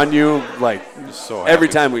were on you. Like, so every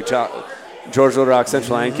time we talk, George Little Rock,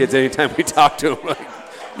 Central Iron kids, anytime we talk to them, like,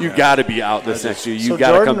 you got to be out this next year. You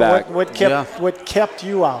got to come back. What kept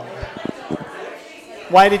you out?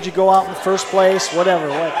 Why did you go out in the first place? Whatever.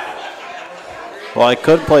 Well, I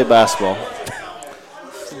couldn't play basketball.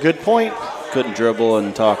 Good point. Couldn't dribble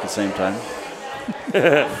and talk at the same time.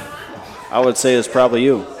 I would say it's probably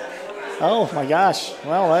you. Oh, my gosh.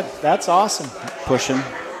 Well, that's awesome. Pushing.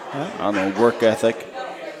 I don't know, work ethic.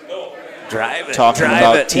 Drive it. Talking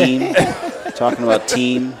about team. Talking about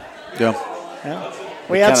team. Yeah.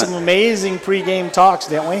 We had some amazing pregame talks,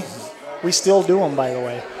 didn't we? We still do them, by the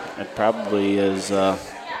way. It probably is, I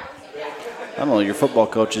don't know, your football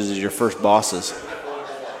coaches is your first bosses.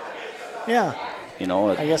 Yeah. You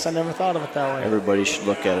know, I guess I never thought of it that way. Everybody should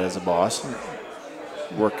look at it as a boss.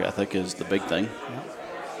 Work ethic is the big thing.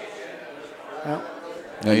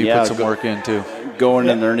 Yeah, you put some work in, too. Going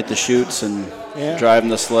in underneath the chutes and driving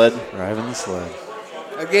the sled.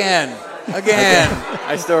 Again.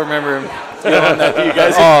 I still remember him yelling that to you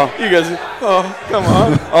guys. Come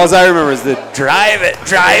on. All I remember is the drive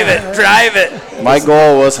it. My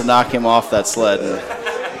goal was to knock him off that sled.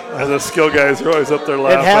 And the skill guys are always up there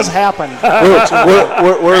laughing. It has happened.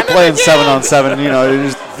 we're playing 7-on-7. You know, you're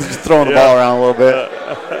just throwing the ball around a little bit.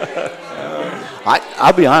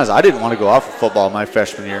 I'll be honest. I didn't want to go off of football my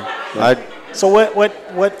freshman year. So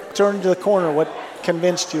what turned the corner? What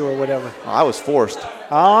convinced you or whatever? I was forced.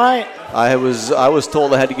 All right. I was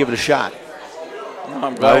told I had to give it a shot.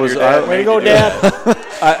 I'm glad your dad way to go, Dad.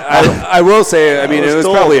 I will say, I mean, it was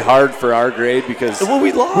probably hard for our grade because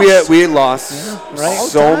we lost. We had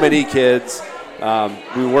lost so many kids.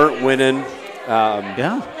 We weren't winning.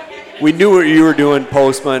 We knew what you were doing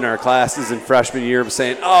postman our classes in freshman year,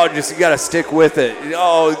 saying, you got to stick with it.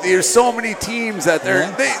 There's so many teams that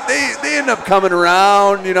they end up coming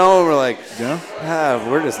around, you know, and we're like,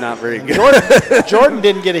 we're just not very good. Jordan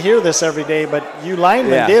didn't get to hear this every day, but you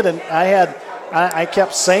linemen did, and I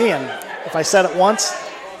kept saying, if I said it once,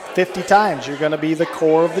 50 times, you're going to be the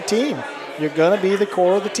core of the team. You're going to be the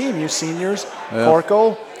core of the team. You seniors,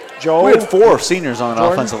 Corco, Joe. We had 4 seniors on an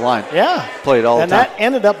Jordan. offensive line. Yeah. Played all the time. And that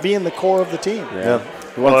ended up being the core of the team. Yeah.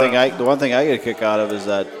 The one thing I get a kick out of is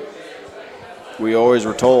that we always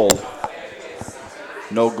were told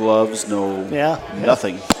no gloves,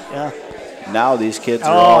 nothing. Yeah. Now these kids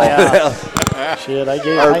are all shit,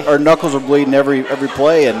 our knuckles are bleeding every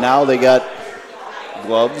play, and now they got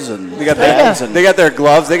gloves and they got their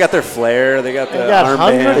gloves, they got their flare, they got armband.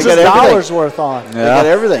 Hundreds of dollars worth on. They got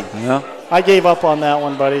everything. Yeah. I gave up on that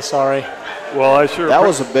one, buddy. Sorry. Well, that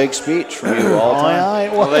was a big speech from you all the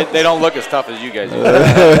time. Well, they don't look as tough as you guys do.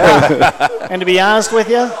 And to be honest with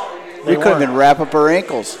you, we couldn't even wrap up our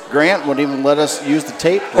ankles. Grant wouldn't even let us use the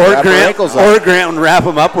tape to wrap our ankles up. Or Grant would wrap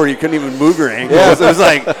them up where you couldn't even move your ankles. Yeah. It was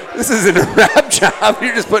like, this isn't a wrap job.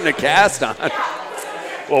 You're just putting a cast on.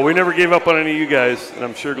 Well, we never gave up on any of you guys, and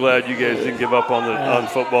I'm sure glad you guys didn't give up on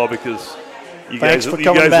football because you guys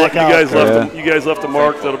left a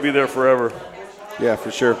mark that'll be there forever. Yeah, for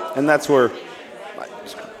sure. And that's where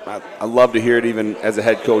I love to hear it even as a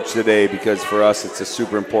head coach today, because for us it's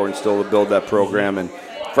super important still to build that program. And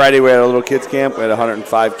Friday we had a little kids camp. We had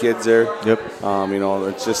 105 kids there. Yep.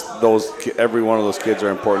 It's just every one of those kids are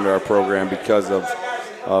important to our program because of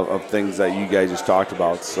things that you guys just talked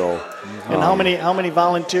about. So, and how many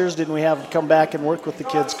volunteers didn't we have come back and work with the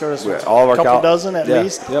kids, Curtis? All of our couple dozen at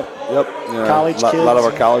least. Yep. College kids. A lot of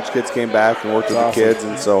our college kids came back and worked with the kids,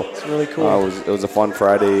 and so it's really cool. It was a fun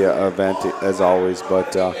Friday event as always.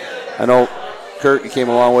 But I know Curt, you came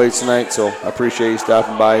a long way tonight, so I appreciate you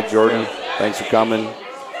stopping by. Jordan, thanks for coming.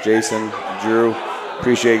 Jason, Drew,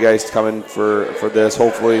 appreciate you guys coming for this.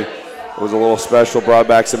 Hopefully it was a little special, brought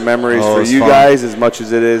back some memories for you guys as much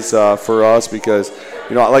as it is for us, because,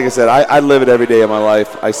 like I said, I live it every day of my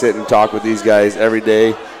life. I sit and talk with these guys every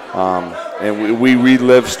day, and we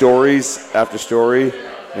relive stories after story.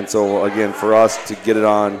 And so, again, for us to get it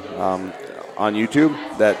on YouTube,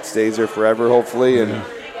 that stays there forever, hopefully, and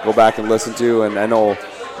go back and listen to. And I know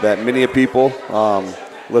that many people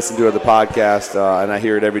listen to the podcast, and I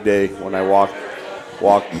hear it every day when I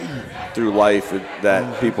walk through life,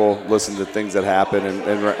 that people listen to things that happen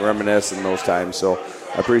and reminisce in those times. So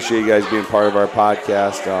I appreciate you guys being part of our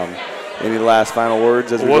podcast. Any last final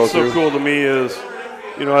words as we go through? What's so cool to me is,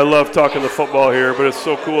 I love talking the football here, but it's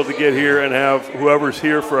so cool to get here and have whoever's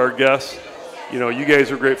here for our guests. You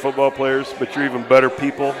guys are great football players, but you're even better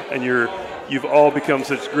people, and you've all become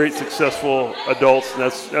such great, successful adults, and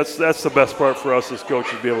that's the best part for us as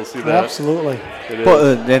coaches, to be able to see that. Absolutely.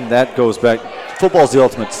 And that goes back. Football's the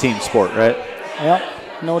ultimate team sport, right?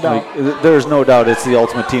 Yep, no doubt. There's no doubt it's the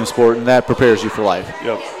ultimate team sport, and that prepares you for life.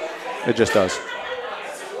 Yep. It just does.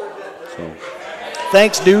 So.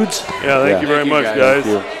 Thanks, dudes. Yeah, thank you very much, guys.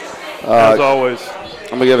 As always.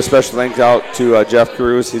 I'm going to give a special thanks out to Jeff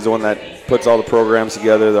Cruz. He's the one that puts all the programs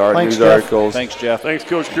together, the news Jeff. articles. Thanks, Jeff. Thanks,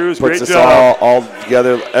 Coach Cruz. Puts Great us job. all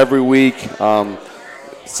together every week.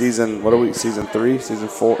 Season 3, season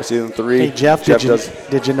 4, season 3. Hey, Jeff,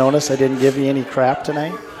 did you notice I didn't give you any crap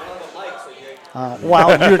tonight?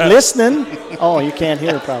 While you're listening. Oh, you can't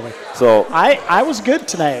hear probably. So I was good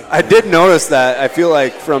tonight. I did notice that. I feel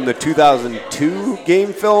like from the 2002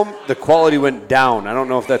 game film, the quality went down. I don't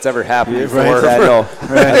know if that's ever happened before. Right, I know.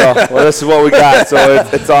 Well, this is what we got, so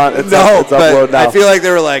it's on. It's upload now. I feel like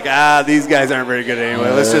they were like, these guys aren't very good anyway.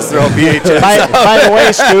 Let's just throw VHS. By the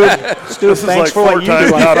way, Stu, thanks for what you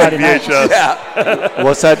do on Friday nights. Yeah.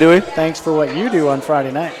 What's that, Dewey? Thanks for what you do on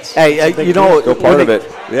Friday nights. Hey, Go part of it.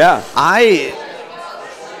 Yeah.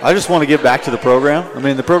 I just want to give back to the program. I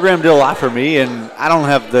mean, the program did a lot for me, and I don't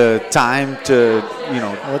have the time to,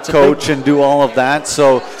 coach and do all of that.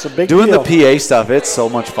 So doing the PA stuff, it's so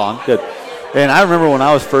much fun. Good. And I remember when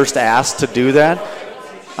I was first asked to do that,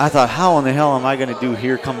 I thought, how in the hell am I going to do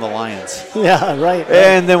Here Come the Lions? Yeah, right.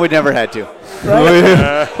 And then we never had to.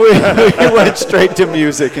 Right. we went straight to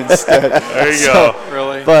music instead. There you go.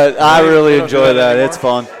 Really? But I really enjoy that. It's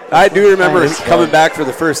fun. I do remember coming back for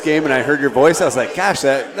the first game, and I heard your voice. I was like, gosh,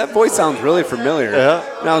 that voice sounds really familiar. Yeah.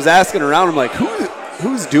 And I was asking around. I'm like,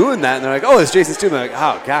 who's doing that? And they're like, oh, it's Jason Stubbe. I'm like,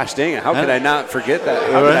 oh, gosh, dang it. How could I not forget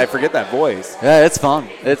that? How could I forget that voice? Yeah, it's fun.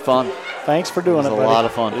 It's fun. Thanks for doing it, buddy. It's a lot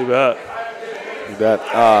of fun. You bet. You bet.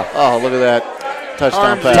 Look at that.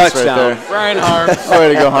 Touchdown Harms pass touchdown. right there. Brian Harms.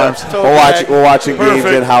 Way to go, Harms. We're watching games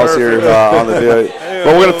in house here on the video.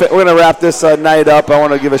 But we're gonna wrap this night up. I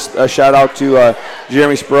want to give a shout out to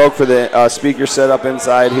Jeremy Sproke for the speaker setup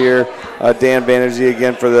inside here. Dan Banerjee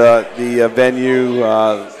again for the venue.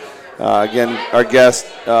 Again, our guest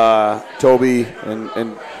Toby and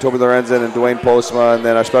Toby Lorenzen and Dwayne Postma, and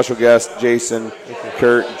then our special guest Jason,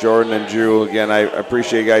 Curt, Jordan, and Drew. Again, I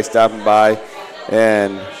appreciate you guys stopping by,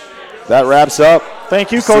 and that wraps up.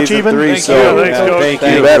 Thank you, Coach Season Even. 3. Thank you. Thank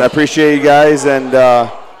you. I appreciate you guys, and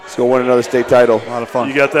let's go win another state title. A lot of fun.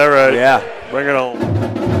 You got that right. Yeah. Bring it on.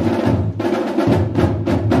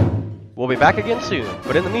 We'll be back again soon,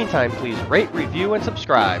 but in the meantime, please rate, review, and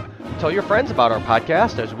subscribe. Tell your friends about our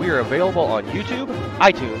podcast, as we are available on YouTube,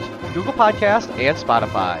 iTunes, Google Podcast, and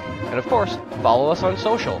Spotify. And of course, follow us on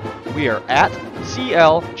social. We are at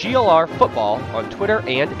CLGLR Football on Twitter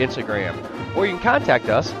and Instagram. Or you can contact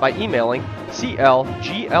us by emailing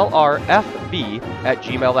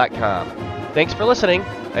clglrfb@gmail.com. Thanks for listening,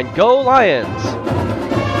 and go Lions!